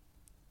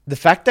 the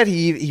fact that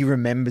he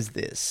remembers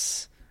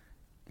this.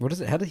 What is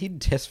it? How did he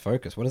test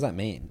focus? What does that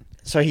mean?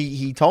 So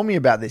he told me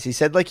about this. He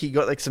said like he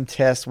got like some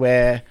tests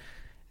where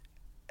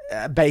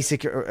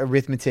basic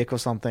arithmetic or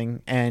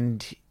something,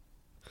 and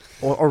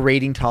or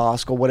reading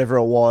task or whatever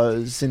it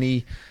was,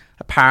 and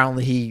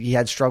apparently he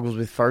had struggles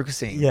with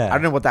focusing. Yeah. I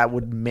don't know what that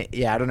would mean.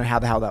 Yeah, I don't know how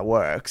the hell that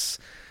works.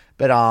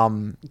 But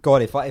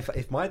God,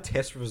 if my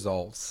test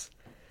results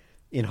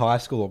in high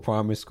school or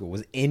primary school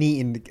was any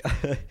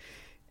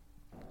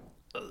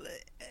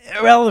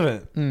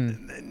irrelevant,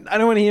 I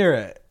don't want to hear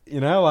it. You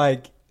know,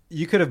 like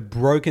you could have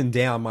broken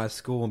down my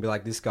school and be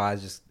like, this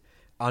guy's just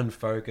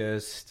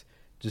unfocused,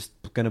 just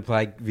going to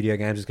play video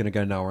games, just going to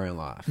go nowhere in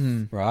life,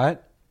 right?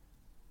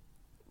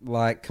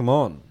 Like, come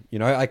on. You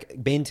know,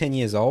 like being 10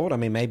 years old, I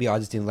mean, maybe I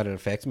just didn't let it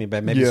affect me,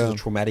 but maybe this is a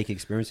traumatic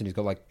experience and he's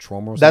got like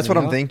trauma or something. That's what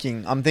I'm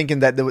thinking. I'm thinking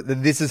that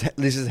this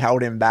has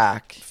held him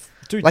back.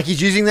 Dude, like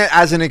he's using that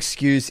as an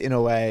excuse in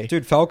a way.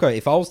 Dude, Falco,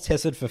 if I was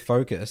tested for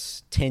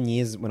focus 10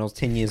 years when I was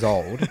 10 years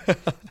old,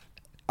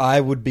 I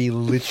would be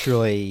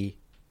literally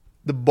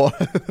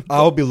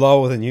I would be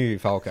lower than you,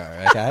 Falco,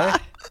 okay?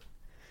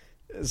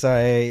 So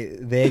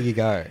there you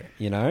go,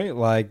 you know,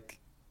 like,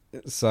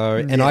 so,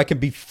 and I can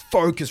be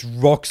focused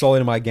rock solid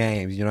in my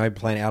games, you know,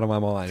 playing out of my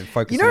mind and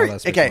focusing on that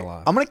aspect of my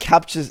life. I'm going to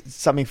capture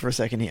something for a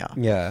second here.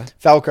 Yeah.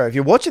 Falco, if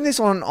you're watching this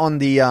on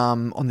the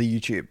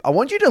YouTube, I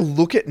want you to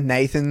look at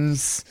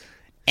Nathan's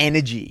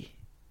energy.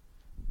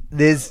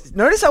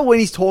 Notice how when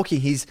he's talking,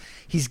 he's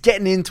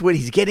getting into it,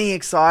 he's getting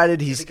excited,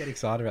 he's get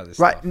excited about this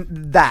right, stuff.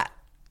 That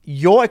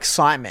your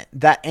excitement,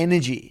 that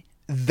energy,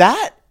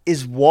 that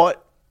is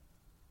what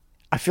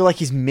I feel like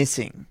he's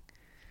missing.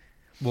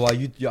 Well, I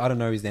don't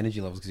know his energy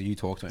levels because you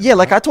talk to him. Yeah, right?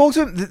 Like I talk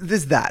to him.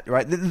 There's that,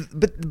 right?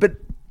 But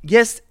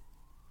yes,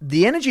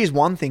 the energy is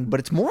one thing, but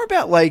it's more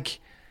about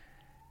like,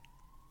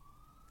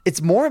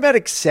 it's more about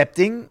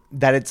accepting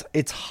that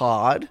it's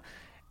hard,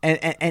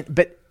 and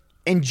but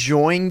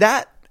enjoying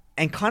that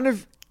and kind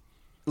of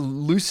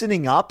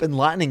loosening up and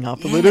lightening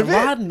up a little bit.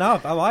 Lighten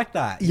up. I like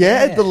that.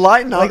 Yeah, the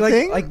lighten up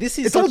thing. Like this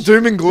is it's all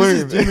doom and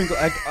gloom. This is doom and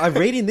gloom. Like, I'm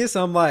reading this.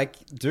 I'm like,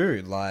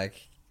 dude,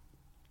 like,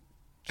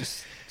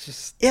 just.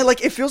 Yeah,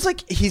 like it feels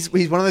like he's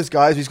one of those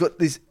guys who's got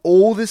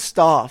all this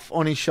stuff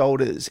on his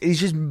shoulders. He's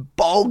just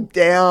bogged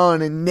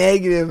down and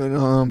negative, and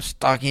I'm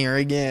stuck here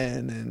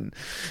again, and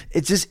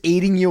it's just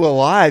eating you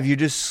alive. You're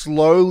just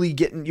slowly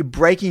you're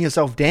breaking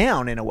yourself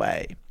down in a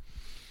way.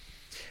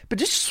 But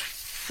just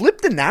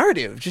flip the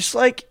narrative. Just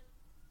like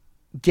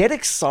get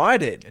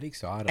excited,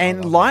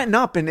 and lighten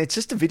up. And it's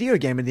just a video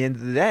game at the end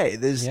of the day.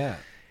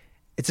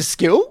 It's a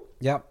skill.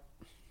 Yep.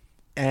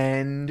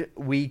 And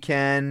we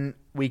can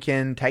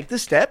take the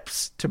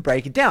steps to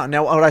break it down.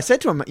 Now, what I said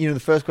to him, you know, the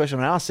first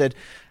question I asked said,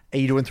 are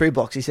you doing 3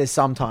 blocks? He says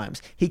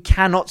sometimes. He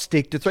cannot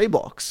stick to 3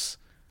 blocks.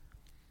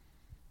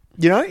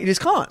 You know, he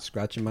just can't.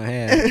 Scratching my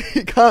hand.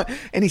 He can't.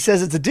 And he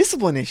says it's a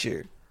discipline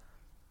issue.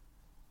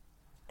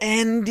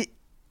 And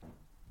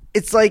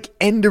it's like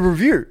end of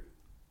review.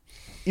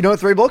 You know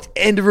what 3 blocks?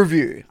 End of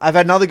review. I've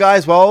had another guy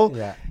as well.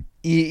 Yeah.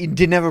 He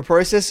didn't have a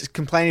process,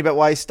 complaining about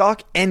why he's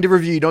stuck. End of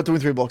review. Not doing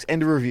 3 blocks.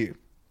 End of review.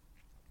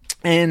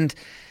 And,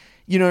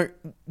 you know,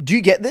 do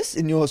you get this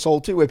in your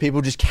soul too, where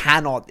people just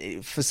cannot,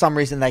 for some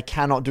reason, they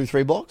cannot do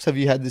 3 blocks? Have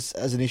you had this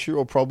as an issue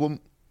or problem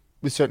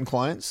with certain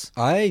clients?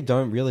 I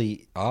don't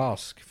really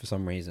ask for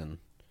some reason.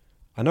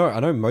 I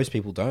know most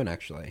people don't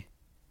actually.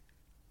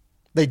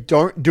 They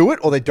don't do it,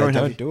 or they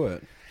don't do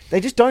it. They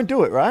just don't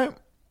do it, right?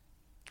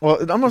 Well,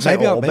 I'm not saying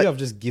maybe I've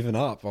just given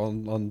up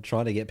on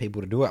trying to get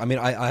people to do it. I mean,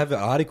 I have an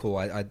article.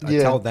 I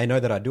tell they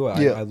know that I do it.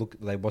 Yeah.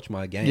 They watch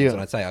my games,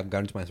 and I say I'm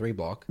going to my 3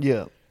 block.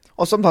 Yeah.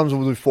 Or sometimes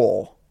we'll do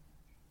 4.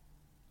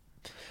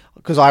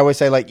 Because I always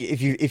say, like,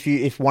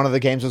 if one of the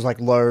games was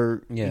like low,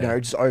 you know,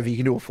 just over, you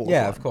can do a 4.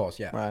 Yeah, of course,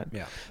 yeah, right,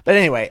 yeah. But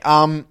anyway,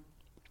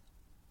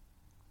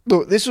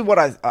 look, this is what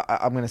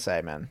I'm gonna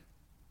say, man.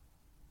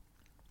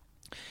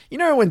 You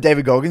know when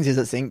David Goggins says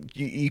that thing,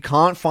 you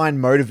can't find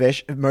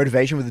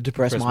motivation with a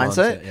depressed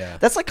mindset. Yeah.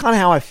 That's like kind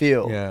of how I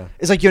feel. Yeah,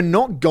 it's like you're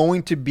not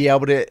going to be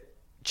able to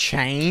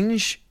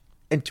change,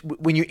 and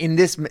when you're in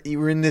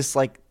this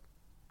like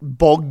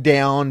bogged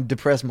down,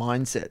 depressed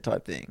mindset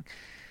type thing.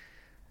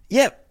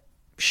 Yeah,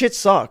 shit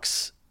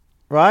sucks,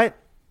 right?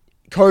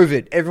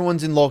 COVID,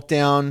 everyone's in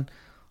lockdown,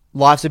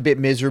 life's a bit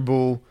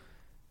miserable.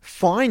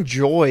 Find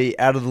joy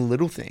out of the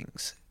little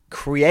things.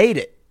 create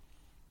it.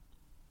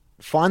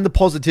 Find the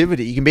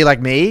positivity. You can be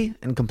like me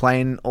and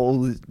complain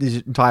all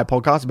this entire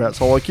podcast about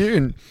solo queue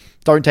and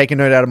don't take a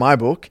note out of my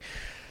book.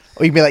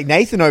 Or you can be like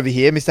Nathan over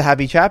here, Mr.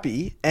 Happy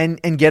Chappy, and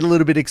get a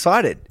little bit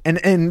excited.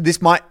 And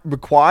this might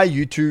require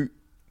you to,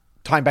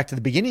 tying back to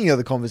the beginning of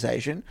the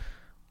conversation,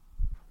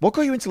 what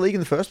got you into League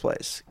in the first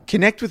place?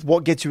 Connect with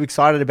what gets you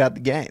excited about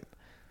the game.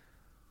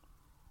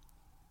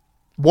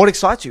 What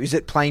excites you? Is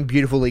it playing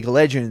beautiful League of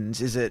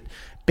Legends? Is it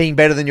being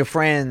better than your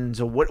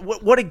friends? Or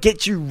what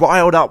gets you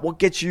riled up? What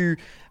gets you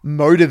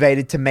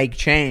motivated to make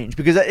change?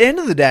 Because at the end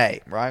of the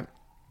day, right?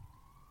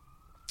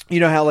 You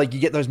know how like you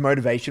get those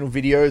motivational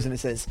videos and it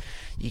says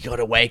you got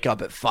to wake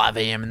up at 5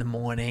 a.m. in the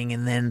morning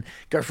and then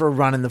go for a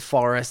run in the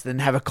forest, then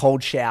have a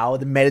cold shower,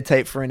 then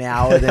meditate for an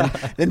hour,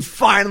 then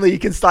finally you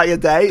can start your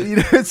day. You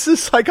know, it's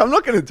just like, I'm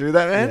not going to do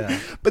that, man. Yeah.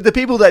 But the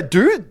people that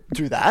do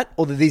that,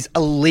 or these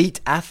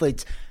elite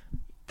athletes,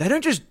 they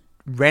don't just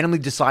randomly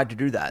decide to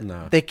do that.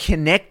 No. They're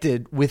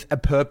connected with a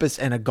purpose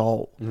and a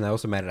goal. And they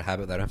also made it a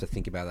habit. They don't have to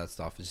think about that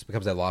stuff. It just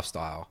becomes their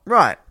lifestyle.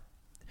 Right.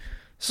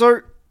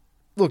 So,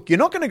 look, you're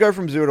not going to go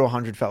from 0 to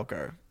 100,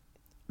 Falco.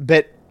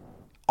 But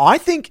I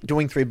think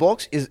doing 3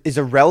 blocks is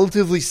a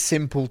relatively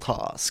simple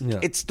task. Yeah.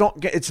 It's not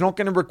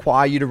going to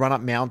require you to run up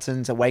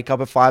mountains and wake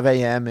up at 5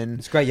 a.m. and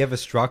It's great. You have a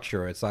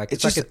structure. It's like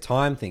It's like just- a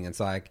time thing.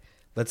 It's like,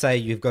 let's say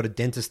you've got a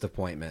dentist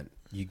appointment.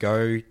 You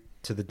go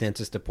to the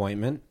dentist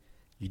appointment,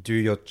 you do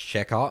your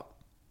checkup,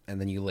 and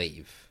then you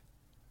leave.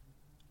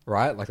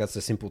 Right? Like that's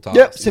a simple task.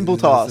 Yep, simple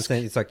It's the task.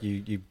 thing. It's like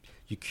you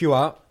queue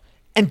up,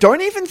 and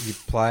don't even you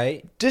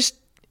play. just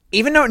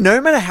even though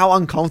no matter how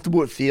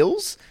uncomfortable it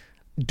feels,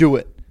 do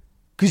it.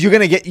 Because you're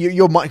gonna get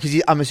your mind.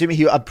 Because I'm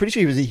assuming I'm pretty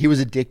sure he was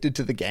addicted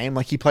to the game.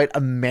 Like he played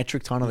a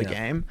metric ton of the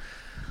game.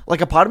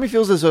 Like a part of me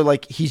feels as though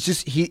like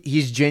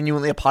he's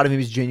genuinely, a part of him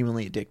is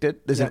genuinely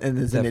addicted. There's an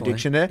Definitely.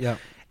 addiction there. Yeah.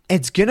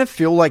 It's gonna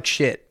feel like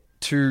shit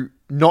to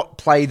not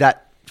play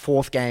that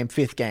 4th game,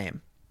 5th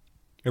game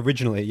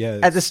Originally, yeah.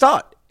 at the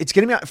start. It's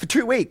gonna be for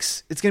 2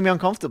 weeks. It's gonna be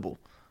uncomfortable.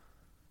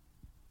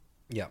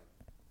 Yeah.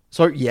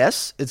 So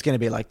yes, it's going to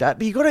be like that,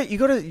 but you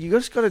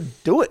just got to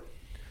do it.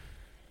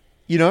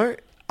 You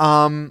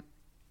know?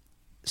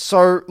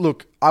 So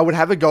look, I would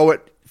have a go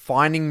at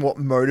finding what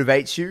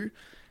motivates you,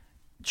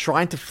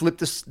 trying to flip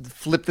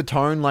the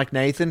tone like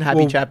Nathan,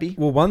 Happy Chappy.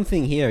 Well, one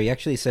thing here, he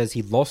actually says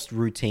he lost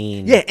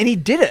routine. Yeah, and he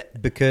did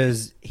it.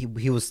 Because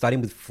he was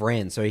studying with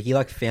friends. So he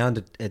like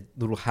found a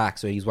little hack.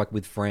 So he's like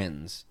with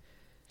friends.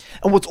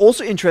 And what's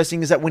also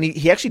interesting is that when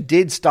he actually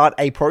did start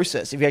a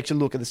process, if you actually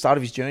look at the start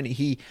of his journey,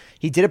 he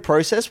did a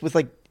process with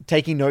like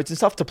taking notes and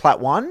stuff to Plat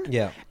 1.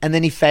 Yeah. And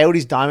then he failed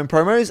his diamond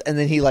promos and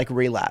then he like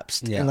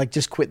relapsed Yeah. and like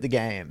just quit the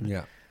game.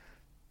 Yeah.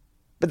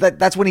 But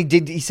that's when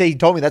he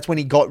told me that's when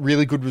he got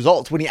really good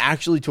results, when he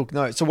actually took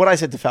notes. So what I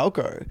said to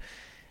Falco,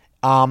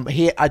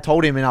 I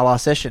told him in our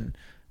last session,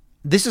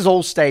 this is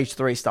all stage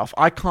 3 stuff.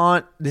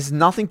 There's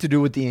nothing to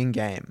do with the in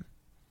game.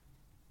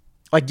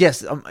 Like,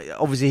 yes,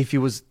 obviously if he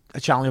was a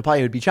challenger player,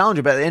 he would be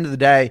challenger, but at the end of the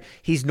day,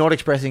 he's not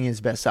expressing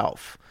his best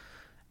self.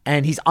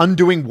 And he's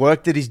undoing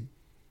work that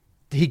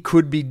he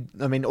could be,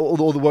 I mean,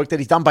 all the work that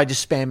he's done by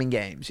just spamming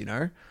games, you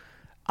know,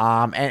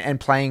 and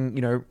playing,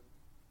 you know,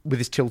 with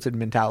his tilted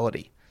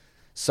mentality.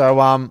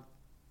 So,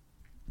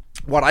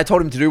 what I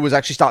told him to do was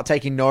actually start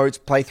taking notes,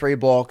 play 3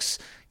 blocks,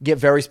 get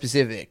very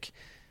specific.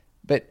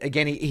 But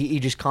again, he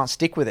just can't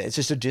stick with it. It's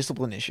just a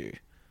discipline issue.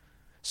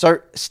 So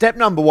step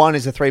number 1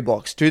 is the 3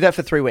 blocks. Do that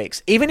for 3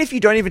 weeks. Even if you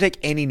don't even take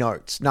any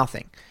notes,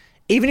 nothing.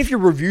 Even if your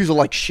reviews are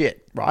like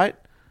shit, right?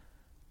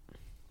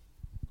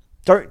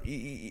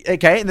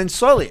 Okay, and then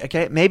slowly,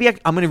 okay, maybe I'm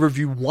going to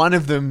review one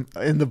of them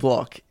in the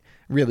block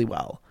really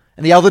well.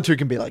 And the other 2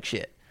 can be like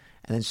shit.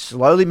 And then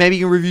slowly, maybe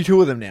you can review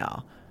 2 of them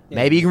now. Yeah.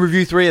 Maybe you can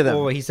review 3 of them.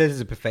 Well, he says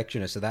he's a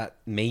perfectionist, so that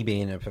me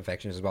being a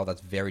perfectionist as well, that's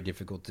very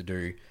difficult to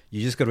do.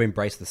 You just got to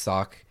embrace the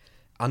suck.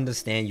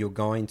 Understand you're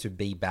going to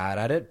be bad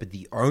at it, but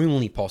the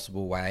only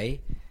possible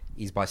way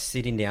is by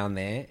sitting down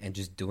there and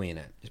just doing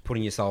it. Just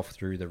putting yourself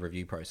through the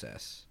review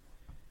process.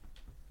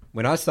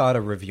 When I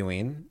started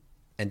reviewing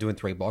and doing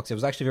 3 blocks, it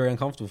was actually very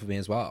uncomfortable for me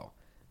as well.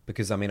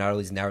 Because, I mean, I had all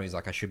these narratives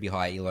like I should be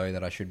high elo,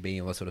 that I should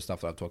be, all that sort of stuff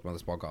that I've talked about on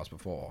this podcast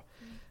before.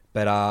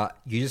 But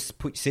you just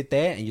sit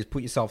there and you just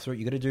put yourself through it.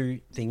 You got to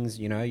do things,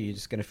 you know, you're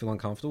just going to feel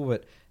uncomfortable.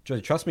 But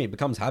trust me, it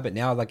becomes habit.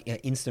 Now, like an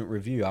instant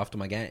review after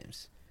my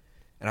games.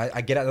 And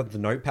I get out the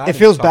notepad. It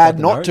feels bad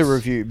not to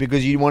review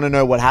because you want to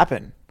know what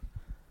happened.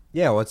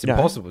 Yeah, well, it's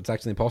impossible. It's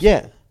actually impossible.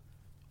 Yeah.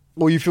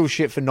 Or you feel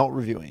shit for not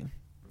reviewing.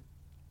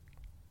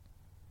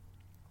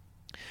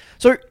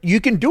 So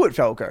you can do it,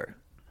 Falco.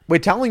 We're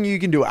telling you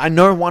can do it. I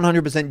know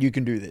 100% you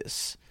can do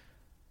this.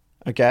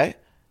 Okay?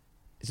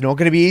 It's not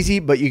going to be easy,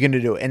 but you're going to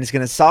do it. And it's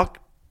going to suck.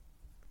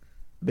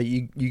 But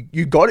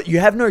you got it. You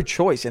have no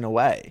choice in a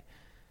way.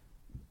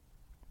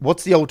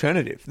 What's the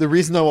alternative? There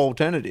is no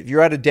alternative.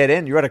 You're at a dead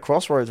end. You're at a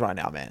crossroads right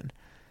now, man.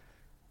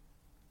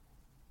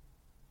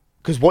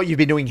 Because what you've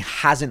been doing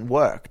hasn't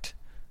worked.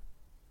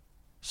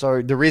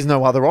 So there is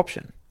no other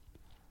option.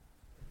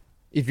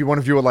 If you want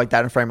to view it like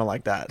that and frame it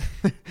like that.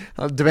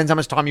 It depends how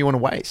much time you want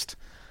to waste.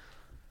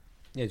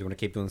 Yeah, do you want to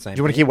keep doing the same Do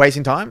you want to thing? keep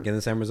wasting time? Getting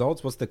the same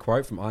results? What's the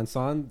quote from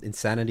Einstein?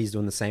 Insanity is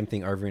doing the same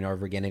thing over and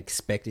over again and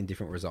expecting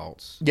different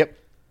results. Yep.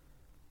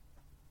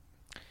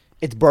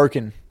 It's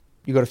broken.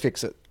 You got to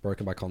fix it.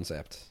 Broken by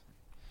concept.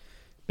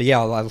 But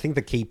yeah, I think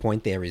the key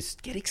point there is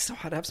get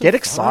excited. Have some Get fun,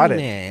 excited.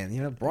 man.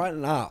 You know,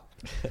 brighten up.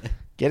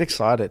 Get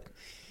excited.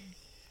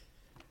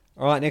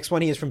 All right, next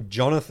one here is from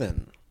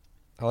Jonathan.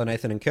 Hello,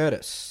 Nathan and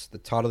Curtis. The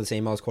title of this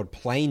email is called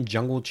Playing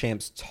Jungle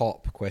Champs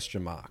Top?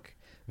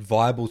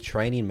 Viable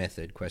training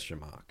method?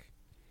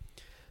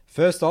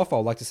 First off, I'd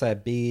like to say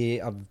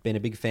I've been a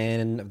big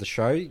fan of the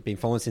show. Been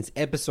following since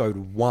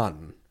episode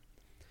 1.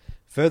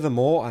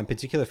 Furthermore, I'm a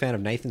particular fan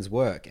of Nathan's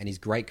work and his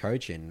great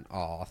coaching.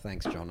 Oh,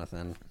 thanks,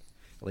 Jonathan.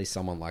 At least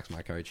someone likes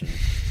my coaching.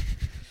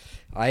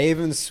 I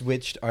even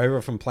switched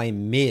over from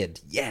playing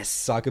mid. Yes,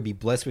 so I could be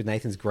blessed with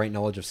Nathan's great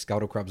knowledge of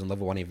Scuttlecrabs and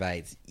level 1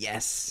 evades.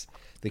 Yes,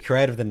 the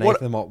creator of the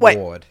Nathan Mott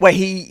Ward. Wait,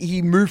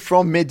 he moved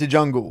from mid to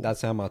jungle.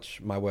 That's how much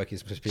my work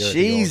is superior.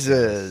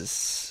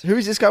 Jesus. Who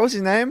is this guy? What's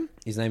his name?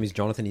 His name is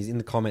Jonathan. He's in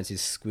the comments.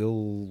 He's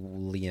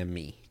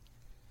Squilliamy.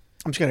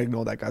 I'm just going to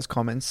ignore that guy's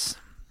comments.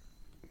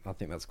 I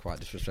think that's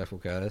quite disrespectful,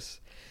 Curtis.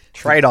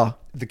 Traitor.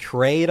 The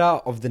creator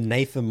of the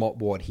Nathan Mott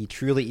Ward. He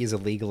truly is a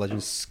League of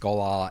Legends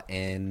scholar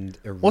and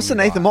a What's the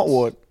Nathan Mott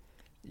Ward?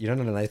 You don't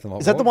know the Nathan Mott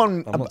Ward? Is that the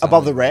one I'm not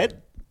above the telling you.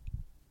 red?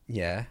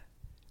 Yeah.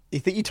 You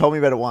think you told me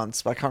about it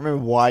once, but I can't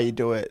remember why you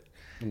do it.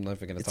 I'm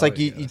never going to It's tell like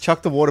you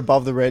chuck the ward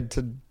above the red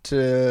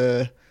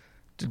to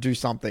do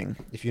something.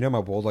 If you know my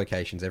ward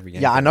locations every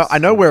game. Yeah, I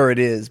know where it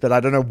is, but I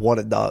don't know what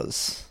it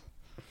does.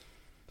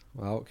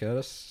 Well,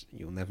 Curtis,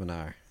 you'll never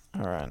know.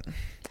 All right.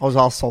 I was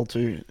asked sold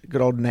to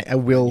good old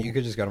Will. You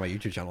could just go to my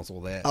YouTube channel. It's all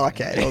there.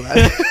 Okay. All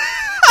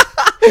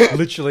right.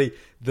 Literally,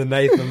 the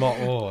Nathan Mott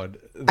Ward.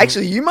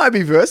 Actually, you might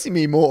be versing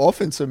me more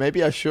often, so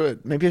maybe I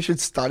should. Maybe I should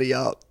study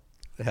up.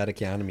 How to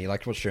counter me,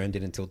 like what Shern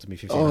did in Tilted Me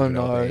 1500 Oh,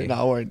 no. LB. No,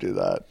 I won't do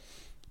that.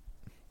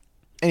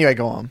 Anyway,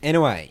 go on.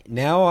 Anyway,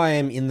 now I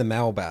am in the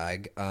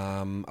mailbag.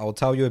 I'll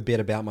tell you a bit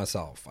about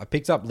myself. I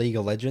picked up League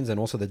of Legends and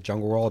also the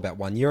jungle role about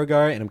 1 year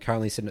ago, and I'm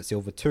currently sitting at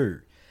Silver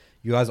 2.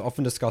 You guys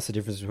often discuss the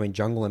difference between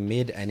jungle and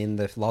mid, and in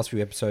the last few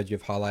episodes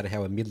you've highlighted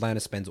how a mid laner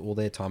spends all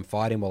their time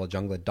fighting while a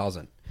jungler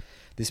doesn't.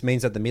 This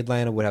means that the mid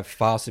laner would have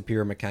far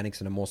superior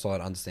mechanics and a more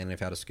solid understanding of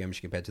how to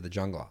skirmish compared to the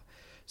jungler.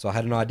 So I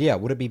had an idea.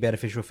 Would it be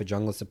beneficial for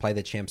junglers to play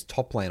their champs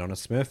top lane on a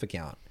Smurf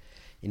account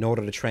in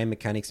order to train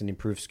mechanics and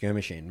improve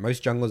skirmishing?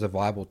 Most junglers are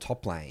viable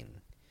top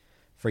lane.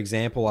 For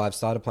example, I've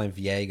started playing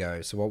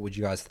Viego, so what would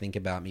you guys think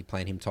about me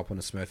playing him top on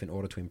a Smurf in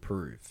order to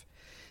improve?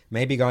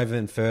 Maybe go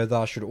even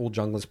further, should all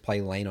junglers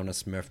play lane on a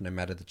Smurf no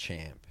matter the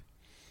champ?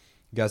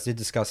 You guys did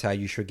discuss how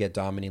you should get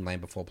Diamond in lane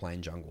before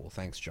playing jungle.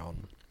 Thanks,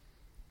 John.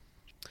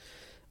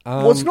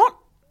 Well, it's not...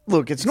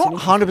 Look, it's not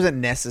 100%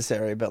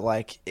 necessary, but,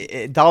 like,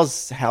 it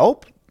does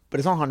help, but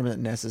it's not 100%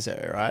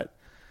 necessary, right?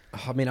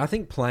 I mean, I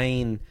think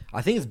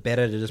it's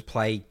better to just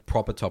play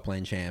proper top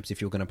lane champs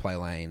if you're going to play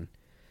lane.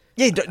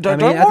 Yeah, I don't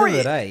mean, at the worry. end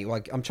of the day,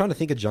 like, I'm trying to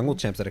think of jungle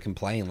champs that can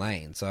play in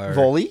lane. So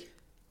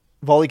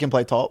Volley can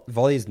play top.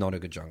 Volley is not a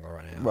good jungler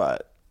right now.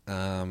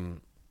 Right.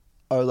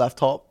 Olaf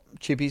top.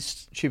 Chippy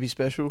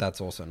special.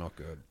 That's also not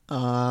good.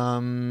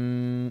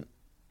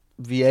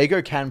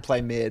 Viego can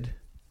play mid.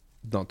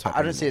 Not top.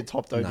 I don't see it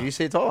top though. No. Do you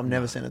see it top? I've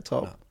never seen it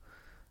top. No.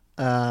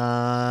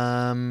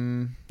 I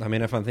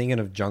mean, if I'm thinking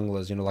of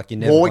junglers, you know, like you're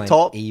never Warwick playing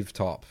top. Eve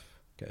top.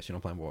 Okay, so you're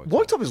not playing Warwick.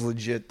 Warwick top is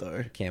legit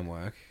though. Can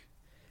work.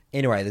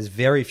 Anyway, there's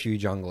very few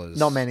junglers.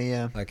 Not many,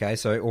 yeah. Okay,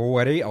 so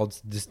already I'll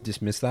just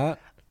dismiss that.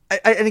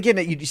 And again,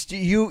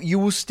 you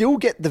will still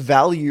get the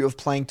value of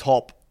playing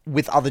top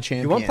with other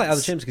champions. You want to play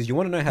other champs because you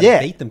want to know how to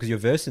beat them because you're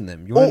versing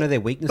them. You want to know their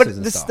weaknesses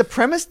and stuff. The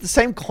premise, the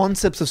same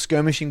concepts of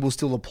skirmishing will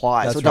still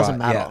apply, That's so it doesn't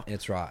right. matter. Yeah,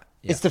 it's right.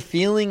 Yeah. It's the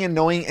feeling and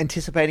knowing,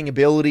 anticipating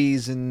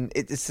abilities, and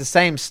it's the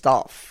same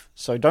stuff.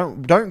 So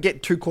don't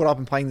get too caught up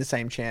in playing the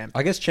same champ.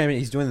 I guess champion.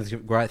 He's doing this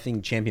great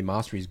thing. Champion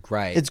mastery is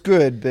great. It's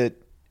good, but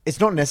it's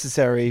not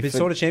necessary. But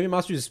sort of champion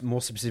mastery is more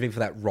specific for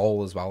that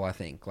role as well. I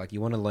think like you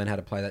want to learn how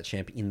to play that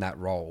champ in that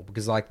role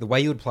because like the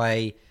way you would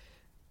play.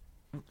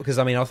 Because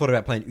I mean, I thought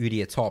about playing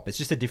Udyr top. It's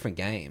just a different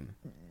game.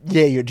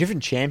 Yeah, you're a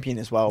different champion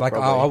as well. Like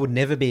probably. I would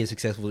never be as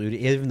successful as Udyr,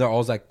 even though I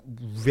was like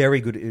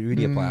very good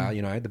Udyr player.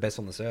 You know, the best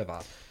on the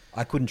server.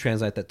 I couldn't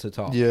translate that to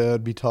top. Yeah,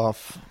 it'd be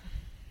tough.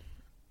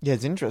 Yeah,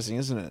 it's interesting,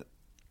 isn't it?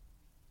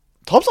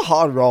 Top's a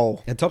hard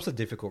role. And top's a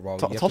difficult role.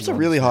 Top's a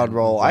really hard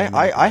role.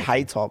 I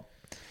hate top.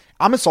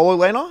 I'm a solo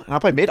laner and I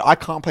play mid. I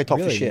can't play top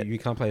really? for shit. You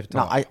can't play for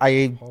No, top.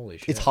 Holy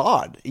shit. It's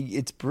hard.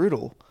 It's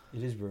brutal.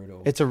 It is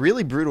brutal. It's a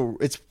really brutal.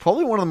 It's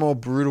probably one of the more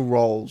brutal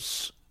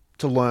roles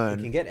to learn.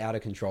 You can get out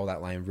of control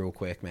that lane real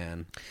quick,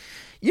 man.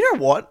 You know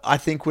what I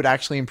think would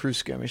actually improve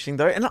skirmishing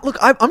though? And look,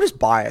 I'm just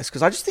biased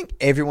because I just think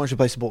everyone should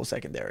play support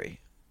secondary.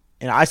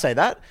 And I say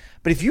that,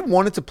 but if you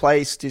wanted to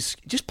play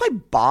just play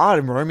Bard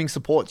and roaming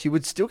supports, you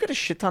would still get a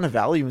shit ton of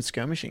value in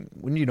skirmishing,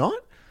 wouldn't you not?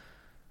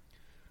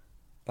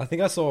 I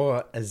think I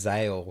saw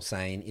Azael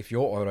saying if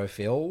you're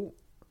autofill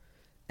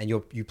and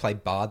you play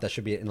Bard, that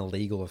should be an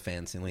illegal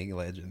offense in League of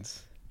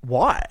Legends.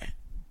 Why?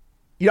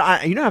 I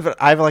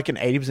have like an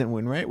 80%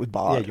 win rate with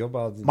Bard. Yeah, your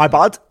Bard's My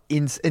Bard's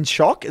in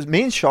Shock. Is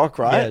me and Shock,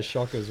 right? Yeah,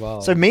 Shock as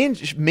well. So me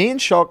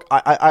and Shock.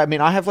 I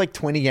mean, I have like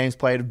 20 games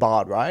played of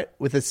Bard, right,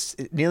 with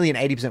nearly an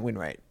 80% win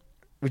rate,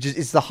 which is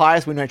it's the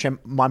highest win rate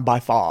mine by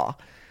far.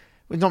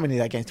 Well, not many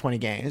of that games, 20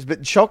 games,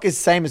 but Shock is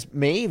same as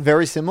me,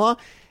 very similar.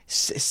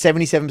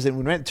 77%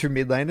 win rate, 2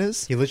 mid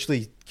laners. He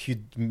literally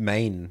queued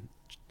main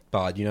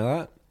Bard. You know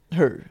that?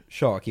 Who?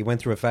 Shock. He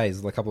went through a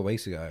phase a couple of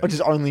weeks ago. Or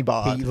just only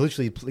Bard? He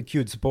literally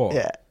queued support.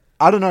 Yeah.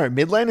 I don't know.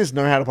 Mid laners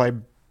know how to play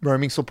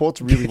roaming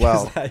supports really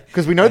well.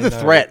 Because we know the know,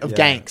 threat of yeah,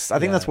 ganks. I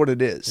think yeah, that's what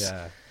it is.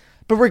 Yeah.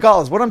 But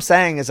regardless, what I'm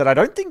saying is that I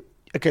don't think...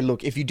 Okay,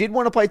 look, if you did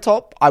want to play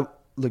top,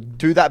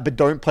 do that, but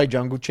don't play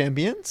jungle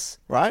champions,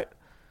 right?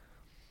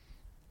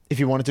 If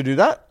you wanted to do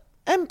that.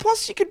 And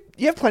plus,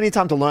 you have plenty of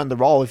time to learn the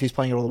role if he's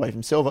playing it all the way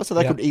from silver, so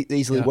that could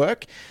easily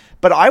work.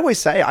 But I always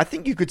say, I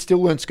think you could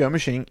still learn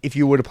skirmishing if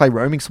you were to play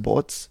roaming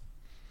supports.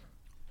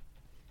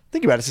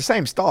 Think about it. It's the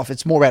same stuff.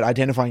 It's more about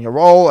identifying your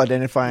role,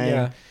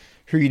 identifying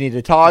who you need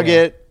to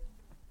target.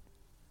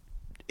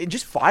 And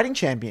just fighting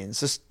champions.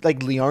 Just like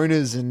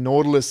Leonas and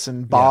Nautilus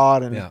and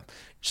Bard and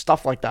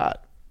stuff like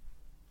that.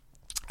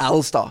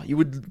 Alistar. You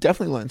would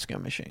definitely learn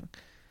skirmishing.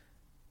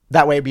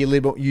 That way it'd be a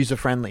little bit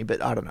user-friendly,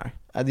 but I don't know.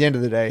 At the end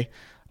of the day,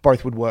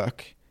 both would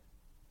work.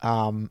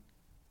 That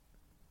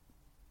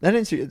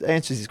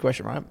answers his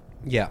question, right?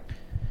 Yeah.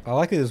 I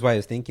like his way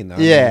of thinking, though.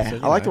 Yeah, I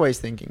mean, I like the way he's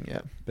thinking,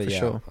 But for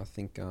sure. I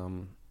think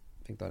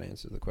that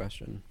answers the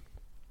question.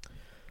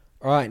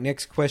 All right,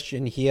 next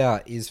question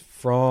here is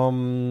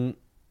from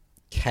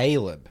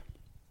Caleb.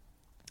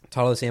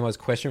 Title of the CMO's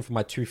question for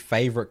my 2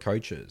 favorite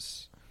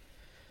coaches.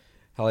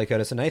 Hello,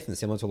 Curtis and Nathan.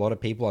 Similar to a lot of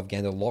people, I've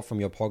gained a lot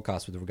from your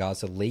podcast with regards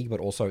to league, but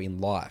also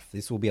in life.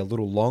 This will be a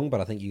little long,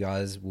 but I think you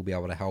guys will be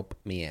able to help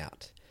me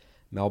out.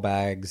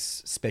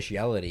 Mailbag's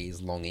speciality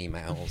is long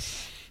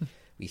emails.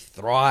 We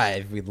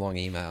thrive with long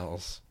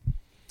emails.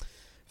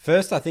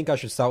 First, I think I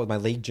should start with my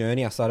league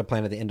journey. I started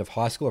playing at the end of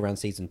high school around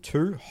season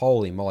 2.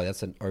 Holy moly,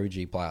 that's an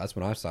OG player. That's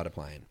when I started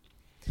playing.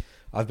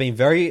 I've been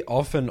very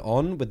off and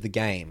on with the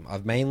game.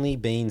 I've mainly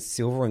been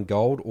silver and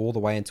gold all the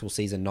way until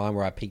season 9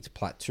 where I peaked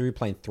plat 2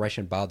 playing Thresh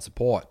and Bard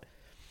support.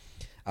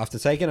 After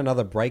taking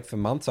another break for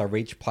months, I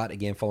reached plat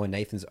again following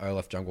Nathan's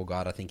Olaf jungle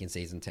guide, I think in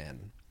season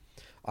 10.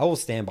 I will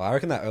stand by. I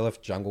reckon that Olaf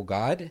jungle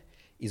guide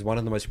is one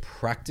of the most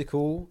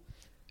practical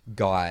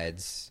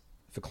guides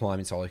for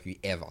climbing solo queue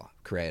ever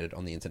created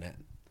on the internet.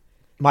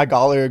 My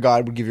Galio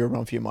guide would give you a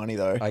run for your money,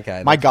 though.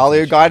 Okay. My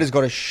Galio guide has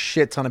got a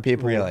shit ton of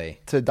people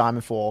to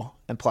Diamond 4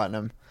 and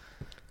Platinum.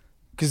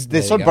 Because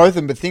they're so both of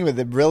them, but think of it,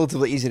 they're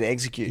relatively easy to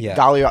execute. Yeah.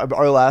 Galio,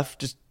 Olaf,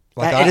 just...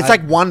 Like and it's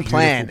like one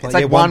plan. It's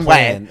like one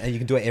plan, way. and you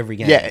can do it every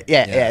game.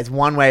 Yeah. It's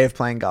one way of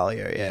playing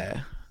Galio,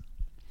 yeah.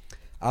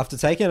 After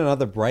taking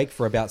another break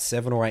for about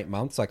 7 or 8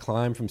 months, I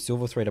climbed from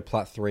Silver 3 to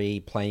Plat 3,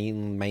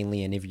 playing mainly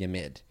Anivia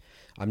mid.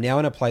 I'm now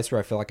in a place where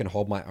I feel I can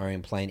hold my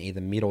own playing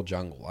either mid or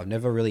jungle. I've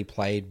never really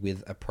played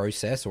with a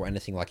process or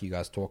anything like you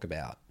guys talk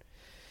about.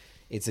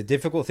 It's a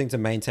difficult thing to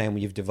maintain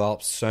when you've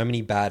developed so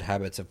many bad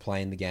habits of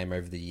playing the game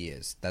over the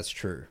years. That's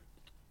true.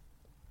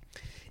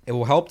 It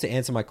will help to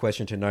answer my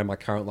question to know my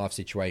current life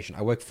situation.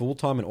 I work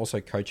full-time and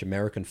also coach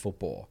American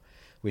football,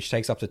 which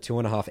takes up to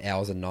 2.5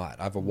 hours a night.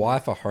 I have a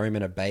wife, a home,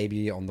 and a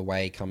baby on the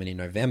way coming in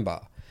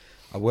November.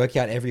 I work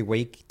out every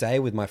weekday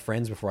with my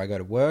friends before I go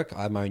to work.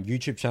 I have my own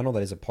YouTube channel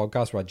that is a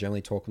podcast where I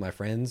generally talk with my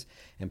friends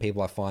and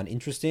people I find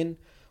interesting.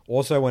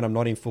 Also, when I'm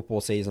not in football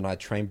season, I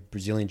train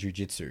Brazilian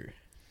Jiu-Jitsu.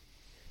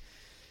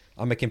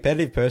 I'm a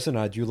competitive person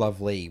and I do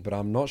love league, but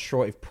I'm not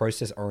sure if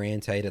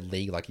process-orientated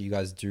league like you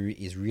guys do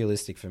is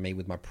realistic for me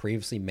with my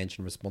previously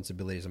mentioned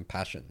responsibilities and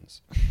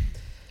passions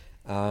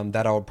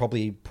that I would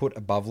probably put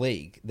above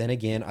league. Then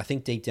again, I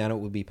think deep down it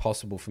would be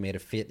possible for me to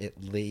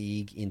fit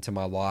league into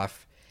my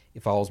life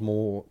if I was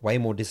way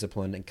more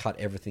disciplined and cut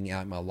everything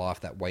out in my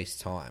life that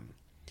wastes time.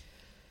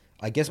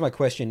 I guess my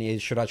question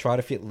is, should I try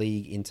to fit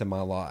league into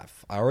my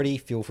life? I already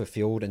feel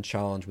fulfilled and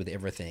challenged with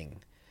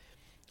everything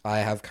I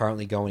have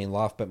currently going in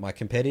life, but my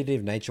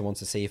competitive nature wants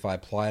to see if I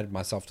applied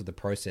myself to the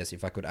process,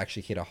 if I could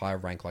actually hit a higher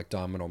rank like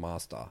Diamond or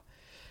Master.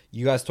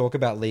 You guys talk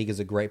about League as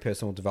a great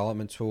personal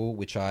development tool,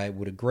 which I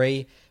would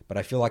agree, but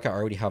I feel like I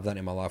already have that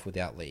in my life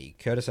without League.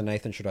 Curtis and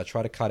Nathan, should I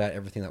try to cut out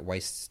everything that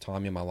wastes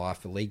time in my life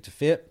for League to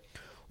fit?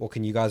 Or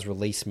can you guys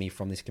release me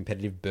from this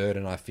competitive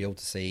burden I feel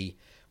to see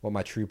what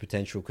my true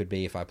potential could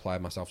be if I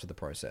applied myself to the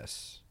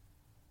process?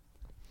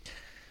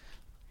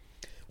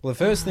 Well, the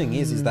first thing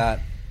is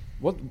that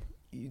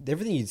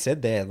everything you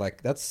said there,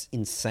 like, that's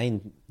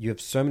insane. You have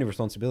so many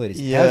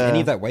responsibilities. Yeah. How is any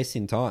of that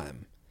wasting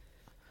time?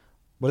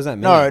 What does that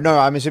mean? No,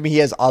 I'm assuming he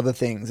has other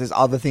things. There's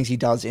other things he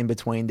does in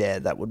between there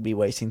that would be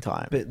wasting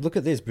time. But look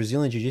at this: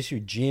 Brazilian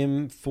Jiu-Jitsu,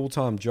 gym,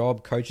 full-time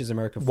job, coaches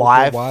American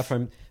football, wife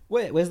home.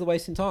 Where's the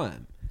wasting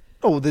time?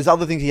 Oh, there's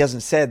other things he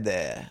hasn't said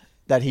there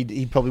that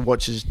he probably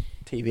watches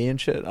TV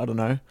and shit. I don't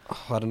know.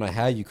 Oh, I don't know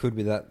how you could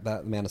with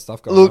that amount of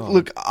stuff going on.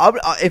 Look.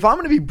 If I'm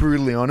going to be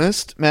brutally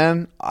honest,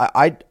 man,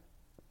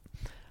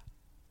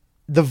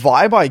 the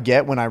vibe I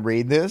get when I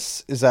read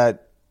this is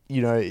that,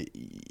 you know,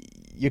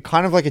 you're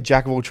kind of like a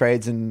jack of all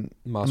trades and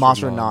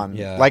master of none.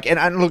 Yeah. Like,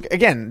 and look,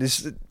 again,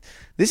 this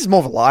is more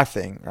of a life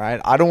thing, right?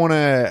 I don't want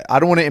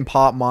to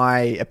impart my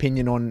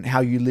opinion on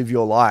how you live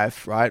your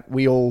life, right?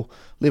 We all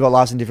live our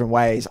lives in different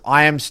ways.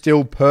 I am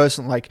still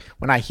personally, like,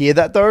 when I hear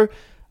that though,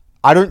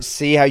 I don't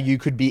see how you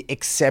could be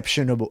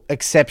exceptional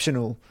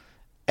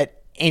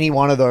at any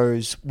one of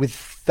those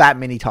with that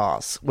many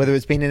tasks, whether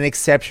it's been an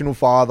exceptional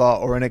father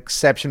or an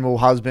exceptional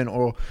husband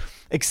or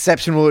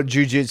exceptional at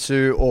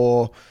jiu-jitsu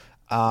or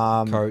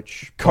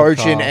coach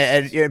in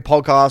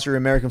podcast or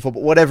American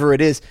football, whatever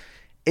it is.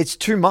 It's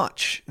too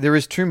much. There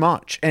is too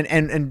much.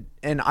 And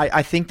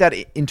I think that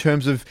in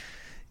terms of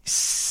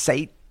is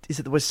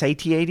it the word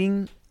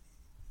satiating?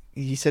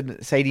 You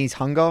said satiating his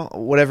hunger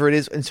or whatever it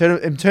is. In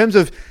terms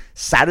of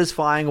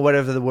satisfying or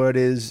whatever the word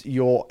is,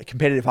 your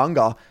competitive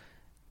hunger,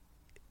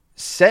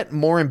 set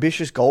more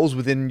ambitious goals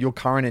within your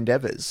current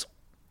endeavors.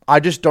 I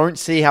just don't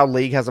see how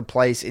League has a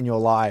place in your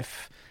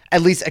life,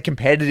 at least a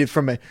competitive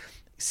from a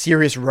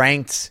serious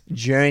ranked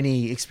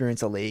journey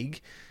experience of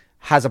League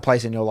has a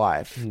place in your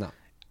life. No.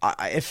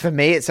 For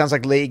me, it sounds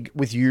like League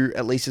with you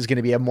at least is going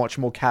to be a much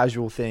more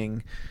casual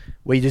thing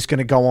where you're just going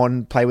to go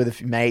on, play with a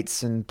few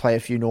mates and play a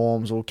few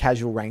norms or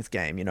casual ranked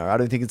game. You know, I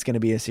don't think it's going to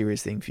be a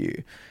serious thing for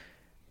you.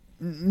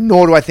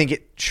 Nor do I think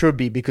it should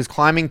be, because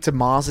climbing to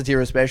Master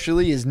Tier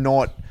especially is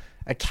not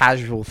a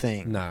casual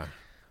thing. No.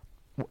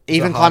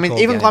 Even climbing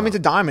to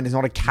Diamond is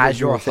not a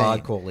casual thing. You're a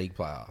hardcore League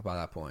player by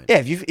that point. Yeah,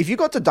 if you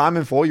got to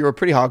Diamond 4, you're a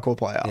pretty hardcore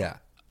player. Yeah.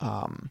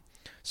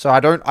 So I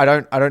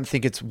don't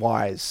think it's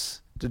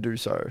wise to do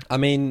so. I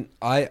mean,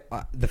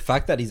 the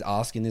fact that he's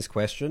asking this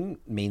question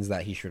means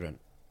that he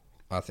shouldn't,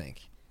 I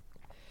think.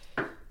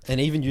 And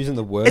even using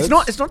the words,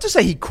 it's not to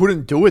say he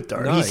couldn't do it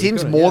though. No, he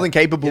seems couldn't, more yeah. than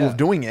capable Yeah. of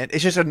doing it.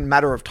 It's just a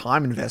matter of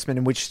time investment,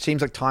 in which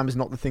seems like time is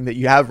not the thing that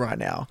you have right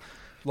now.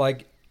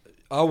 like,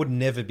 I would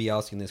never be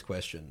asking this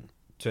question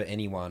to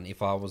anyone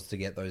if I was to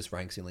get those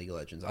ranks in League of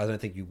Legends. I don't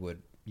think you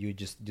would. You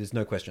just, there's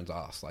no questions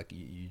asked. Like,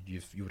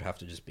 you would have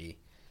to just be,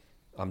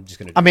 I'm just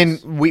going to. I mean,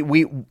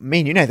 me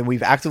and you, Nathan,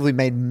 we've actively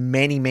made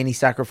many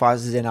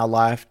sacrifices in our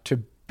life to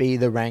be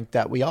the rank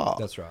that we are.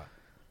 That's right.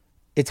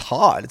 It's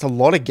hard. It's a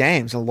lot of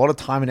games, a lot of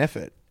time and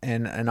effort.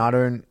 And I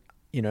don't,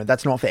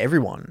 that's not for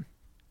everyone.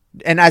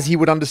 And as he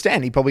would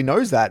understand, he probably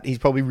knows that. He's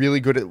probably really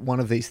good at one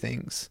of these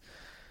things.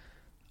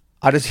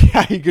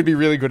 He could be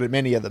really good at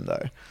many of them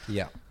though.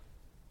 Yeah.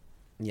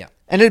 Yeah.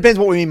 And it depends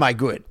what we mean by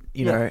good.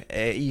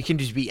 You can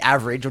just be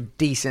average or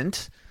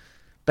decent,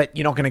 but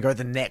you're not going to go to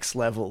the next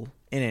level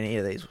in any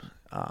of these,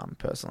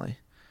 personally.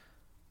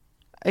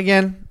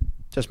 Again,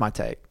 just my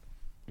take.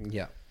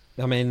 Yeah.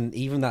 I mean,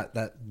 even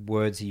that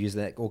words he used,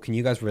 that, or can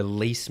you guys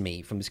release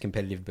me from this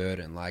competitive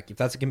burden? Like, if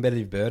that's a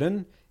competitive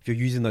burden, if you're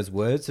using those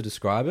words to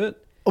describe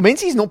it, It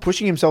means he's not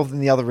pushing himself in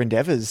the other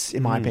endeavors,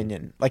 in my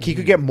opinion. Like, he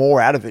could get more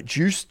out of it.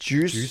 Juice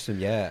him,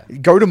 yeah.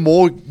 Go to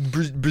more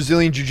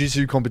Brazilian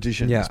Jiu-Jitsu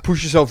competitions. Yeah.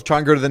 Push yourself, try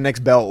and go to the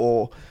next belt,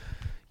 or,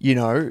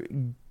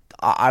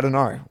 I don't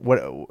know. What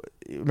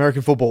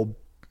American football,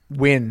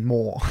 win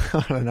more.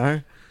 I don't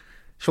know.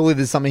 Surely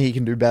there's something he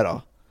can do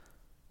better.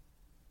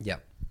 Yeah.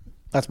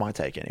 That's my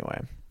take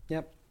anyway.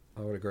 Yep.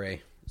 I would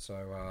agree.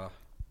 So,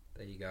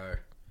 there you go.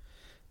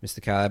 Mr.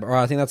 Cab. All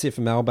right, I think that's it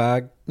for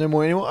mailbag. No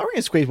more anymore. I'm going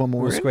to squeeze one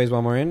more We'll in. squeeze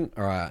one more in.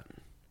 All right.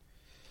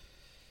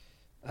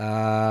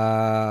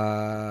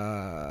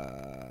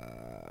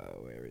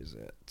 Where is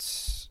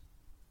it?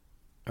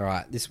 All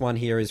right. This one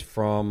here is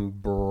from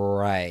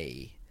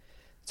Bray.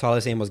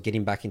 Tyler's name was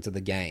getting back into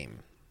the game.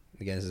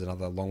 Again, this is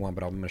another long one,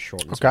 but I'm going to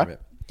shorten this one a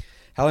bit.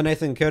 Hello,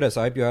 Nathan and Curtis.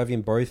 I hope you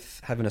have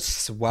both having a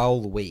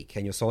swell week,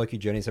 and your solo queue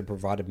journeys have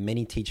provided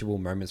many teachable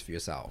moments for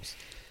yourselves.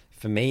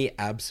 For me,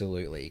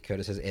 absolutely.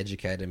 Curtis has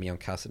educated me on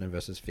Kassadin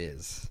versus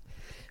Fizz.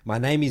 My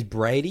name is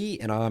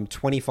Brady, and I'm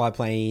 25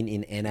 playing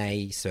in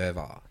NA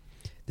server.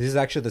 This is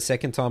actually the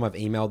second time I've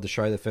emailed the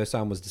show. The first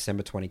time was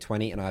December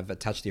 2020, and I've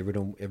attached the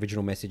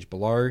original message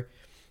below,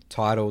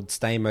 titled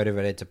Stay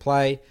Motivated to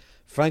Play.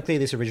 Frankly,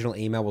 this original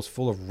email was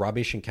full of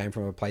rubbish and came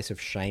from a place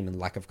of shame and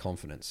lack of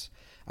confidence.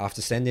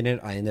 After sending it,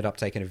 I ended up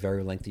taking a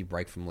very lengthy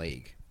break from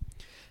League.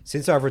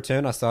 Since I've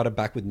returned, I started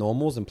back with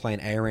normals and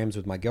playing ARMs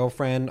with my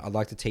girlfriend. I'd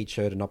like to teach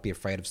her to not be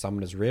afraid of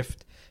Summoner's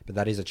Rift, but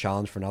that is a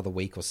challenge for another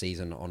week or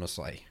season,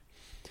 honestly.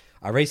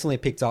 I recently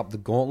picked up the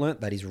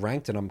Gauntlet that is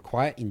ranked, and I'm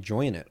quite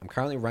enjoying it. I'm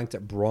currently ranked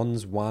at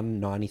Bronze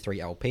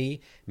 193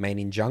 LP, main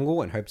in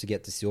Jungle, and hope to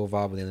get to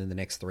Silver within the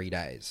next 3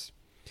 days.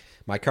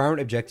 My current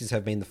objectives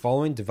have been the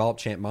following: develop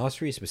Champ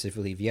Mastery,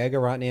 specifically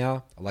Viego right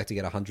now. I'd like to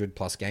get 100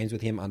 plus games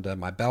with him under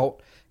my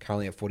belt,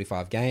 currently at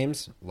 45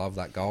 games. Love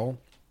that goal.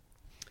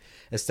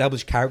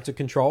 Establish character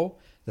control.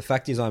 The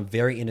fact is I'm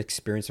very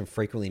inexperienced and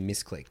frequently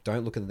misclick.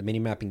 Don't look at the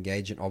minimap,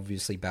 engage in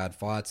obviously bad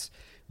fights.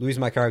 Lose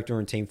my character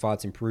in team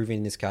fights. Improving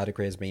in this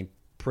category has been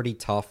pretty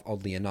tough,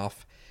 oddly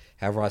enough.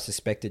 However, I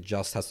suspect it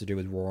just has to do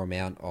with raw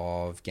amount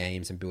of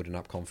games and building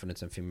up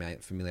confidence and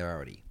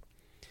familiarity.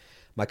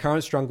 My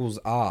current struggles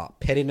are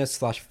pettiness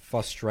 /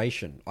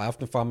 frustration. I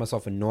often find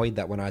myself annoyed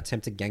that when I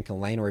attempt to gank a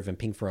lane or even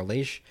ping for a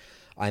leash,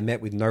 I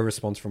met with no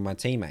response from my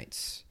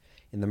teammates.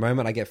 In the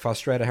moment, I get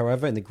frustrated.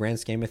 However, in the grand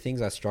scheme of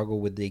things, I struggle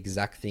with the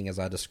exact thing as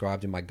I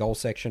described in my goal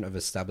section of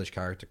established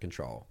character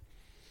control.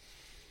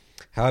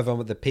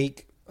 However, the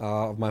peak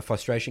of my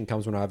frustration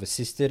comes when I've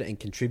assisted and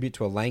contribute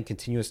to a lane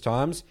continuous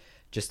times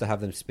just to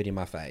have them spit in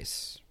my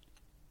face.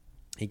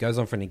 He goes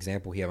on for an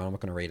example here, but I'm not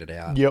going to read it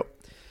out. Yep.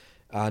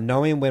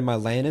 Knowing when my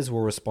laners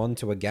will respond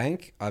to a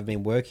gank, I've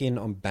been working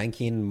on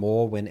banking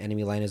more when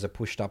enemy laners are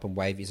pushed up and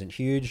wave isn't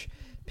huge,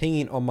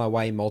 pinging on my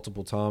way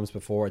multiple times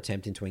before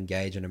attempting to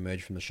engage and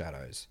emerge from the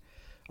shadows.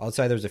 I would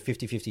say there's a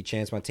 50-50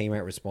 chance my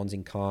teammate responds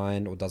in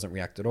kind or doesn't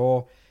react at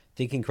all.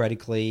 Thinking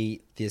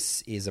critically,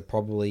 this is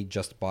probably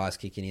just bias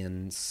kicking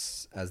in,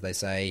 as they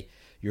say,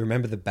 you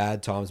remember the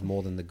bad times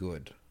more than the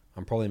good.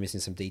 I'm probably missing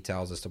some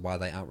details as to why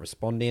they aren't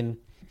responding,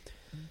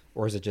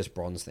 or is it just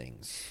bronze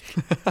things?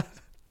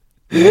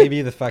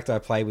 Maybe the fact I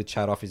play with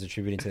chat off is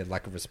attributing to the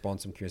lack of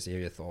response. I'm curious to hear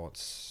your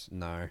thoughts.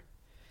 No.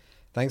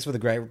 Thanks for the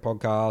great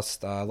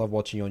podcast. I love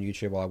watching you on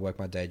YouTube while I work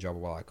my day job or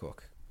while I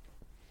cook.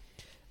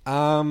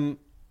 I'll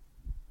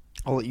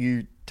let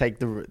you take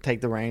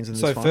the reins in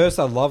this So one. first,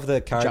 I love the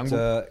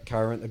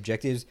current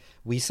objectives.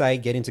 We say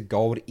getting to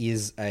gold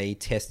is a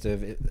test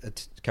of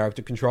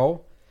character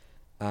control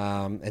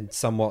and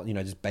somewhat,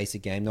 just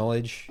basic game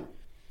knowledge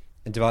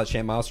and develop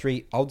champ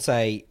mastery. I would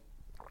say,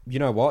 you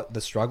know what?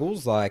 The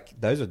struggles,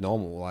 those are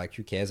normal.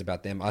 Who cares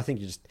about them? I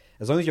think as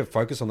long as you're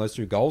focused on those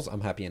 2 goals,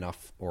 I'm happy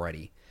enough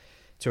already.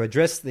 To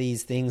address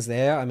these things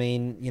there, I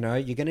mean, you're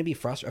going to be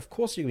frustrated. Of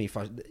course you're going to be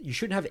frustrated. You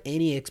shouldn't have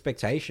any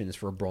expectations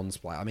for a bronze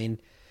player. I mean,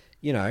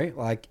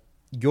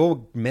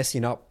 you're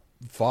messing up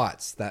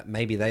fights that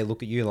maybe they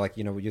look at you like,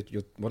 you're,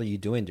 what are you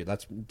doing, dude?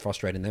 That's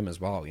frustrating them as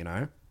well,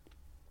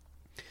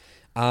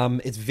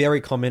 It's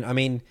very common. I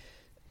mean,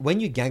 when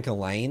you gank a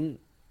lane,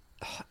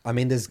 I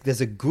mean,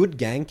 there's a good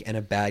gank and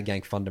a bad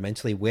gank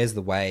fundamentally. Where's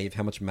the wave?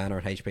 How much mana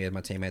and HP do my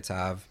teammates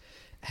have?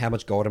 How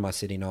much gold am I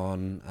sitting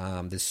on?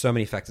 There's so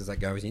many factors that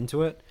goes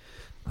into it.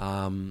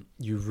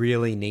 You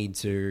really need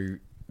to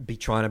be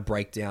trying to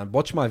break down.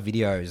 Watch my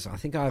videos. I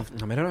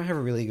don't have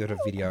a really good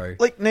video.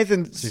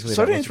 Nathan,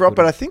 sorry to interrupt,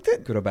 but I think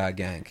that good or bad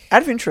gank.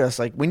 Out of interest,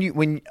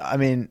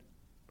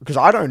 because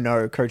I don't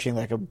know coaching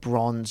a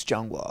bronze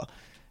jungler,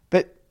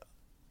 but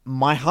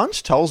my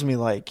hunch tells me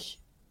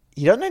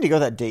you don't need to go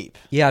that deep.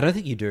 Yeah, I don't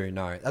think you do.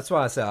 No, that's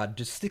why I said I'd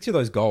just stick to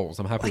those goals.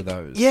 I'm happy with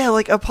those. Yeah,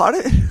 a part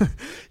of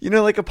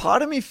a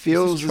part of me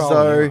feels as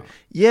though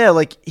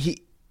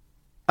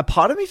a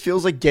part of me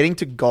feels like getting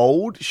to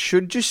gold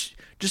should just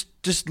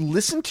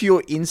listen to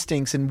your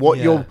instincts and what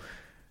you're.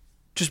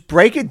 Just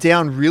break it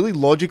down really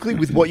logically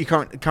with what you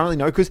currently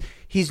know, because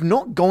he's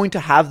not going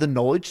to have the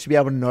knowledge to be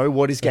able to know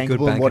what is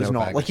gankable and what is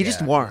not. He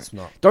just won't.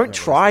 Don't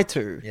try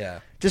to. Yeah.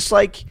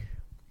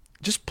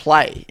 Just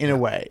play in a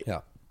way.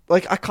 Yeah. I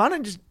kind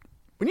of just,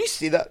 when you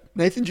see that,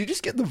 Nathan, do you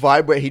just get the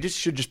vibe where he just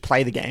should just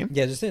play the game?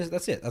 Yeah, that's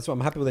it. That's what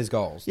I'm happy with these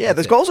goals. Yeah,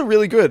 those goals are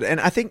really good,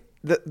 and I think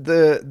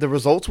the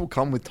results will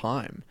come with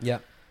time. Yeah.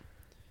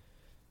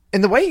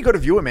 And the way you got to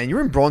view it, man,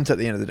 you're in bronze at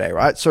the end of the day,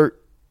 right? So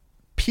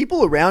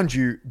people around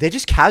you, they're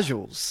just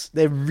casuals.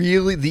 They're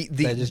really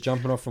they're just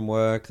jumping off from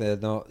work. They're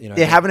not,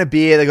 they're having a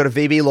beer. They got a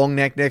VB long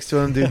neck next to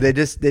them, dude. they're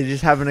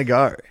just having a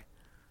go.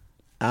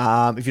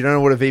 If you don't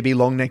know what a VB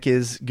long neck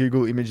is,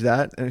 Google image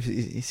that.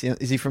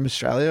 Is he from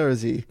Australia or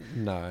is he?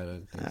 No, I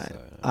don't think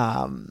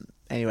so.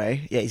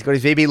 Anyway, yeah, he's got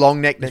his VB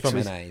long neck next to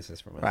his.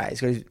 He's from NA. Right,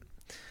 he's got his.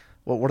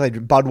 What do they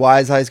do?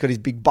 Budweiser. He's got his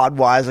big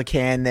Budweiser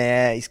can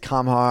there. He's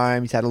come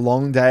home. He's had a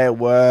long day at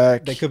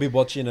work. They could be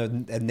watching a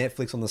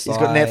Netflix on the side.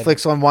 He's got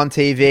Netflix on one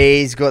TV.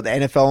 He's got the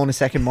NFL on a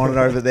second monitor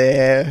over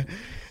there.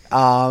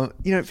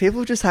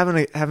 People are just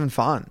having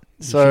fun.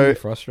 So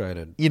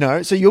frustrated.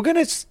 So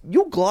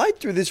you'll glide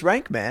through this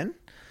rank, man.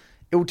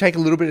 It will take a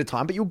little bit of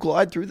time, but you'll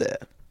glide through there.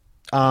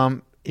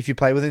 If you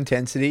play with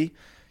intensity,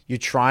 you're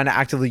trying to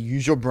actively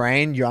use your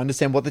brain. You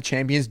understand what the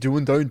champions do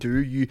and don't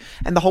do.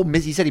 And the whole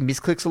he said he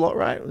misclicks a lot,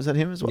 right? Was that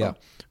him as well? Yeah.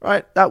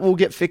 Right. That will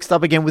get fixed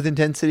up again with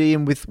intensity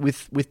and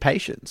with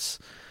patience.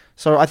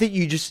 So I think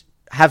you just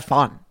have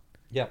fun.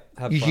 Yeah.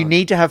 You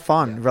need to have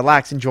fun.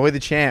 Relax. Enjoy the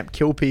champ.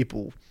 Kill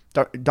people.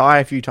 Die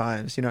a few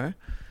times.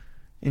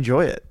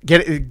 Enjoy it.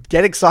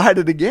 Get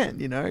excited again.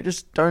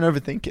 Just don't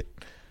overthink it.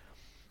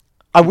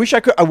 I wish,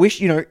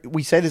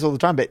 we say this all the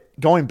time, but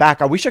going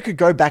back, I wish I could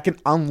go back and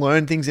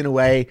unlearn things in a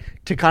way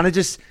to kind of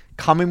just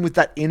come in with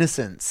that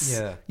innocence.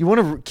 Yeah. You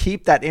want to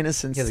keep that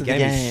innocence to the the game.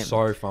 game. Is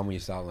so fun when you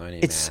start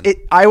learning,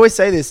 I always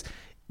say this,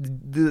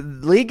 the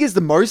league is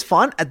the most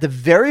fun at the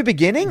very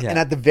beginning and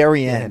at the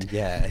very end.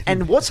 Yeah.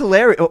 And what's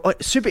hilarious,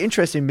 super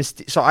interesting,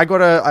 so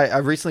I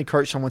recently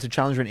coached someone to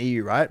Challenger in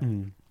EU, right?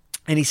 Mm.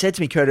 And he said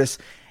to me, Curtis,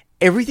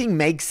 everything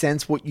makes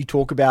sense what you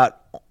talk about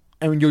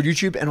on your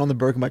YouTube and on the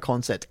Broken by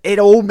Concept. It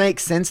all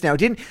makes sense now. It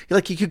didn't,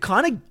 you could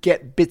kind of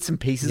get bits and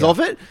pieces of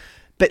it,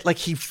 but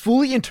he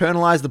fully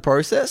internalized the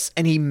process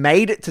and he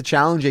made it to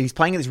Challenger. He's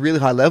playing at this really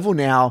high level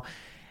now,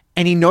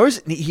 and he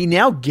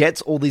now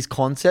gets all these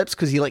concepts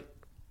because he's like,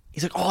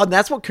 oh, and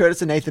that's what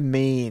Curtis and Nathan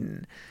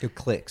mean. It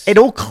clicks. It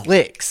all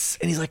clicks.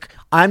 And he's like,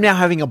 I'm now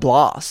having a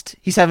blast.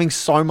 He's having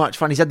so much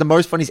fun. He's had the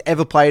most fun he's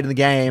ever played in the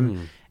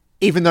game.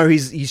 even though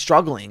he's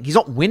struggling. He's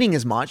not winning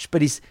as much,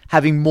 but he's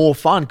having more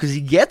fun because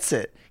he gets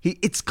it.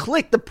 It's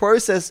clicked. The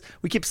process,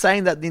 we keep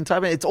saying that the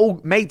entire time, it's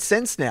all made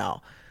sense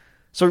now.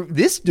 So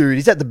this dude,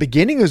 he's at the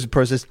beginning of the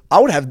process.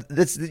 You're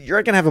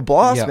going to have a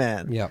blast,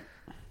 man. Yeah.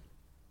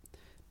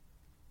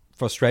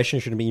 Frustration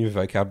shouldn't be in your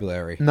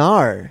vocabulary.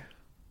 No.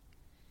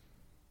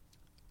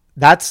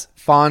 That's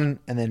fun,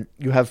 and then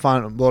you have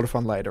fun, a lot of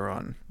fun later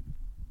on.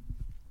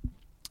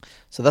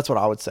 So that's what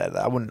I would say to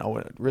that. I wouldn't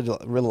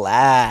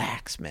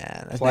relax,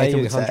 man. As Play Nathan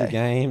your would 100 say.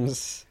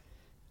 games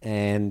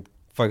and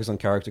focus on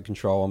character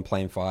control and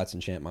playing fights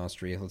and champ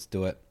mastery. Let's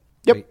do it.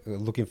 Yep. We're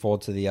looking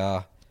forward to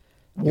the...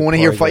 We want to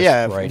hear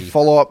progress, Brady.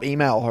 follow-up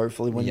email,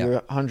 hopefully, when Yep. you're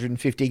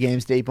 150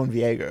 games deep on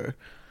Viego.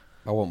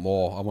 I want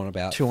more. I want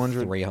about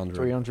 200, 300.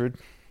 300.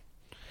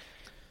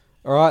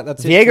 All right,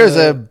 that's it. Viego's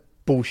for- a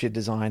bullshit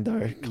design,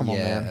 though. Come on,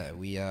 man. Yeah,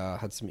 we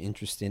had some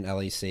interest in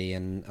LEC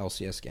and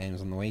LCS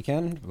games on the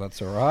weekend, but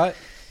that's all right.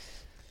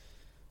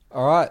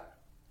 All right.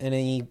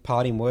 Any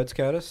parting words,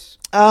 Curtis?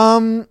 There's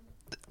going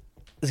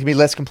to be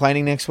less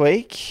complaining next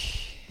week.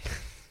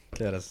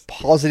 Curtis.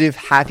 Positive,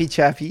 happy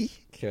chappy.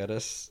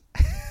 Curtis,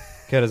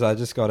 I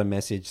just got a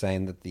message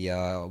saying that the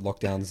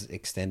lockdown's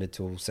extended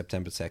till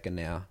September 2nd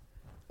now.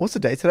 What's the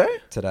date today?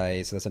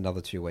 Today, so that's another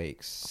 2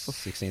 weeks,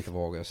 16th of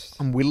August.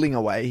 I'm whittling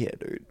away here,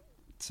 dude.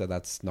 So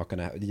that's not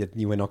gonna.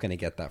 You were not gonna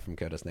get that from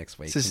Curtis next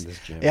week. It's just- in this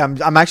gym. yeah,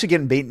 I'm actually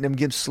getting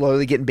beaten.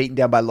 Slowly getting beaten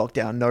down by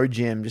lockdown. No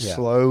gym, just Yeah.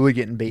 slowly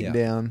getting beaten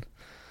Yeah. down.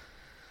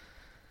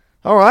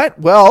 All right.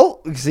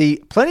 Well, we see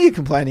plenty of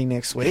complaining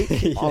next week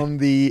Yeah. on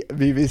the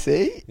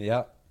BBC.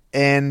 Yeah.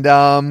 And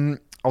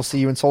I'll see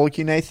you in solo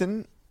queue,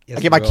 Nathan. Yes,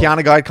 I get my we will.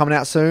 Kiana guide coming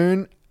out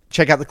soon.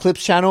 Check out the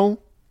Clips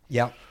channel.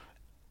 Yeah.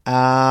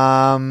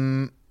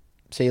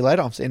 See you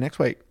later. I'll see you next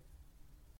week.